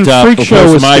got Fucking picked up. Freak Show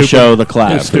opposed was to my stupid. show, The It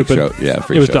Clap. was stupid. Freak Show. Yeah,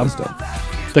 Freak It was Show dumb. was dumb.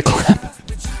 the clap.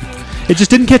 It just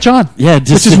didn't catch on. Yeah, it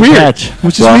just which is didn't weird. catch.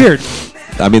 Which is Well, weird.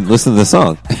 I mean, listen to the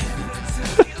song.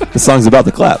 The song's about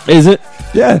the clap. Is it?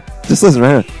 Yeah, just listen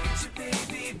right here.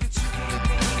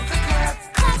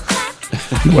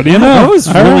 What do you know? That was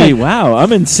All really right. wow.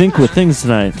 I'm in sync with things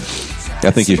tonight.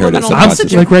 I think you've heard it Subliminal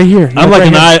subconsciously. Like right here. I'm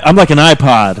like right I'm like an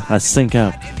iPod. I sync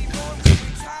up. here.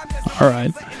 All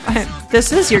right.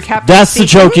 This is your Captain. That's the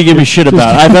joke you give me shit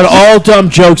about. I've had all dumb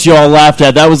jokes you all laughed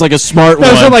at. That was like a smart one.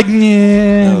 Those are like, nah,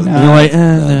 And you're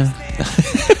like,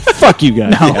 fuck you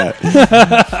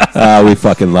guys. We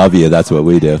fucking love you. That's what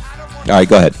we do. All right,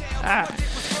 go ahead.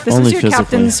 This Only is your physically.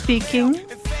 Captain speaking.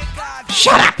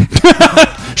 Shut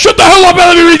the hell up and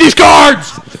let me read these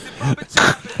cards!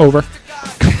 Over.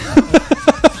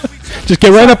 Just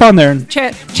get right up on there. And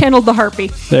Channeled the harpy.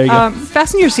 There you go.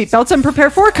 Fasten your seatbelts and prepare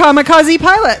for kamikaze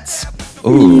pilots.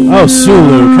 Ooh, Oh,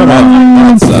 Sulu, come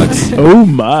on. that sucks. Oh,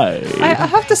 my. I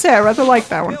have to say, I rather like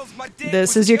that one.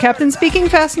 This is your Captain speaking.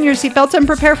 Fasten your seatbelts and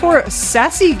prepare for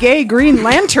sassy gay Green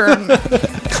Lantern.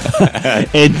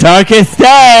 In darkest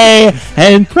day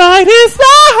and brightest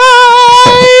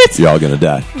night. You're all gonna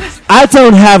die. I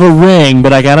don't have a ring,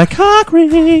 but I got a cock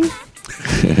ring.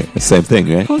 Same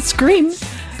thing, right? Well, it's green.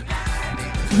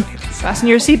 Fasten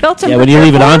your seatbelts and Yeah, when you prepare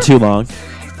leave it for on too long.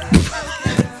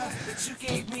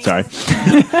 Sorry.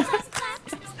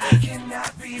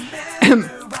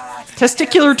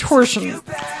 testicular torsion.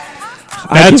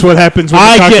 That's what happens when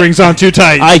I the cock get- ring's on too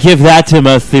tight. I give that to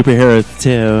my superhero,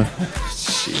 too.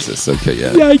 Jesus. Okay, yeah.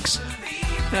 Yikes.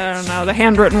 I don't know. The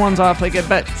handwritten one's awfully good,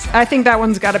 but I think that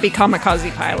one's got to be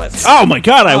kamikaze pilots. Oh, my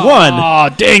God, I won. Aw,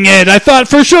 dang it. I thought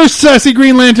for sure Sassy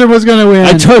Green Lantern was going to win.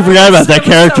 I totally forgot about that So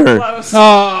character. close.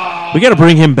 Aw. We got to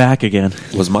bring him back again.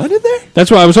 Was mine in there? That's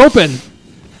what I was hoping.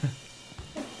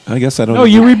 I guess I don't. Oh,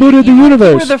 you remember. rebooted the We're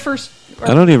universe. the first.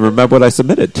 I don't even remember what I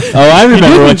submitted. Oh, I remember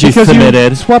didn't what you because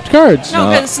submitted. swapped cards. No,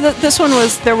 this one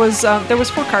was there was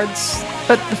 4 cards,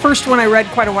 but the first one I read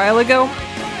quite a while ago.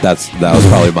 That was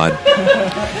probably mine.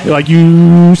 You're like,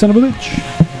 you son of a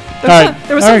bitch.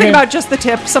 There was something about just the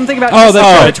tip, something about Oh, just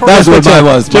that's the right. That's what mine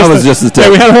was. Mine was just the Yeah,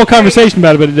 tip. we had a whole conversation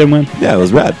about it, but it didn't win. Yeah, it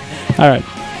was red. All right.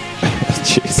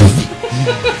 Jeez.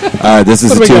 All right, this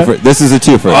is What a do we got? twofer. This is a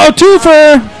twofer. Oh,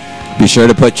 twofer! Be sure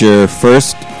to put your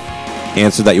first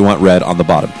answer that you want red on the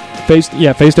bottom. Face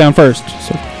down first.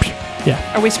 So,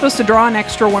 Are we supposed to draw an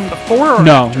extra one before? Or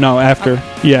no, after.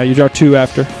 Yeah, you draw 2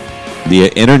 after.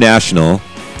 The International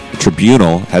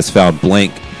Tribunal has found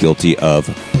blank guilty of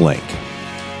blank.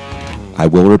 I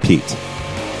will repeat.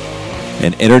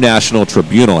 An International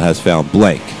Tribunal has found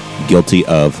blank guilty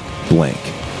of blank.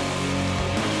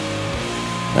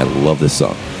 I love this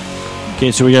song.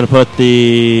 Okay, so we got to put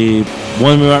the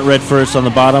one we want red first on the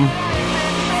bottom.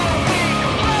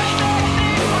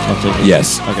 I'll take it.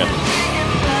 Yes. Okay.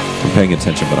 I'm paying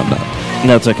attention, but I'm not.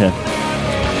 No, it's okay.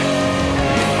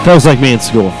 That was like me in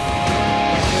school.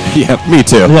 Yeah, me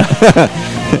too.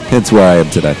 That's where I am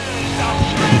today.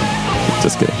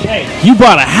 Just kidding. You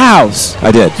bought a house. I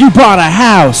did. You bought a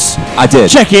house. I did.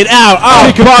 Check it out.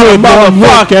 I Take a bought a good long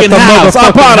look at motherfucking the house.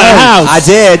 I motherfucking bought a house. house. I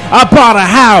did. I bought a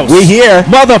house. We here.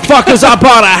 Motherfuckers, I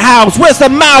bought a house. Where's the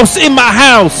mouse in my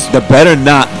house? There better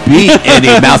not be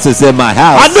any mouses in my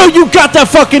house. I know you got that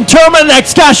fucking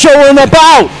Terminex guy showing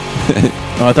about.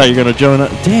 Oh, I thought you were going to join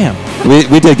up. Damn.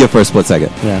 We did good for a split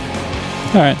second. Yeah.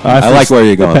 All right. I like where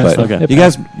you're going, passed, but okay.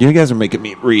 you guys are making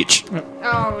me reach.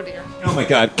 Oh dear. Oh my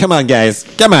god! Come on, guys!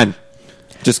 Come on!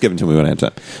 Just give it to me when I have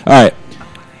time. All right.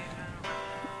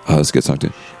 Oh, that's a good song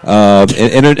too.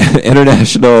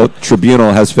 International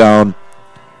Tribunal has found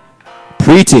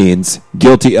preteens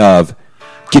guilty of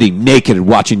getting naked and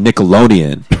watching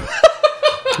Nickelodeon.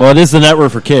 Well, it is the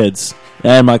network for kids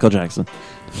and Michael Jackson.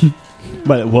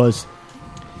 But it was.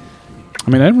 I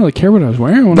mean, I didn't really care what I was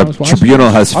wearing when I was The watching. Tribunal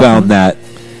has found that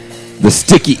the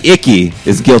Sticky Icky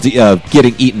is guilty of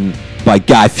getting eaten by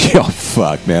Guy Fieri. Oh,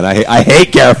 fuck, man. I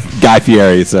hate Guy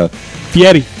Fieri, so...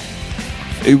 Fieri.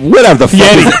 Whatever the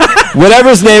fuck. Whatever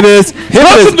his name is.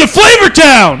 Welcome to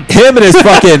Flavortown! Him and his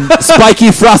fucking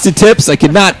spiky frosted tips. I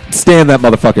cannot stand that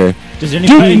motherfucker. Does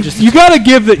anybody Dude, just you gotta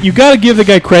give the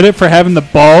guy credit for having the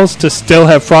balls to still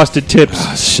have frosted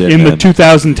tips shit, in man. the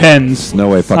 2010s. No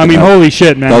way fucking I mean, hell. holy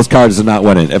shit, man. Those cards are not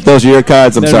winning. If those are your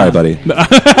cards, I'm sorry, buddy.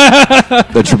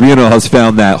 The Tribunal has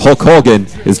found that Hulk Hogan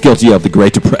is guilty of the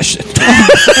Great Depression.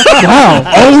 Wow.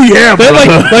 Oh, yeah, But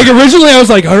like originally I was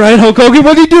like, all right, Hulk Hogan,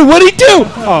 what'd he do? What'd he do?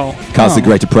 Oh. Caused the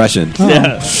Great Depression.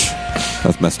 Yeah.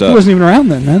 That's messed He up. wasn't even around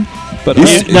then, man. But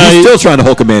he's still trying to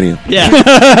Hulkamania.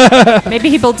 Yeah. Maybe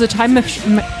he builds a time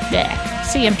machine.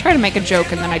 See, I'm trying to make a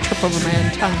joke and then I trip over my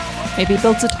own tongue. Maybe he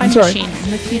builds a time That's all right. machine in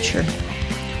the future.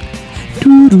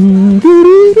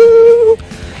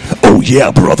 Oh,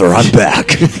 yeah, brother, I'm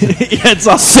back. Yeah, it's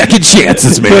all Second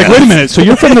chances, man. Like, wait a minute. So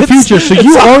you're from the future, so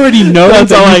you already know That's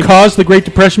that all you like- caused the Great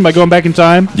Depression by going back in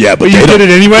time? Yeah, but you they did don't- it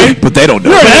anyway? But they don't know.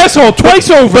 You're an asshole twice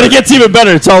over. But it gets even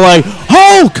better. It's all like,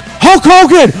 Hulk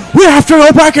Hogan, we have to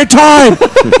go back in time.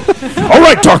 All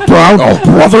right, Doc Brown. Oh,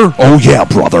 brother. Oh, yeah,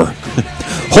 brother.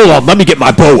 Hold on, let me get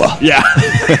my boa. Yeah.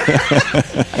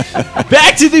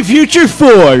 Back to the Future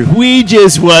 4. We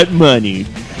just want money.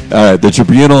 All right, the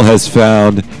Tribunal has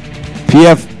found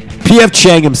P.F.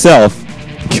 Chang himself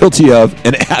guilty of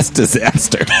an ass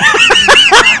disaster.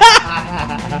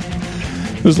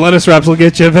 Those lettuce wraps will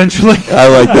get you eventually. I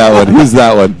like that one. Who's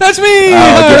that one? That's me!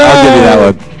 I'll give you that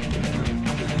one.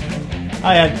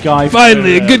 I had Guy.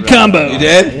 Finally, a good combo. You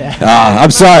did?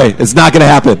 I'm sorry. It's not going to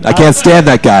happen. I can't stand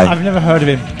that guy. I've never heard of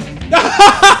him.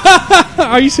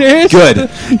 Are you serious? Good.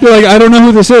 You're like, I don't know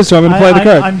who this is, so I'm going to play the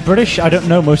card. I'm British. I don't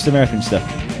know most American stuff.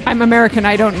 I'm American.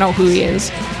 I don't know who he is.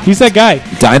 He's that guy.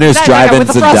 Diners, That guy with drive-ins,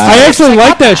 the and frosted I diners. actually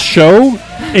like that show,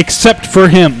 except for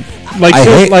him. Like,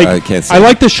 I can't say I that.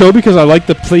 like the show because I like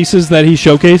the places that he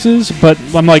showcases, but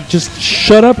I'm like, just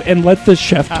shut up and let the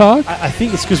chef talk. I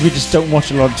think it's because we just don't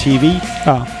watch a lot of TV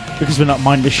Oh, because we're not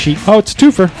mindless sheep. it's a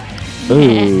twofer.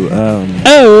 Ooh,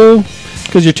 Oh,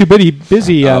 because you're too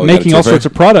busy we got a making all twofer? sorts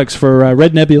of products for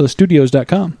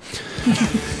rednebulastudios.com.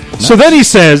 So then he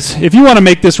says, if you want to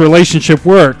make this relationship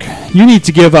work, you need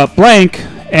to give up blank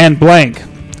and blank.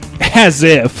 As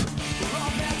if.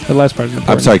 The last part is important.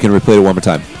 I'm sorry, can we replay it one more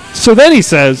time? So then he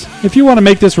says, if you want to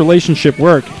make this relationship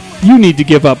work, you need to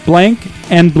give up blank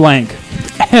and blank.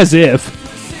 As if.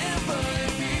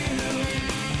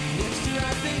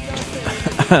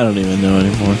 I don't even know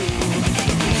anymore.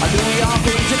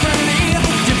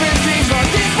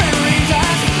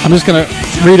 I'm just going to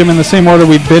read them in the same order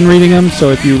we've been reading them, so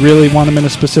if you really want them in a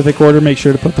specific order, make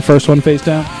sure to put the first one face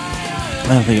down. I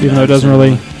don't think Even though it doesn't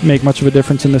really make much of a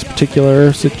difference in this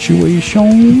particular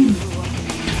situation.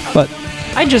 But,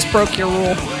 I just broke your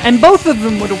rule, and both of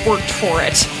them would have worked for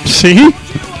it. see?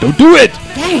 Don't do it!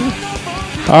 Dang.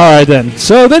 All right, then.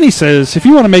 So then he says, if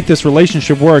you want to make this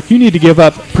relationship work, you need to give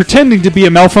up pretending to be a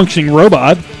malfunctioning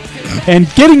robot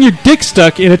and getting your dick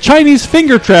stuck in a Chinese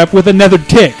finger trap with a nethered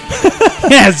tick.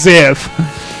 As if.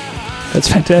 That's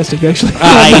fantastic, actually.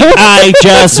 I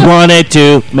just wanted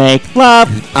to make love.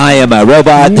 I am a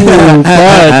robot.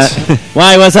 But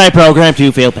Why was I programmed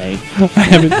to feel pain?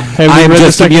 I am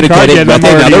just communicating with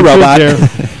another robot.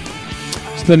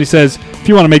 So then he says, if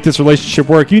you want to make this relationship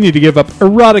work, you need to give up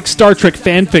erotic Star Trek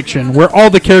fan fiction where all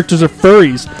the characters are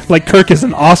furries, like Kirk is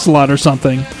an ocelot or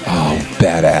something, Oh,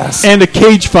 badass. and a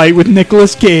cage fight with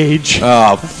Nicolas Cage.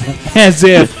 Oh, As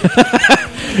if.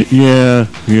 Yeah.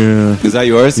 is that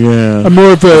yours? Yeah. I'm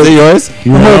more of Is it a, yours?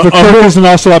 I'm more of a Kirk is an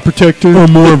ocelot protector.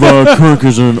 More of a Kirk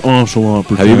is an ocelot.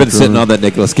 Have you been sitting on that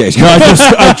Nicolas Cage? No,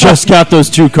 I just got those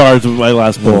 2 cards with my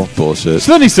last pull. Bullshit.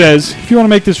 So then he says, if you want to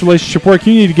make this relationship work,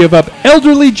 you need to give up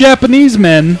elderly Japanese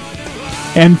men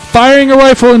and firing a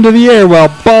rifle into the air while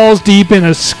balls deep in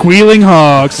a squealing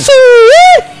hog.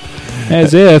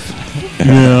 As if.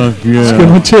 Yeah. Good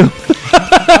one, too.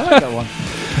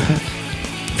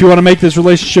 If you want to make this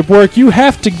relationship work, you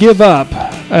have to give up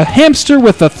a hamster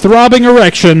with a throbbing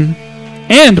erection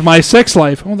and my sex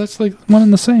life. Oh, that's like one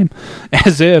and the same.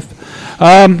 As if.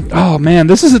 Oh man,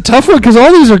 this is a tough one because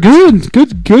all these are good.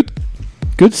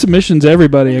 Good submissions,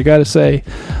 everybody. I gotta say.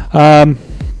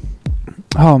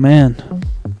 Oh man.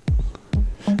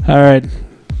 All right.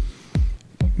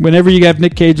 Whenever you have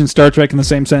Nick Cage and Star Trek in the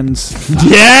same sentence, good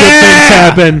things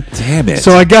happen. Damn it.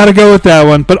 So I gotta go with that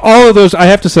one. But all of those, I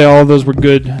have to say, all of those were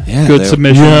good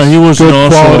submissions. Yeah, he was good an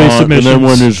quality ocelot, submissions. and then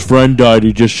when his friend died,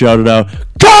 he just shouted out,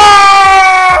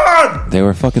 They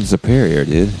were fucking superior,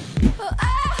 dude.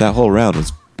 That whole round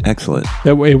was excellent.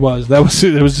 It was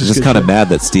just Just kind of mad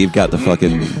that Steve got the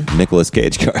fucking Nicolas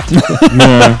Cage card.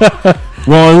 Yeah.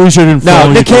 Well, at least I didn't No, fall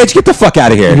Nick into- Cage, get the fuck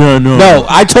out of here. Yeah, no.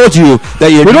 I told you that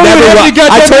you're We don't never. even have any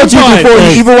goddamn I told you invite. before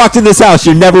Hey. you even walked in this house.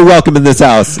 You're never welcome in this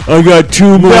house. I got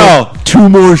two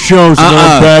more shows, and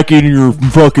I'm back in your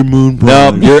fucking moon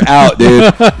No, pie. you're out,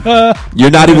 dude.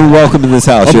 You're not even welcome in this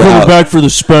house. I'm You're coming out. back for the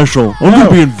special. I'm going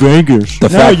to be in Vegas. The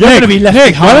fact you're going to be left Why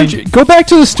behind. don't you go back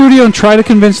to the studio and try to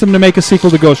convince them to make a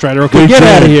sequel to Ghost Rider? Okay, They get did.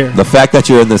 out of here. the fact that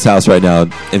you're in this house right now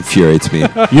infuriates me.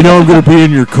 You know I'm going to be in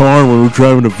your car when we're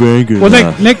driving to Vegas. Well,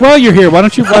 Nick, while you're here, why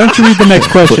don't you read the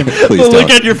next question? Please Look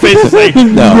don't. at your face. Like,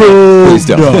 No, please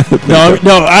don't.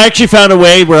 no, I actually found a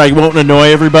way where I won't annoy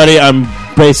everybody. I'm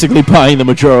basically buying the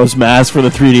Majora's Mask for the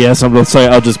 3DS. I'm going to say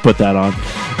I'll just put that on.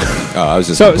 Oh, I was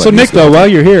just So complaining. Nick, though, while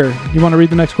you're here, you want to read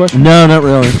the next question? No, not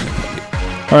really.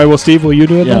 All right, well, Steve, will you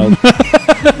do it Yeah. then?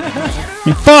 I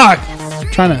mean, fuck!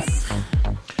 Trying to...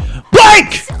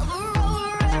 Blank!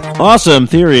 Awesome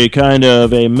theory, kind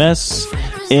of a mess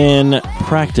in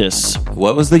practice.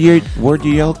 What was the word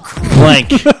you yelled? Blank.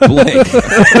 Blank.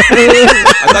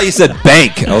 I thought you said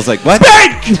bank. I was like, what?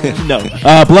 Blank! No.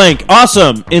 Blank.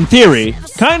 Awesome in theory,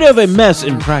 kind of a mess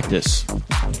in practice.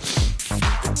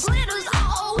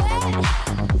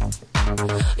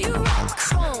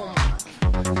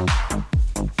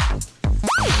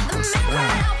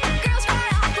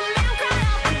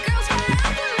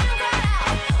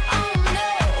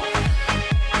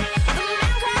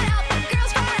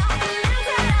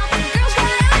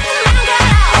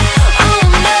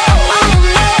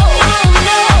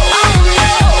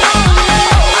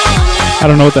 I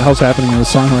don't know what the hell's happening in the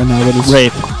song right now, but it's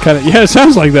Rape. kind of... Yeah, it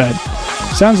sounds like that.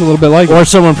 Sounds a little bit like Or it.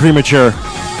 someone premature.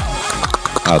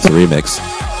 Oh, it's a remix.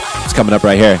 It's coming up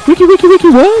right here. Wiki,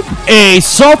 what? A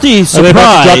salty Are surprise. they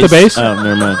about to drop the bass? Oh,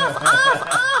 never mind.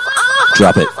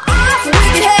 Drop it.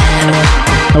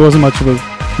 That wasn't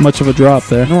much of a drop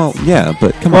there. Well, yeah,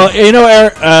 but come Well, on. you know,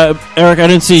 Eric, I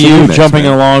didn't see It's a you remix, jumping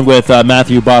man. along with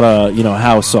Matthew bought a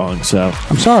house song. So,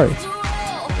 I'm sorry.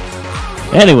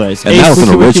 And anyways, that was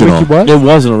an Wiki, original. what? it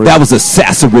was an original. That was a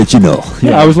Sass original.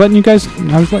 Yeah, I was letting you guys jam.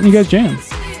 I wasn't trying to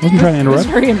It was interrupt.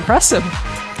 very impressive.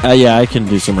 Yeah, I can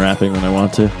do some rapping when I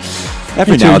want to.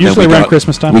 Every Me too, now and then usually we around get-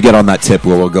 Christmas time. We get on that tip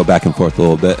where we'll go back and forth a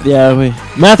little bit. Yeah,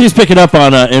 Matthew's picking up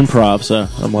on improv, so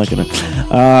I'm liking it.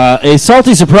 A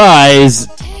salty surprise,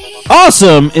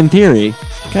 awesome in theory,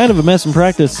 kind of a mess in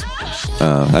practice.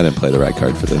 I didn't play the right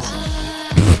card for this.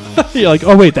 You're like,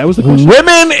 oh wait, that was the question.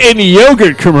 Women in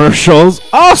yogurt commercials,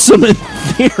 awesome in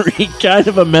theory, kind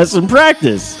of a mess in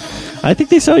practice. I think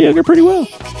they sell yogurt pretty well.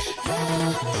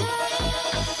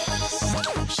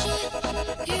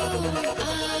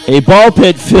 A ball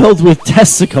pit filled with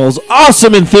testicles,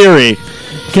 awesome in theory,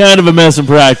 kind of a mess in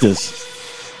practice.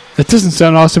 That doesn't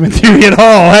sound awesome in theory at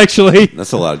all. Actually,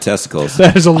 That's a lot of testicles.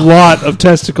 that is a lot of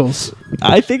testicles.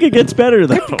 I think it gets better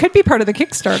though. Could be part of the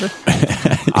Kickstarter.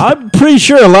 I'm pretty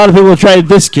sure a lot of people have tried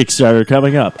this Kickstarter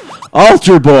coming up.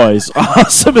 Altar Boys,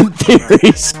 awesome in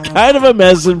theory, kind of a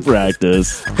mess in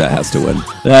practice. That has to win.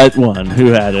 That one, who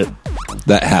had it?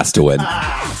 That has to win.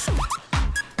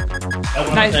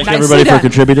 Thank everybody for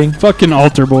contributing. Fucking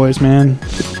altar boys, man.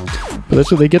 But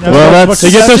that's what they get. Well, that's-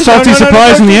 they get their salty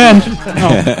surprise in the end.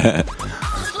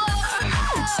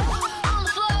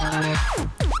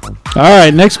 All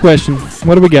right, next question.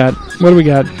 What do we got?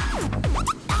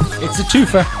 It's a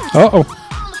twofer. Uh-oh.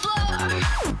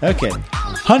 Okay.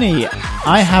 Honey,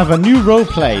 I have a new role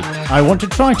play I want to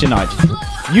try tonight.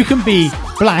 You can be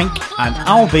blank and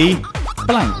I'll be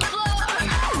blank.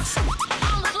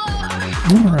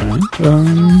 All right.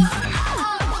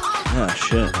 Oh,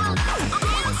 shit.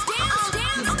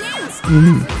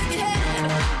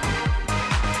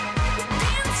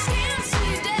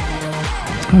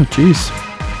 Oh, jeez.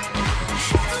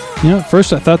 You know, at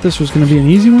first I thought this was going to be an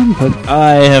easy one, but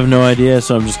I have no idea,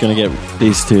 so I'm just going to get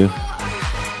these two.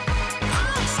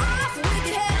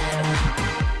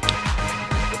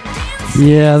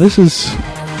 yeah, this is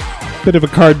a bit of a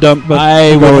card dump. But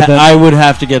I we'll go with that. I would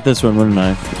have to get this one, wouldn't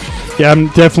I? Yeah, I'm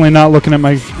definitely not looking at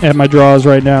my draws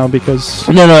right now because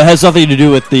No, it has nothing to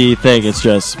do with the thing. It's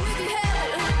just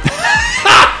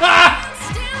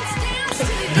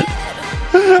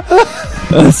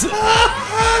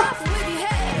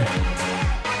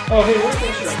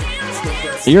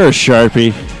You're a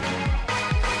Sharpie.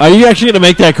 Are you actually going to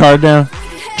make that card now?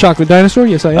 Chocolate Dinosaur?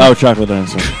 Yes, I am. Oh, Chocolate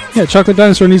Dinosaur. Yeah, Chocolate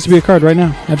Dinosaur needs to be a card right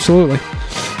now. Absolutely.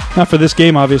 Not for this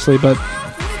game, obviously, but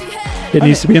it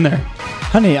needs to be in there.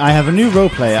 Honey, I have a new role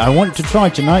play I want to try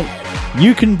tonight.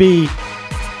 You can be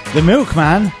the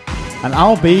milkman, and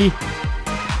I'll be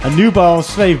a nubile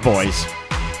slave boys.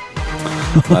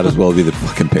 Might as well be the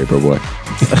fucking paperboy.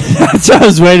 That's what I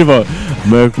was waiting for.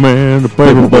 Milkman, the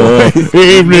Paperboy,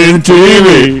 evening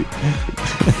TV.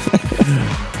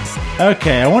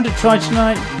 Okay, I want to try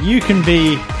tonight. You can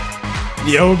be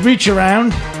the old reach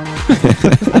around,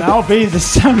 and I'll be the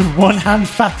sound of one hand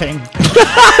fapping.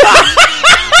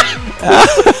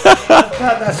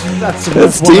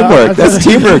 That's teamwork. That's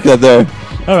teamwork out there.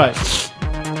 All right.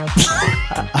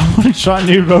 I want to try a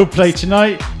new role play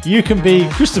tonight. You can be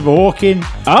Christopher Walken.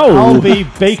 Oh. I'll be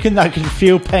bacon that can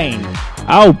feel pain.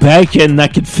 Oh, bacon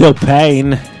that could feel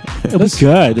pain. It was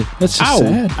good. That's just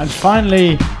sad. And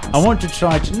finally, I want to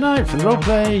try tonight for the role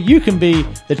play. You can be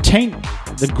the taint,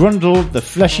 the grundle, the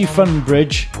fleshy fun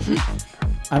bridge,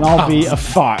 and I'll be a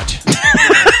fart.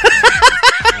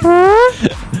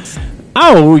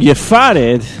 Oh, you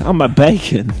farted on my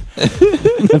bacon.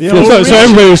 So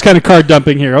everybody was kind of card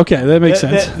dumping here. Okay, that makes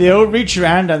sense. The old reach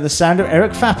around and the sound of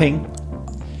Eric fapping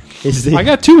is the. I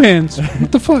got two hands.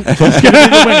 What the fuck?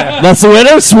 That's the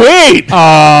winner? Sweet!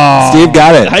 Oh, Steve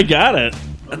got it. I got it.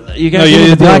 You got No, you the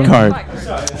did black that card.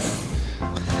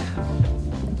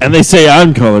 And they say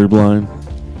I'm colorblind.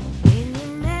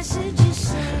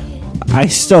 I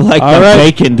still like all my right.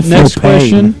 bacon to Next feel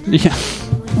pain. question. Yeah.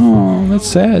 Oh, that's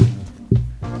sad.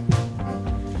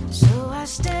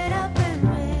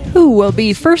 Who will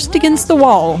be first against the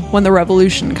wall when the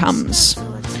revolution comes?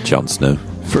 Jon Snow.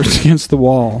 First against the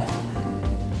wall.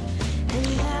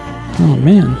 Oh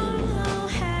man.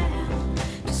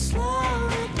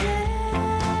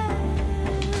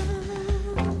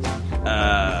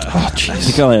 Oh I jeez.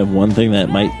 think I only have one thing that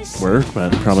might work,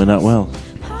 but probably not well.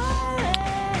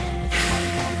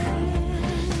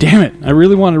 Damn it! I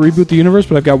really want to reboot the universe,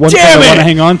 but I've got one thing Damn I want it! to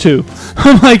hang on to.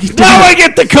 I'm like, Now I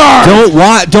get the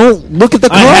card! Don't look at the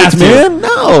I have cards, to. man.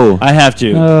 No. I have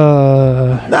to.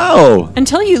 No.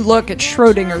 Until you look at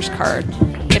Schrodinger's card,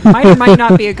 it might or might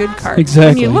not be a good card.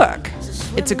 Exactly. When you look,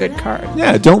 it's a good card.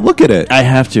 Yeah, don't look at it. I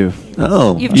have to.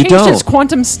 No, You've you changed don't. its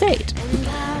quantum state.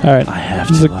 all right. I have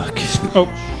to look.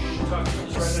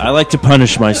 Oh, I like to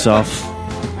punish myself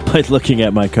by looking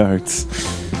at my cards.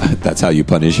 That's how you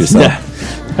punish yourself.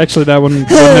 Yeah. actually, that one wouldn't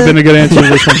have been a good answer to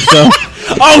this one. So,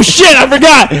 Oh shit! I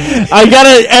forgot. I got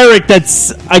an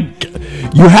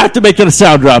Eric. You have to make it a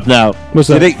sound drop now. what's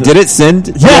that? Did it send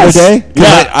the Yes. other day? 'Cause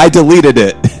Yeah. I deleted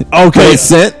it. Okay. Did it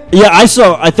sent? Yeah,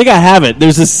 I think I have it.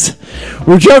 There's this.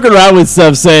 We're joking around with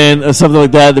stuff, saying something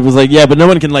like that. That was like, yeah, but no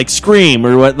one can like scream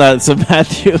or whatnot. So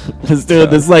Matthew was doing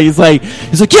this. Like, he's like,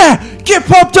 yeah, get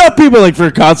pumped up, people. Like for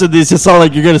a concert, it's just all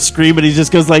like you're gonna scream, and he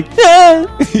just goes like, yeah.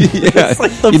 Yeah.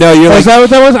 like the You know, you're Was like, that what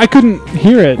that was? I couldn't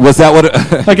hear it. was that what?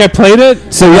 It, Like I played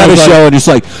it. so you I had a was like- show and it's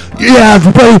like, yeah,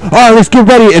 everybody, all right, let's get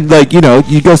ready. And like, you know,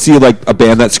 you go see like a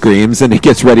band that screams and it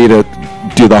gets ready to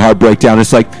do the hard breakdown.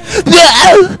 It's like,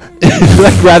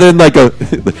 like rather than like a,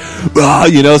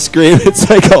 scream. It's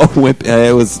like a whip.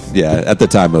 It was, yeah. At the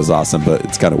time, it was awesome, but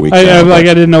it's kind of weak. I now, but-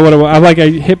 didn't know what it was. I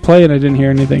hit play and I didn't hear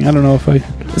anything. I don't know if I.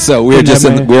 So we were Didn't just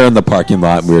have we were in the parking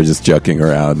lot and we were just joking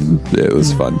around. And it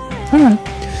was fun. All right.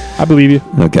 I believe you.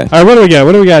 Okay. All right. What do we got?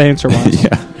 What do we got answer wise?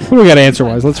 Yeah. What do we got answer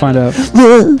wise? Let's find out.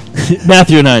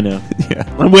 Matthew and I know. Yeah.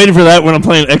 I'm waiting for that when I'm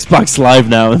playing Xbox Live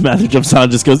now, and Matthew jumps on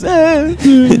and just goes, Hey,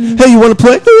 you want to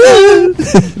play?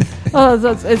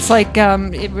 It's like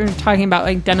we were talking about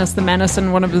like Dennis the Menace,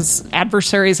 and one of his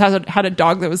adversaries had a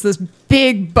dog that was this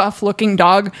big, buff-looking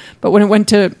dog. But when it went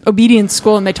to obedience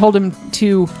school, and they told him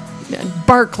to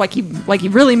bark like he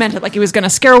really meant it, like he was going to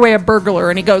scare away a burglar,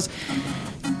 and he goes,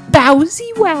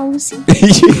 "Bowsy, wowsy."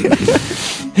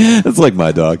 That's like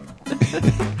my dog.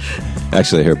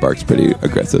 Actually, her bark's pretty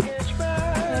aggressive.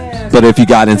 But if you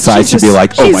got inside, she'd be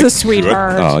like, "Oh she's my!" a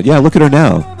sweetheart. Oh yeah, look at her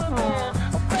now.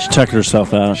 she tucked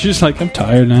herself out. She's like, I'm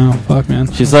tired now. Fuck, man.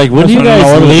 She's like, when do you That's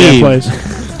guys all over the damn leave?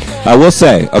 place. I will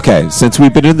say, okay, since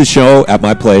we've been in the show at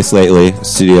my place lately,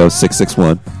 Studio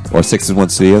 661 or 661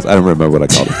 Studios, I don't remember what I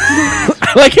called it.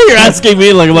 I like how you're asking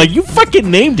me, like, I'm like, you fucking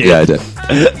named it. Yeah, I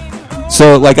did.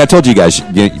 So, like I told you guys,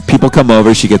 people come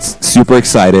over, she gets super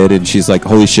excited, and she's like,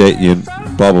 "Holy shit!"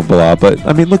 Blah blah blah. But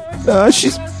I mean, look,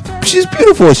 she's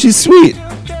beautiful. She's sweet.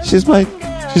 She's my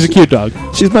She's a cute dog.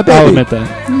 She's my baby. I'll admit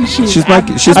that. She's my.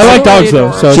 She's I my, like dogs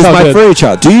though, so She's it's all my good. furry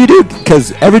child. Do you do?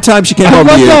 Because every time she came I home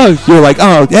to love you, dogs. you were like,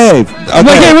 "Oh, hey, I'm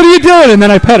like, hey, what are you doing? And then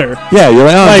I pet her. yeah." You're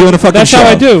like, "Oh, I'm doing a fucking that's show." how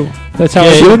I do. That's how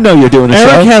I She do. wouldn't know you're doing a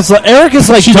show. Eric is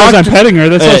like She knows I'm Dr. petting her.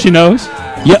 That's all she knows.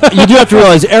 Yeah, you do have to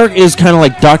realize Eric is kind of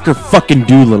like Dr. fucking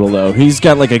Doolittle, though. He's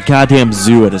got like a goddamn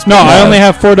zoo at his No, place. I only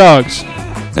have 4 dogs.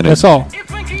 And That's all.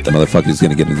 The motherfucker's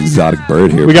gonna get an exotic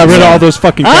bird here. We got rid of all those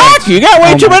fucking cats. you got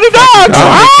way Oh too my many dogs!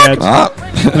 I hate cats.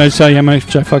 Ah. And I tell you how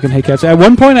much I fucking hate cats. At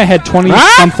one point, I had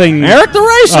 20-something Eric the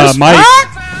racist!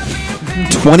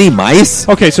 mice. 20 mice.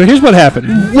 Okay, so here's what happened.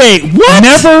 Wait, what?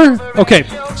 Never. Okay,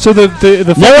 so the Never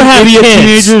fucking have idiot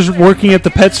kids. teenagers working at the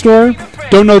pet store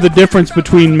don't know the difference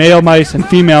between male mice and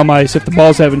female mice if the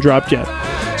balls haven't dropped yet.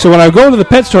 So when I go to the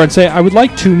pet store and say, I would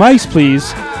like 2 mice,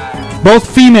 please,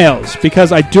 both females,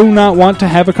 because I do not want to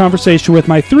have a conversation with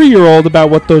my 3-year-old about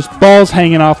what those balls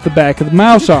hanging off the back of the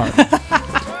mouse are.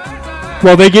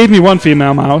 Well, they gave me 1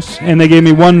 female mouse, and they gave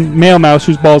me 1 male mouse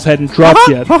whose balls hadn't dropped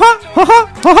yet.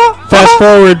 Fast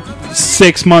forward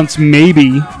 6 months,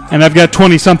 maybe, and I've got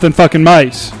 20-something fucking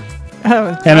mice.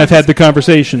 And I've had the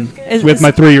conversation with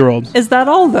my 3-year-old. Is that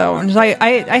all though? And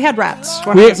I had rats.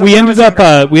 When I was- We when I ended was up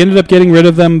younger. we ended up getting rid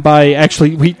of them by I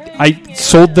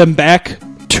sold them back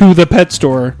to the pet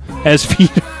store as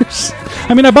feeders.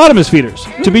 I mean, I bought them as feeders.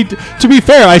 To be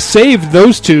fair, I saved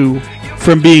those 2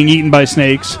 from being eaten by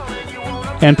snakes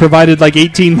and provided like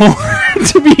 18 more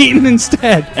to be eaten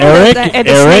instead. Eric, And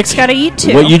the Eric, snake's gotta eat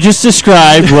too. what you just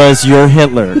described was your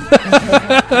Hitler.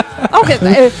 Okay,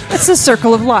 it's a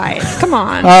circle of life. Come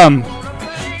on.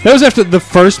 That was after the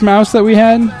first mouse that we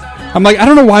had. I'm like, I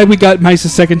don't know why we got mice a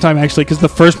second time, actually, because the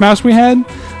first mouse we had,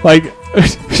 like,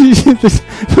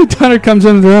 my daughter comes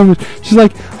into the room, and she's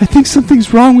like, I think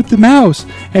something's wrong with the mouse.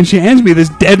 And she hands me this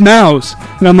dead mouse.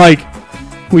 And I'm like,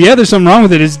 well, yeah, there's something wrong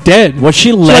with it. It's dead. Was she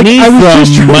She's Lenny like, I was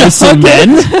just from trying to Mice and hug Men?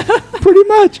 it. Pretty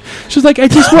much. She's like, I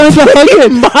just wanted to hug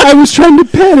it. I was trying to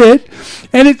pet it,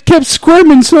 and it kept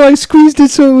squirming, so I squeezed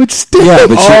it so it would stick. Yeah,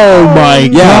 but she, Oh my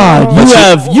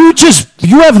God!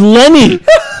 You have Lenny.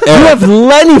 You have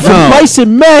Lenny from No. Mice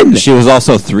and Men. she was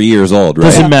also 3 years old, right?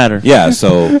 Doesn't matter. Yeah,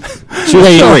 so she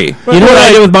was 3. You know what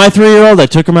I did with my 3-year-old? I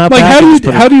took him out Like,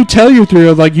 back. how do you tell your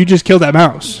 3-year-old, like, you just killed that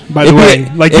mouse, by the It'd be-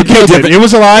 way? Like, you it'd be killed it. different- It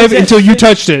was alive Yeah, until you yeah,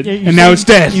 touched it, Yeah, you and now said- it's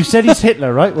dead. You said he's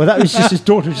Hitler, right? Well, that was just his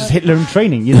daughter, was just Hitler in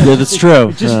training. You know? Yeah, that's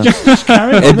true. Just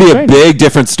carry on It'd the be a training. big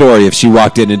different story if she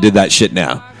walked in and did that shit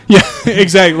now. Yeah,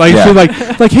 exactly. Like, Yeah.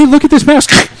 she's like, hey, look at this mouse.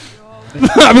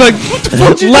 I'd be like, what the fuck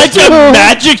did you Like just a do?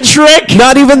 magic trick.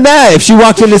 Not even that. If she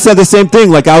walked in and said the same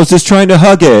thing, like I was just trying to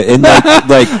hug it, and like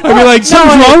I'd be like,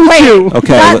 something's wrong with you.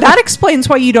 okay, that explains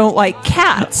why you don't like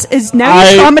cats. Is now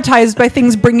I- you're traumatized by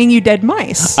things bringing you dead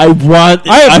mice. I I've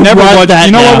never want watched that.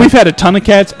 You know now. what? We've had a ton of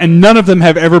cats, and none of them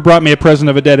have ever brought me a present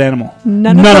of a dead animal.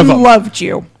 None of them loved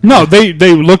you. No, they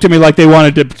looked at me like they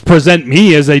wanted to present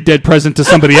me as a dead present to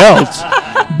somebody else,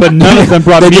 but none of them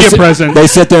brought they me just- a present. They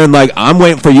sit there and like, I'm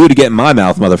waiting for you to get in my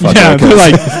mouth, motherfucker. Yeah,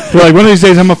 'cause- they're like, one of these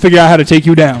days I'm gonna figure out how to take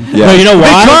you down. Yeah. No, you know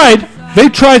why? They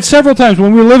tried several times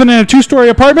when we were living in a 2-story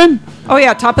apartment. Oh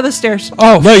yeah, top of the stairs.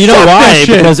 Oh No, you know fuck why? that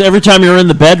shit. Because every time you're in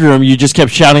the bedroom, you just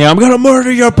kept shouting, "I'm gonna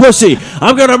murder your pussy!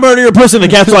 I'm gonna murder your pussy!" And the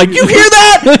cat's like, "You hear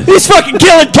that? He's fucking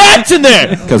killing cats in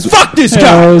there! 'Cause- Fuck this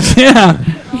guy! yeah.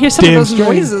 You hear some Damn of those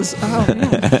straight. noises. Oh,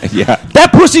 yeah. yeah.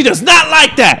 That pussy does not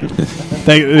like that!"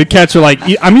 The cats are like,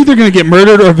 I'm either gonna get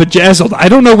murdered or vajazzled. I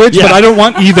don't know which, Yeah. but I don't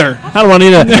want either. I don't want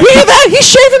either. You hear that? He's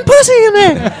shaving pussy in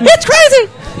there! It's crazy!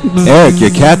 Eric,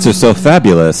 your cats are so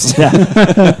fabulous.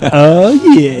 Oh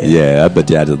yeah. Yeah, I bet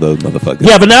you those motherfuckers.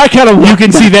 Yeah, but now I kind of You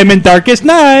can see them in darkest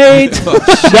night.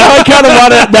 now I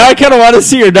kind of want to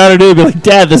see your daughter do it. Be like,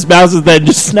 "Dad, this mouse is dead."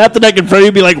 Just snap the neck in front of you.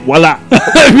 And be like, "Voila!"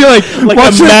 I'd be like, Like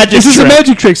watch a magic This is a trick.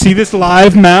 magic trick. See this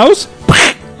live mouse?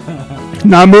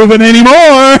 Not moving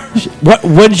anymore.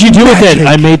 What did you do with it?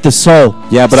 I made the soul.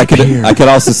 Yeah, but I could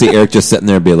also see Eric just sitting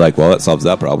there and be like, well, that solves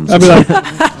that problem. I'd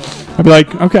be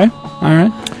like, okay, all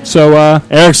right. So,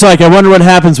 Eric's like, I wonder what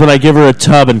happens when I give her a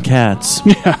tub and cats.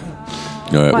 yeah.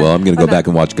 All right, well, I'm going to go back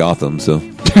and watch Gotham, so.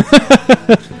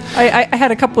 I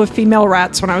had a couple of female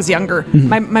rats when I was younger.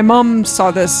 My mom saw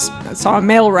a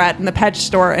male rat in the pet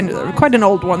store, and quite an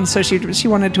old one, so she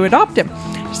wanted to adopt him.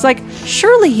 She's like,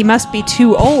 surely he must be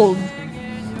too old.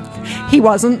 He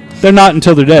wasn't. They're not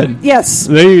until they're dead. Yes.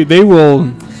 They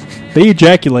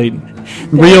ejaculate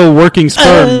real working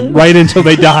sperm right until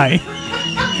they die.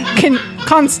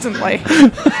 Constantly.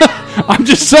 I'm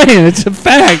just saying, it's a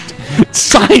fact. It's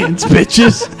science,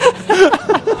 bitches.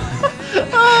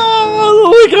 Oh,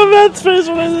 Look at Matt's face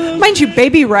when I said that. Mind you,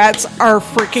 baby rats are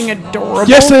freaking adorable.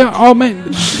 Yes, they are. Oh man,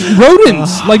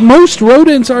 rodents. Like most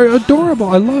rodents are adorable.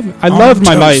 I love it. I love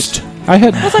my mice. I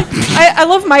had. I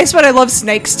love mice, but I love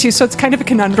snakes too. So it's kind of a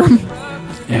conundrum.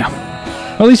 Yeah.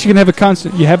 Well, at least you can have a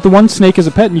constant. You have the one snake as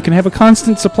a pet, and you can have a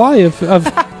constant supply of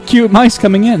cute mice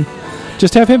coming in.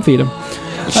 Just have him feed them.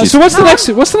 So what's the next?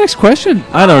 What's the next question?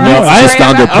 I don't know. I just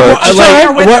found her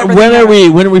perch.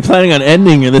 When are we planning on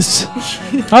ending this?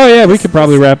 Oh yeah, we could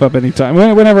probably wrap up anytime.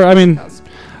 Whenever. I mean,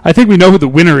 I think we know who the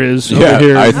winner is over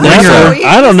here. I think Ringer. so.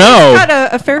 I don't know.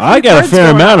 Got a fair few I got a cards fair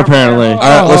going amount on over apparently. there.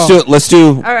 All right, let's do.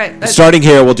 All right. Starting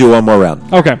here, we'll do one more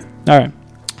round. Okay. All right.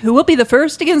 Who will be the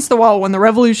first against the wall when the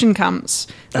revolution comes?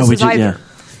 This is either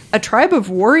a tribe of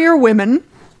warrior women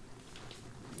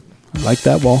I like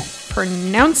that wall.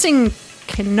 pronouncing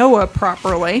quinoa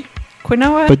properly.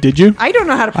 Quinoa? But did you? I don't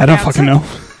know how to I pronounce don't fucking it. know.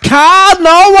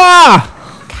 Kanoa!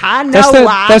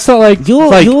 Quinoa. That's not like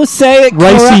like you say it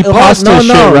ricey correct. pasta no,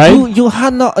 shit, right? You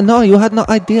had no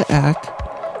idea,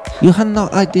 Ak. You had no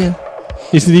idea.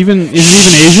 Is it even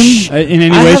Asian in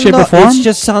any way, shape, or form? It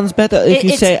just sounds better if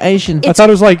you say Asian. I thought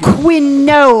it was like.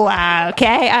 Quinoa,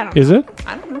 okay? I don't know. Is it?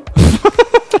 I don't know.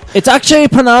 It's actually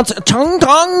pronounced chung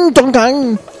tong dong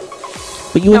dong.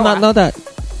 But you will not know that.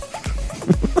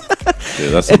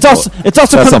 Dude, It's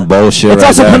also some bullshit. It's right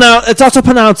also there. pronounced. It's also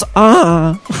pronounced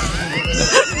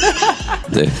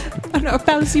Dude, I don't know.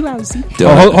 Bouncy, bouncy.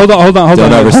 don't- Hold on, Don't guys.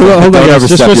 ever Hold on, don't guys. ever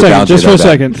Just step for a your second. boundary Just for a like that.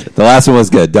 second. The last one was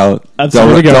good. Don't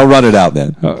Here we go. don't run it out,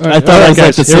 man. I thought All I right, was like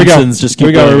guys, the here we go. Simpsons. Just keep Here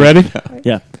we go. going. Are we ready?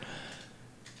 Yeah.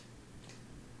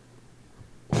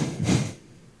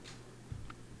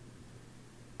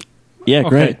 Yeah, Okay.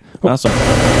 great. Awesome.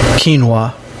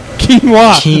 quinoa.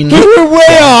 Quinoa. We're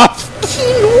way off.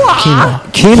 Quinoa.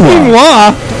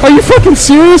 Quinoa? Are you fucking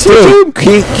serious, Dude, YouTube?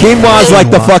 quinoa is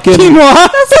like the fucking. Quinoa?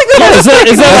 That's like the most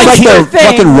Is that like the thing.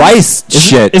 fucking rice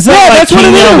shit? Is that Yeah, like that's what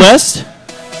it Kanye is.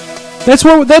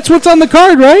 West? That's what's on the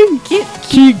card, right?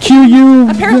 QU.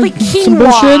 Apparently some quinoa.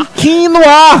 bullshit.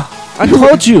 Quinoa. I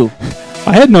told you.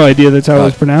 I had no idea that's how it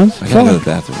was pronounced. I gotta go to the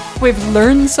bathroom. We've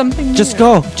learned something Just new.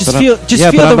 go. Just feel. Just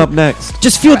feel I'm the. up next.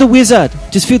 Just feel the wizard.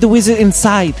 Just feel the wizard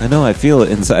inside. I know. I feel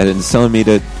it inside, and it's telling me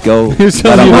to go. He's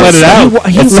telling you to my- let it out.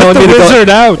 It's Let telling the me to go- wizard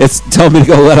out. It's telling me to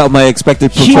go let out my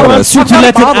expected He wants performance. you to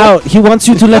let it out. He wants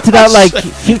you to let it out like.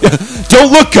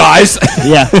 Don't look, guys.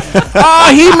 Yeah.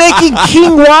 He making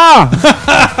quinoa.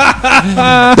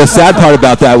 The sad part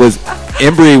about that was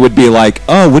Embry would be like,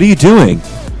 "Oh, what are you doing?"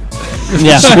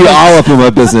 Yeah. Should be all up in my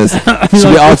business.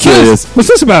 Should be all curious. What's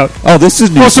this about? Oh, this is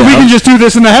new. Oh, so we sound. can just do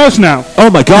this in the house now. Oh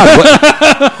my God!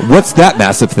 What's that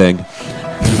massive thing?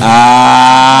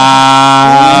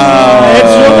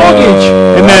 It's your mortgage.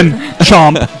 And then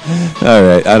chomp. All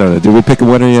right, I don't know. Did we pick a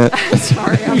winner yet?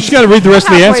 Sorry, I'm You just got to read the rest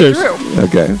of the halfway answers. through.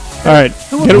 Okay. All right.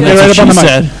 Get That's right up on the mic.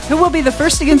 said. Who will be the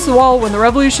first against the wall when the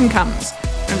revolution comes?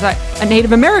 Is that a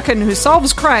Native American who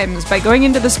solves crimes by going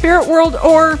into the spirit world,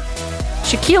 or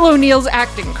Shaquille O'Neal's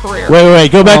acting career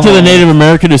Wait. Go back to the Native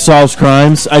American who solves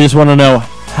crimes. I just want to know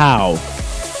how.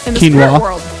 in the quinoa. spirit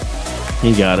world?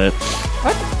 He got it.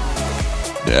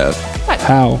 Yeah,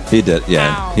 How? he did.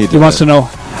 Yeah, Ow. he did. He wants to it. know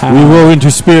how. We will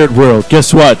into spirit world.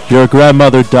 Guess what? Your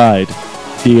grandmother died.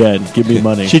 The end. Give me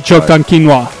money. She choked on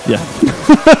quinoa. Yeah.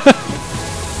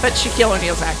 But Shaquille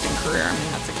O'Neal's acting career. I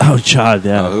mean, that's a Oh, God,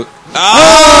 yeah.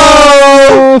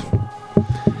 Oh!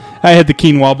 I had the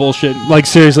quinoa bullshit. Like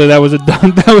seriously, that was a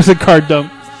dump. That was a card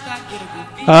dump.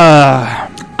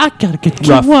 I gotta get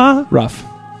Rough.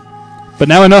 But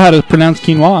now I know how to pronounce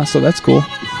quinoa, so that's cool.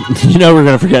 You know we're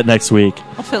gonna forget next week.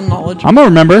 I'll feel knowledge. I'm gonna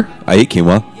remember. I eat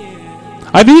quinoa.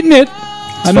 I've eaten it.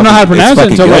 I don't know how to fucking- pronounce it's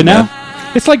it until fucking right good, now.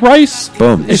 man. It's like rice.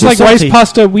 Boom. It's just like rice, salty.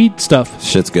 pasta, wheat stuff.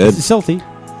 Shit's good. It's salty.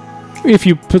 If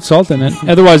you put salt in it,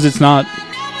 otherwise it's not.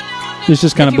 It's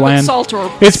just kind If of you put bland. salt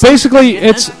or It's basically in it.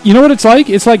 it's. You know what it's like?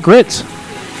 It's like grits.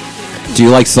 Do you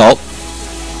like salt?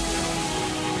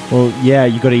 Well, yeah,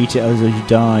 you got to eat it or you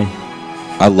die.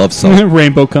 I love salt.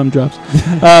 Rainbow cum drops.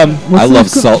 I love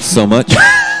salt so much.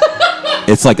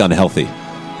 It's like unhealthy.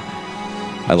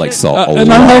 I like salt a An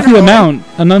lot. unhealthy amount.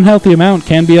 An unhealthy amount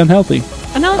can be unhealthy.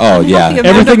 Oh, yeah.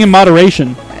 Everything in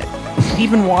moderation.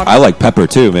 even water. I like pepper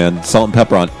too, man. Salt and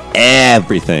pepper on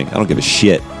everything. I don't give a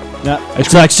shit.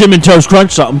 It's like cinnamon toast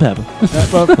crunch, salt and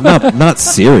pepper. Not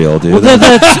cereal, dude.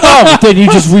 Then you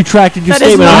just retracted your That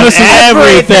is statement not on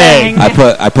everything.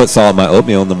 everything. I put salt in my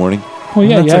ootmeal in the morning. Well,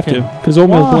 yeah, you have okay. to because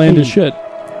oatmeal's bland as shit.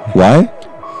 Why?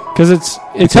 Because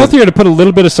it's healthier to put a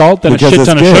little bit of salt than a Because shit it's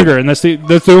ton of good. sugar, and that's the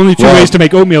only two Well- ways to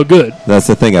make oatmeal good. That's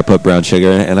the thing. I put brown sugar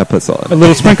in it and I put salt A in it.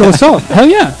 little sprinkle of salt. Hell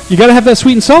yeah, you got to have that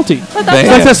sweet and salty. But Damn. It's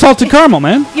like that salted caramel,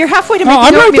 man. You're halfway to Oh, making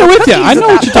I'm right oatmeal there with you. cookies I know at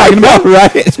what that you're point. talking about.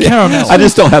 Right? caramel. I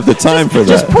just don't have the time for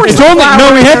that. Pour It's some only flour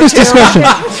no. We in had there, this too. discussion.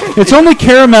 It's only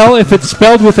caramel if it's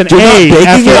spelled with an You're not A baking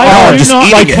after it? the Oh, R. just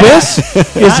eating Like it. this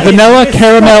is vanilla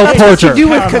caramel That's what you porter. do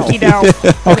with cookie dough.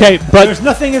 Okay, but There's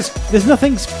nothing.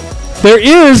 there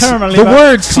is Caramel the about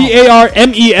word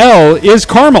CARMEL is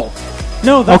caramel.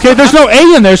 No. That's Okay, what there's no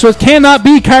A in there, so it cannot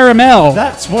be caramel.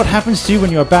 That's what happens to you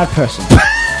when you're a bad person.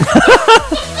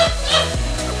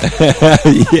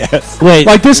 Yes. Wait,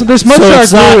 Like this so, Mozart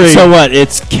it's not, brewery. so what?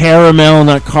 It's caramel,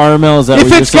 not caramel. Is that If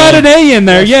what it's you're got saying? an A in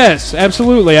there, yes,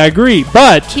 absolutely, I agree.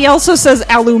 But He also says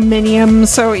aluminium,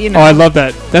 so you know. oh, I love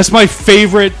that. That's my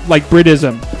favorite, like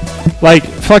Britism. Like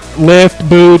fuck lift,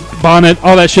 boot, bonnet,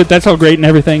 all that shit. That's all great and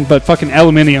everything, but fucking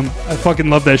aluminium. I fucking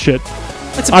love that shit.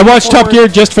 That's a I watched Top forward- Gear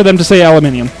just for them to say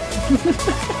aluminium.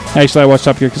 Actually, I watched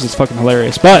Top Gear because it's fucking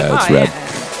hilarious. But That's Oh, red.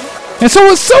 yeah. and so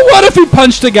what if he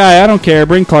punched a guy? I don't care.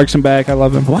 Bring Clarkson back. I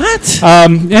love him. What?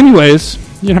 Anyways,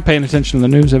 you're not paying attention to the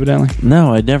news, evidently.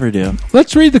 No, I never do.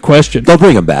 Let's read the question. They'll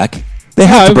bring him back. They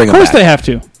have to bring Of him course back. they have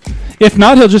to. If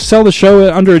not, he'll just sell the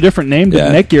show under a different name to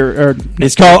Yeah. Nick Gear or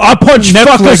It's called "I punch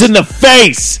Netflix. fuckers in the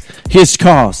face." His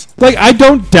cause. like I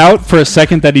don't doubt for a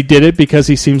second that he did it because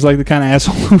he seems like the kind of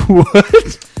asshole who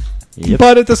would. Yep.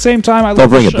 But at the same time, I They'll love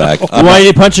bring the it show. back. Why did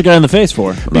he punch a guy in the face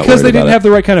for? I'm not Because worried they about didn't it. have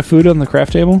the right kind of food on the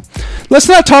craft table. Let's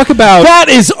not talk about. That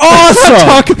is Let's not awesome.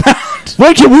 talk about.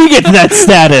 When can we get to that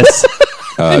status?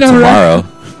 know, Tomorrow.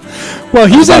 Well,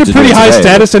 he's about at to a do pretty it high today.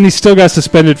 status, and he still got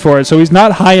suspended for it. So he's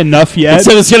not high enough yet.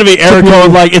 So it's gonna be Eric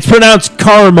going like it's pronounced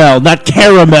caramel, not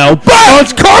caramel. Oh,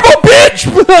 it's caramel,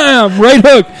 bitch! Bam! Right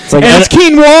hook. like- and it's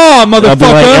quinoa, I'll be like,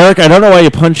 motherfucker. Eric, I don't know why you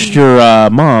punched your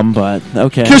mom, but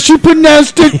okay. Because she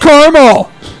pronounced it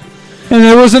caramel. And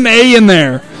there was an A in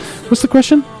there. What's the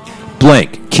question?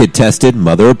 Blank. Kid tested.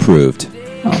 Mother approved.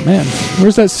 Oh, man.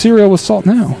 Where's that cereal with salt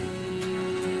now?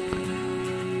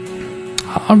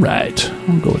 All right.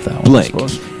 I'll go with that one. I Blank.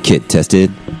 suppose. Kid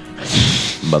tested.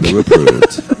 Mother approved.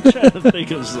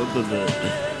 think of something that...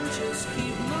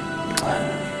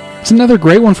 It's another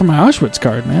great one for my Auschwitz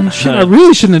card, man. Shit, I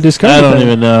really shouldn't have discovered I don't that.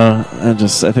 even know. I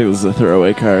think it was a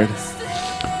throwaway card.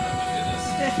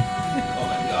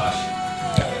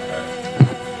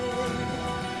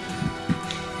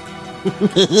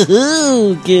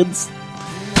 Kids.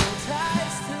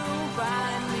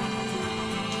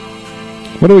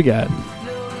 What do we got?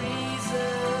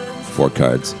 4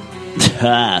 cards.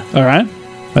 All right.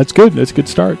 That's good. That's a good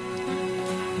start.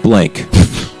 Blank.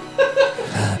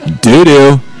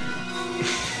 Doo-doo.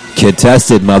 Kid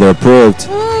tested. Mother approved.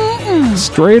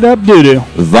 Straight up doo-doo.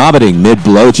 Vomiting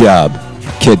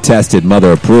mid-blowjob. Kid tested.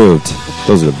 Mother approved.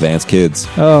 Those are advanced kids.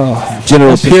 Oh. Genital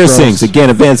That's just piercings. gross. Again,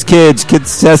 advanced kids.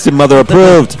 Kids tested. Mother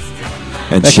approved.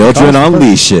 And That children could on cost-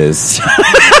 leashes.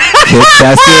 Kid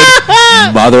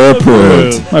tested. Mother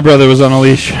approved. My brother was on a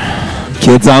leash.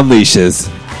 Kids on leashes.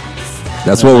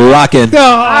 That's what we're rocking. You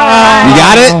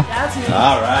got it?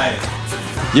 All right.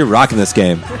 You're rocking this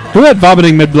game. Who had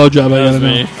vomiting mid-blowjob? I gotta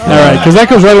know. All right, because that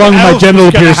goes right along with my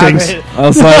genital piercings. I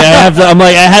was like, I'm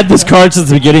like, I had this card since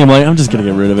the beginning. I'm like, I'm just gonna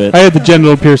get rid of it. I had the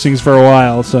genital piercings for a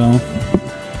while, so.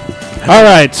 All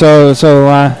right, so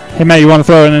hey Matt, you want to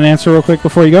throw in an answer real quick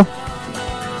before you go?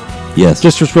 Yes.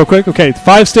 Just real quick. Okay,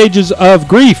 5 stages of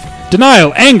grief: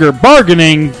 denial, anger,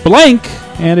 bargaining, blank,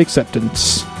 and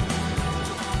acceptance.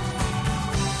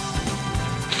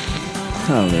 I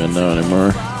don't even know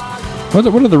anymore. What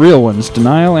are the real ones?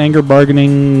 Denial, anger,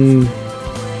 bargaining.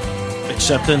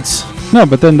 Acceptance. No,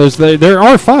 but then there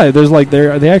are 5. There's like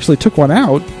they actually took one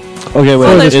out. Okay, wait.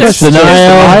 Oh, it's there's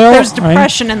denial. There's right?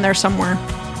 depression in there somewhere.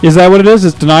 Is that what it is?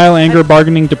 It's denial, anger,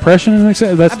 bargaining, depression, and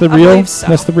that's the I real. believe so.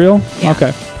 That's the real. Yeah.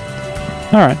 Okay.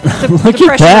 All right. Look at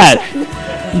Depression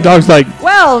that. Dog's like,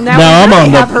 Well, now Now I'm we on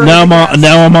have the her now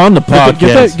I'm on the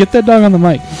podcast. get that dog on the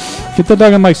mic. Get that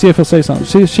dog on the mic. See if he'll say something.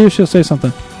 See if she'll say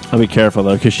something. I'll be careful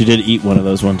though, because she did eat one of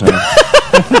those one time.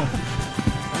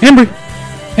 Embry.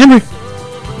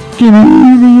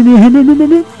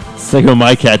 It's like when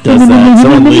my cat does that.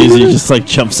 Someone leaves, he just like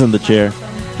jumps in the chair.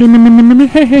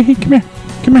 Hey, come here.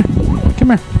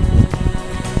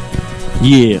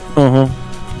 Yeah. Uh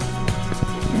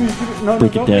huh.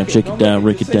 Break it down, shake it down,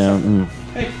 break it down.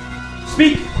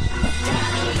 Speak.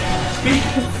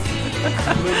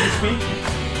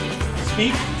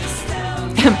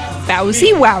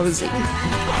 Bowsy wowsy.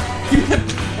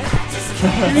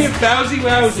 Give me a bowsy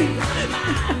wowsy.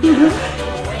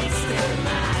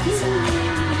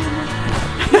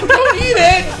 Don't eat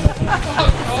it.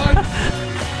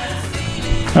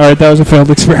 All right, that was a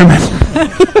failed experiment.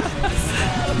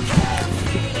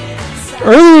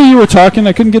 Earlier you were talking.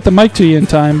 I couldn't get the mic to you in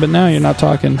time, but now you're not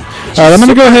talking. All right, I'm going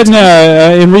to go ahead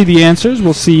and read the answers.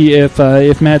 We'll see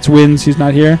if Matt's wins. He's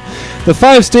not here. The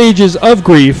 5 stages of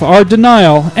grief are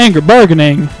denial, anger,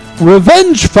 bargaining,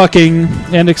 revenge fucking,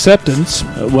 and acceptance.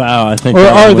 Wow, I think. Or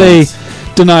that are one they wins.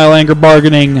 denial, anger,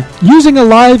 bargaining, using a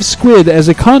live squid as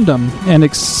a condom, and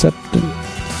acceptance?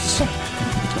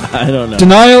 I don't know.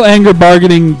 Denial, anger,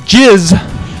 bargaining, jizz,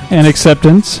 and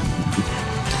acceptance.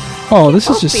 Oh, this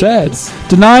is just sad.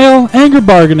 Denial, anger,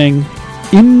 bargaining,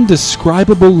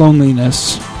 indescribable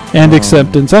loneliness, and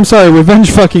acceptance. I'm sorry,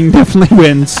 revenge fucking definitely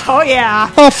wins. Oh, yeah.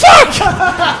 Oh, fuck!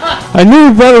 I knew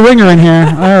we brought a ringer in here.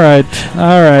 All right.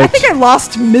 I think I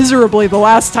lost miserably the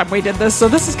last time we did this, so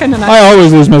this is kind of nice. I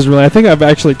always lose miserably. I think I've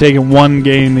actually taken one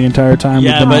game the entire time.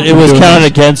 Yeah, we've been but it was doing counted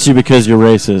this. against you because you're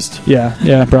racist.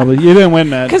 Yeah, probably. You didn't win,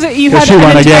 Matt. Because you had she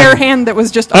won an entire again. hand that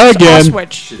was just Again.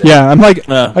 Auschwitz. Yeah, I'm like,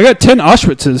 Yeah. I got 10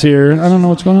 Auschwitzes here. I don't know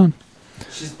what's going on.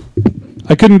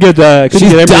 I couldn't get. She's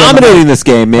Embry on the dominating mic. this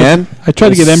game, man. I tried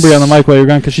to get Embry on the mic while you were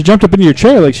gone because she jumped up into your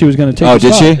chair like she was going to take. Oh, your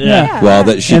did spot. she? Yeah. Well,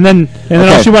 that she. And then all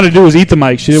Okay. she wanted to do was eat the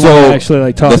mic. She didn't want to actually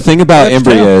like talk. The thing about I got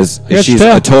your Embry tail. is I got your she's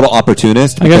tail. a total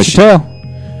opportunist. I got because your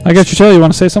tail. I got your tail. You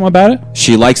want to say something about it?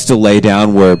 She likes to lay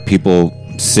down where people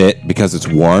sit because it's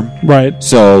warm. Right.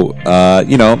 So,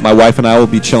 my wife and I will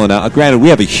be chilling out. Granted, we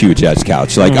have a huge edge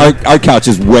couch. Like, our couch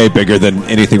is way bigger than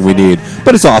anything we need.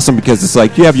 But it's awesome because it's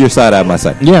like, you have your side, I have my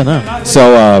side. Yeah, no.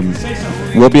 So,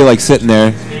 we'll be, like, sitting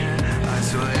there.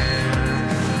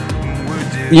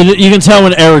 You can tell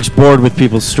when Eric's bored with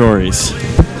people's stories.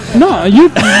 No, you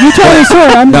tell me a story.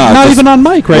 I'm No, not just even on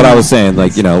mic right What now. I was saying,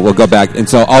 like, we'll go back. And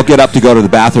so I'll get up to go to the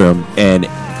bathroom, and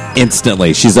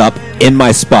instantly she's up in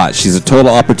my spot. She's a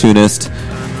total opportunist.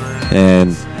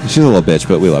 And she's a little bitch,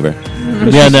 but we love her.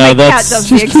 Yeah, no, My cat that's does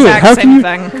she's the cute. exact How same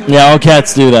can thing. yeah. All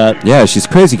cats do that. Yeah, she's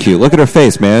crazy cute. Look at her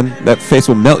face, man. That face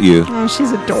will melt you. Oh,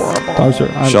 she's adorable. Dogs are-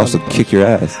 I She'll love also dogs. kick your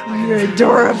ass. You're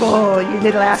adorable, you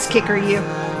little ass kicker, you.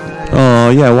 Oh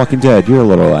yeah, Walking Dead. You're a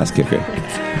little ass kicker.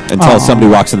 Until somebody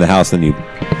walks in the house, and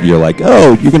you're like,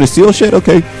 oh, you're gonna steal shit?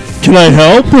 Okay. Can I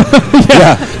help?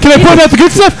 Yeah. Can I point out the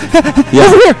good stuff?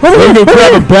 Yeah. Let me go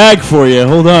grab a bag for you.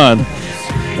 Hold on.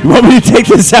 You want me to take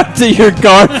this out to your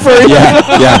car for you?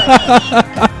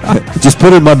 Yeah. Just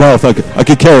put it in my mouth. I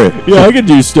could carry it. Yeah, I can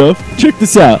do stuff. Check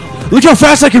this out. Look how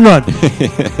fast I can run.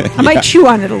 I might chew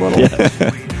on it a little.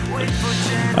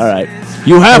 All right.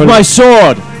 You have my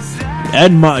sword,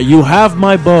 and you have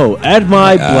my bow, and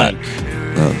my blank.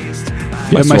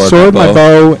 You have my sword, my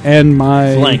bow, and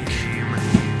my Blank.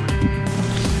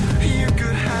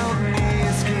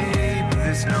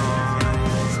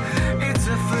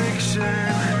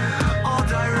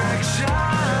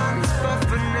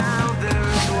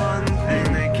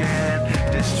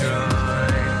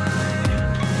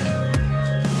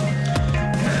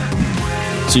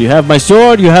 So you have my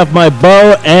sword, you have my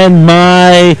bow, and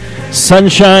my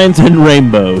sunshines and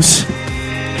rainbows.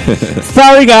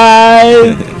 Sorry,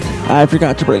 guys. I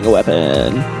forgot to bring a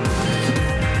weapon.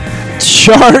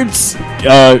 Shards.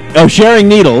 Sharing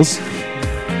needles.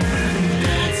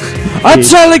 I'm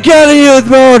trying to get you with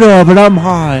murder, but I'm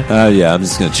high. Yeah, I'm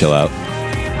just gonna chill out.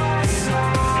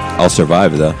 I'll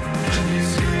survive though.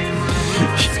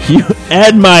 You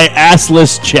and my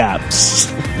assless chaps.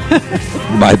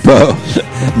 My bow,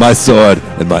 my sword,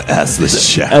 and my assless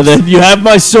shaft. And then you have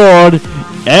my sword,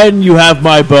 and you have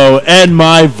my bow, and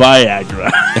my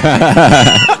Viagra.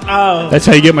 That's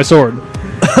how you get my sword.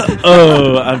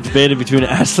 Oh, I'm debating between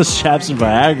assless chaps and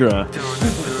Viagra.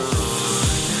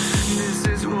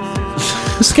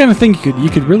 This is the kind of thing you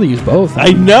could really use both.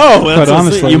 I know. Quite That's the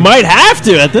honestly. thing. You might have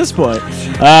to at this point.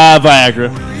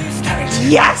 Viagra.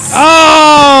 Yes!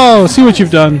 Oh, see what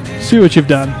you've done. See what you've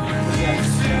done.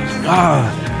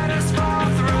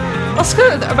 That's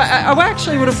good. I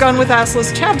actually would have gone with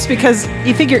assless chaps because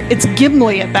you figure it's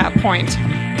Gimli at that point.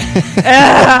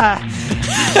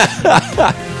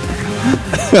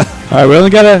 All right, we only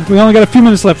got a few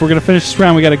minutes left. We're gonna finish this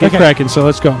round. We got to get Okay. cracking. So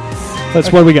let's go.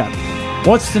 What do we got?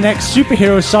 What's the next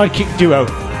superhero sidekick duo?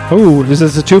 Oh, is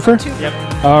this a twofer? Yep.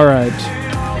 All right.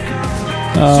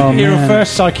 Oh, Superhero man.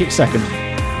 first, sidekick second.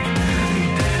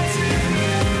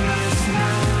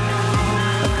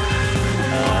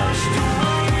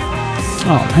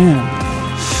 Oh man.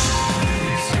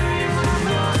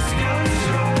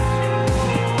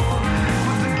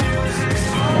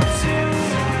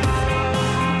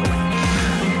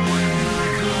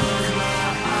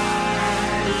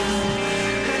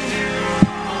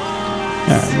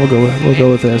 All right, we'll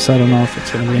go with this. I don't know if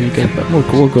it's gonna be any good, but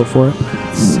we'll go for it.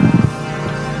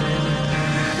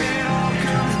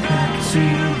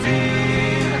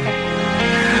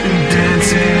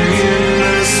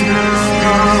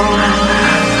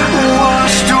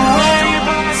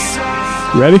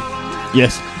 You ready?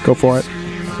 Yes. Go for it.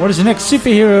 What is the next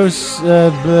superhero's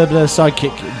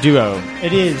sidekick duo?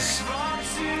 It is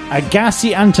a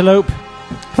gassy antelope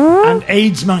and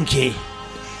AIDS monkey.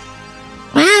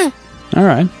 All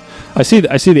right. I see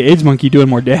the AIDS monkey doing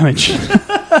more damage.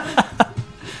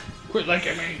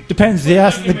 Depends.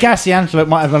 The gassy antelope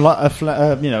might have a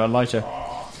lighter.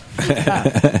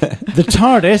 The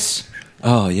TARDIS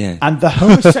Oh yeah. and the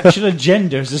homosexual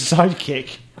agenda as a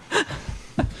sidekick.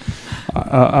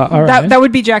 All right. That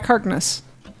would be Jack Harkness.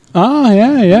 Oh,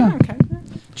 yeah. Okay.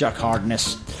 Jack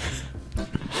Hardness.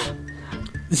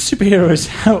 The superhero is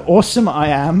How Awesome I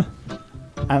Am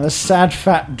and a sad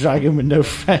fat dragon with no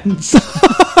friends.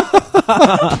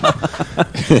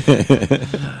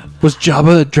 Was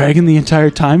Jabba a dragon the entire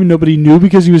time and nobody knew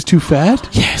because he was too fat?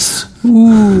 Yes.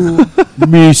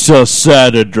 Misa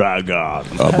Sada Dragon. I'm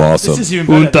This awesome. is even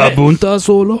better. Bunta bunta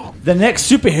solo. The next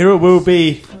superhero will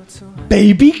be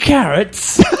Baby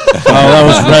Carrots Oh, that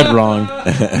was read wrong.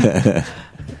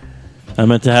 I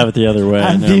meant to have it the other way.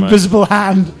 and Never the mind. Invisible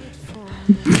Hand.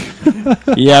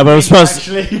 Yeah, but it was supposed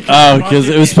Actually, because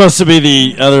it was supposed to be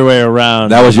the other way around.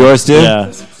 That was yours too.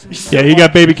 Yeah. Yeah, you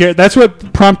got baby carrot. That's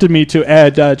what prompted me to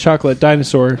add chocolate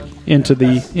dinosaur into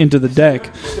the deck.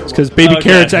 Because baby Okay.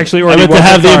 carrot's actually I already meant to won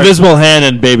have the card. invisible hand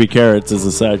and baby carrots as a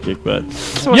sidekick, but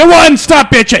You won.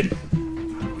 Stop bitching.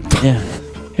 yeah.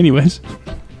 Anyways,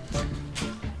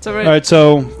 So, all right.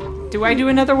 So do I do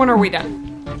another one or are we done?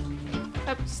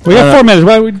 we got 4 minutes.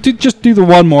 Why don't we just do the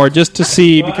one more just to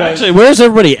see? Because Actually, where's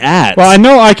everybody at? well, I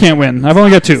know I can't win. I've only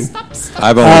got 2.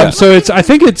 I've only got. So I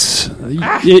think it's.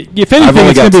 If anything, only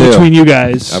it's going got to be 2. between you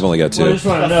guys. I've only got 2. I just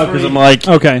want to know because I'm like,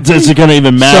 Okay. is it going to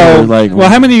even matter? So, Like, well,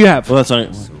 how many do you have? Well, that's not.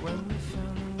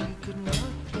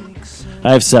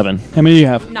 I have 7. How many do you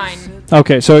have? 9.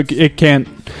 Okay, so it can't.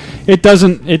 It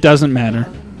doesn't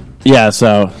matter. Yeah,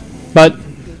 so But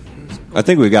I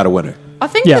think we got a winner. I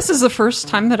think Yeah. this is the first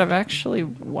time that I've actually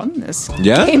won this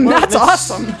Yeah? game. That's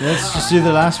awesome. let's just do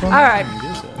the last one. All right.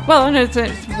 Well, and it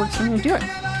works when we do it.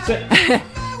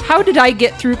 How did I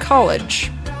get through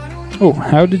college? oh,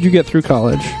 how did you get through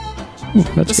college? Ooh,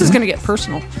 that's This is good. going to get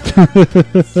personal.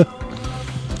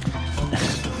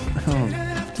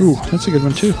 Ooh, that's a good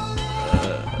one too.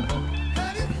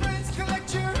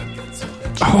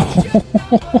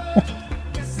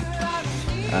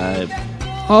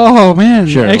 Oh man!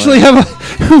 Sure, I actually have a.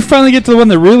 We finally get to the one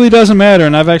that really doesn't matter,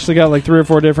 and I've actually got like 3 or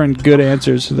 4 different good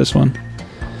answers to this one.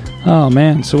 Oh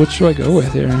man! So which do I go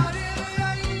with here?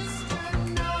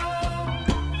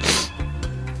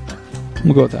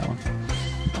 We'll go with that one.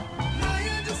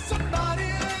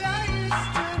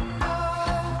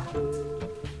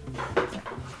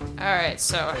 All right.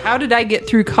 So, how did I get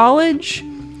through college?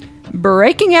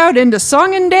 Breaking out into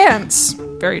song and dance.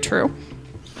 Very true.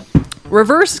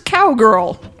 Reverse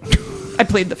cowgirl. I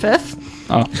plead the 5th.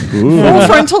 Oh, Full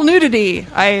frontal nudity.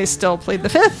 I still plead the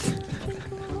 5th.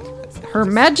 Her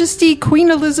Majesty Queen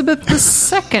Elizabeth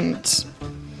II.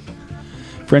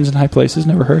 friends in high places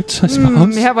never hurts. I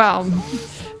suppose. Yeah, well,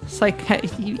 it's like, hey,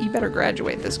 you better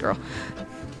graduate this girl.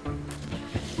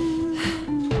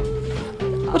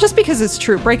 Well, just because it's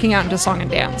true, breaking out into song and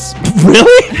dance.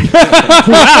 really,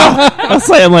 wow. I was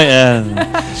like, I'm like,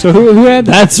 So who had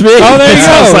that? that's me. Oh, there you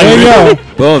I was go. like, There you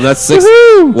go. Boom. That's 6.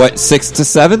 Woohoo! What? 6 to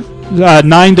 7?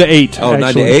 9 to 8. Oh, 9 to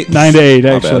actually. 8? 9 to 8, My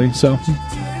actually. bad. So,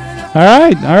 all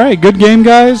right, good game,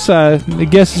 guys. The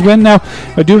guesses win. Now,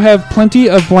 I do have plenty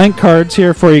of blank cards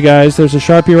here for you guys. There's a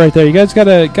Sharpie right there. You guys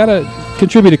gotta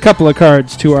contribute a couple of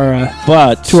cards to our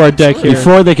But deck here.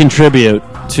 before they contribute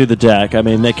to the deck, I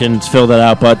mean, they can fill that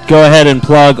out. But go ahead and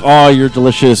plug all your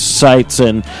delicious sites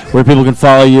and where people can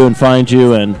follow you and find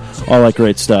you and all that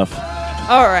great stuff.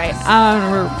 All right.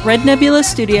 We're Red Nebula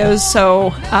Studios,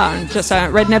 so just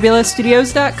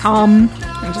rednebulastudios.com.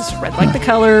 And just red like the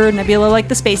color, nebula like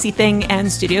the spacey thing,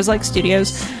 and studios like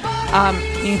studios. You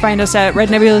can find us at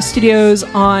Red Nebula Studios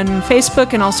on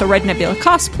Facebook and also Red Nebula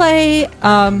Cosplay.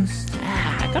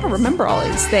 I gotta remember all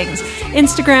these things.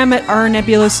 Instagram at R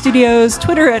Nebula Studios,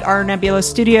 Twitter at R Nebula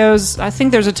Studios. I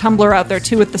think there's a Tumblr out there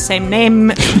too with the same name.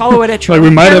 Follow it at like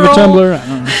we might have a Peril. Tumblr. I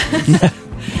don't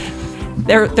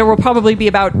know. There will probably be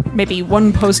about maybe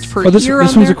one post per Oh, this year.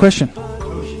 one's on a there. question.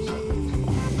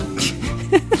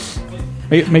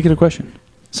 Make it a question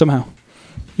somehow.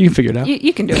 You can figure it out.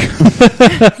 You can do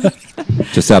it.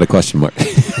 Just add a question mark.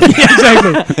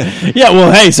 Exactly. Yeah,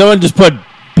 well, hey, someone just put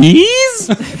bees?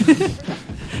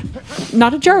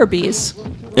 Not a jar of bees.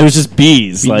 It was just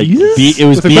bees. Like Bees? it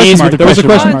was With a bees question mark. with a There was a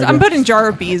question question mark. mark. I'm putting jar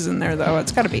of bees in there though.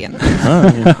 It's got to be in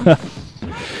there.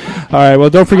 All right, well,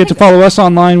 don't forget to follow us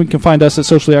online. You can find us at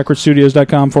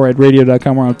sociallyawkwardstudios.com,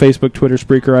 4idradio.com. We're on Facebook, Twitter,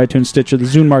 Spreaker, iTunes, Stitcher, the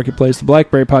Zune Marketplace, the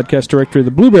BlackBerry Podcast Directory,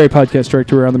 the Blueberry Podcast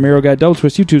Directory. We're on the Miro Guide, Double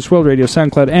Twist, YouTube, Swell Radio,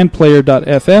 SoundCloud, and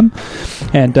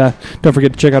Player.fm. And don't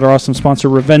forget to check out our awesome sponsor,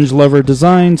 Revenge Lover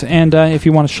Designs. And if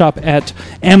you want to shop at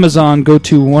Amazon, go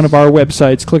to one of our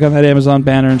websites, click on that Amazon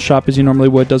banner, and shop as you normally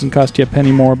would. Doesn't cost you a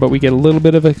penny more, but we get a little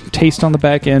bit of a taste on the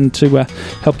back end to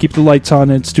help keep the lights on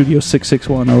in Studio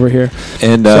 661 over here.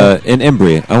 And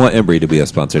Embry. I want Embry to be a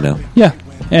sponsor now. Yeah.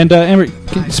 And Embry,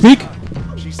 speak.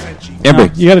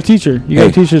 Embry. You got to teach her. You got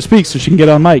to teach her to speak so she can get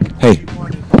on mic. Hey.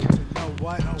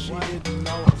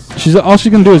 All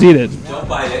she's going to do is eat it. Don't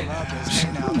bite it.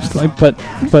 Like,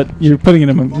 but you're putting it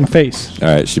in my face. All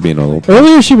right, she's being a little...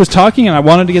 Earlier she was talking and I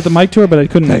wanted to get the mic to her, but I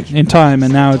couldn't in time,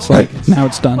 and now it's now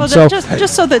it's done. Well, so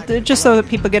just so that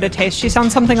people get a taste, she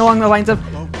sounds something along the lines of.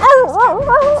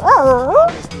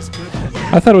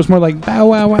 I thought it was more like bow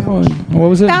wow wow. What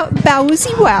was it?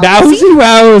 Bowsy wow. Bowsy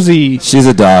wowsy. She's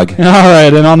a dog. All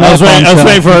right, and on that I was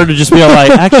waiting for her to just be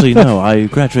like, actually, no, I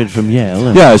graduated from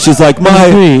Yale. Yeah, she's like,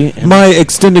 my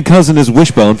extended cousin is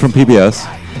Wishbone from PBS.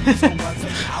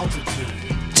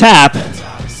 Tap.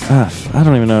 I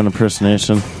don't even know an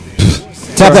impersonation.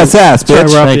 Tap that sass, bitch. Sorry,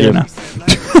 we're Thank you. now.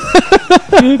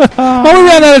 Oh, we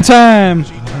ran out of time.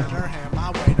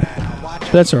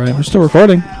 That's all right. We're still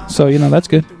recording, so that's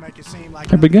good.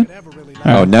 Everybody good?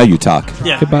 Oh, now you talk.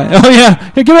 Yeah. Goodbye. Oh yeah.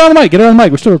 Hey, get it on the mic. Get it on the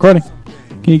mic. We're still recording.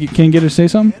 Can you get her to say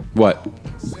something? What?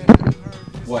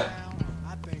 What?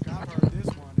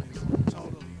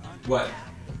 What?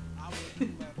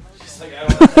 She's like,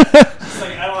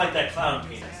 I don't like that clown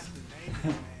penis.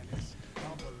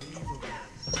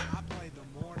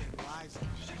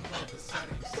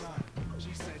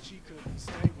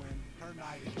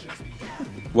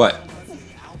 What?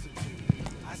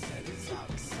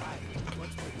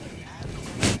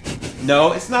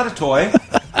 No, it's not a toy.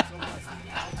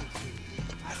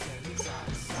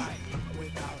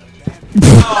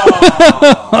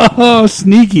 Oh,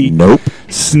 sneaky. Nope.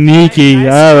 Sneaky.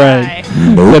 Nice All right.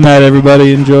 Nope. Good night,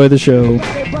 everybody. Enjoy the show.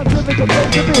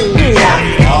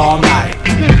 All night.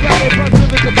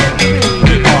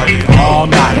 Party all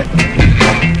night.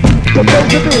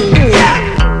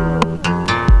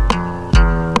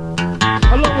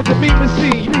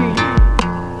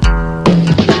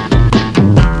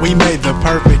 We made the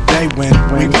perfect day when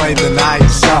we played the night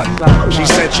sun. She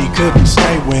said she couldn't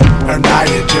stay when her night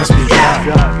had just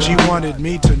begun. She wanted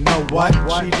me to know what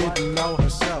she didn't know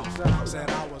herself.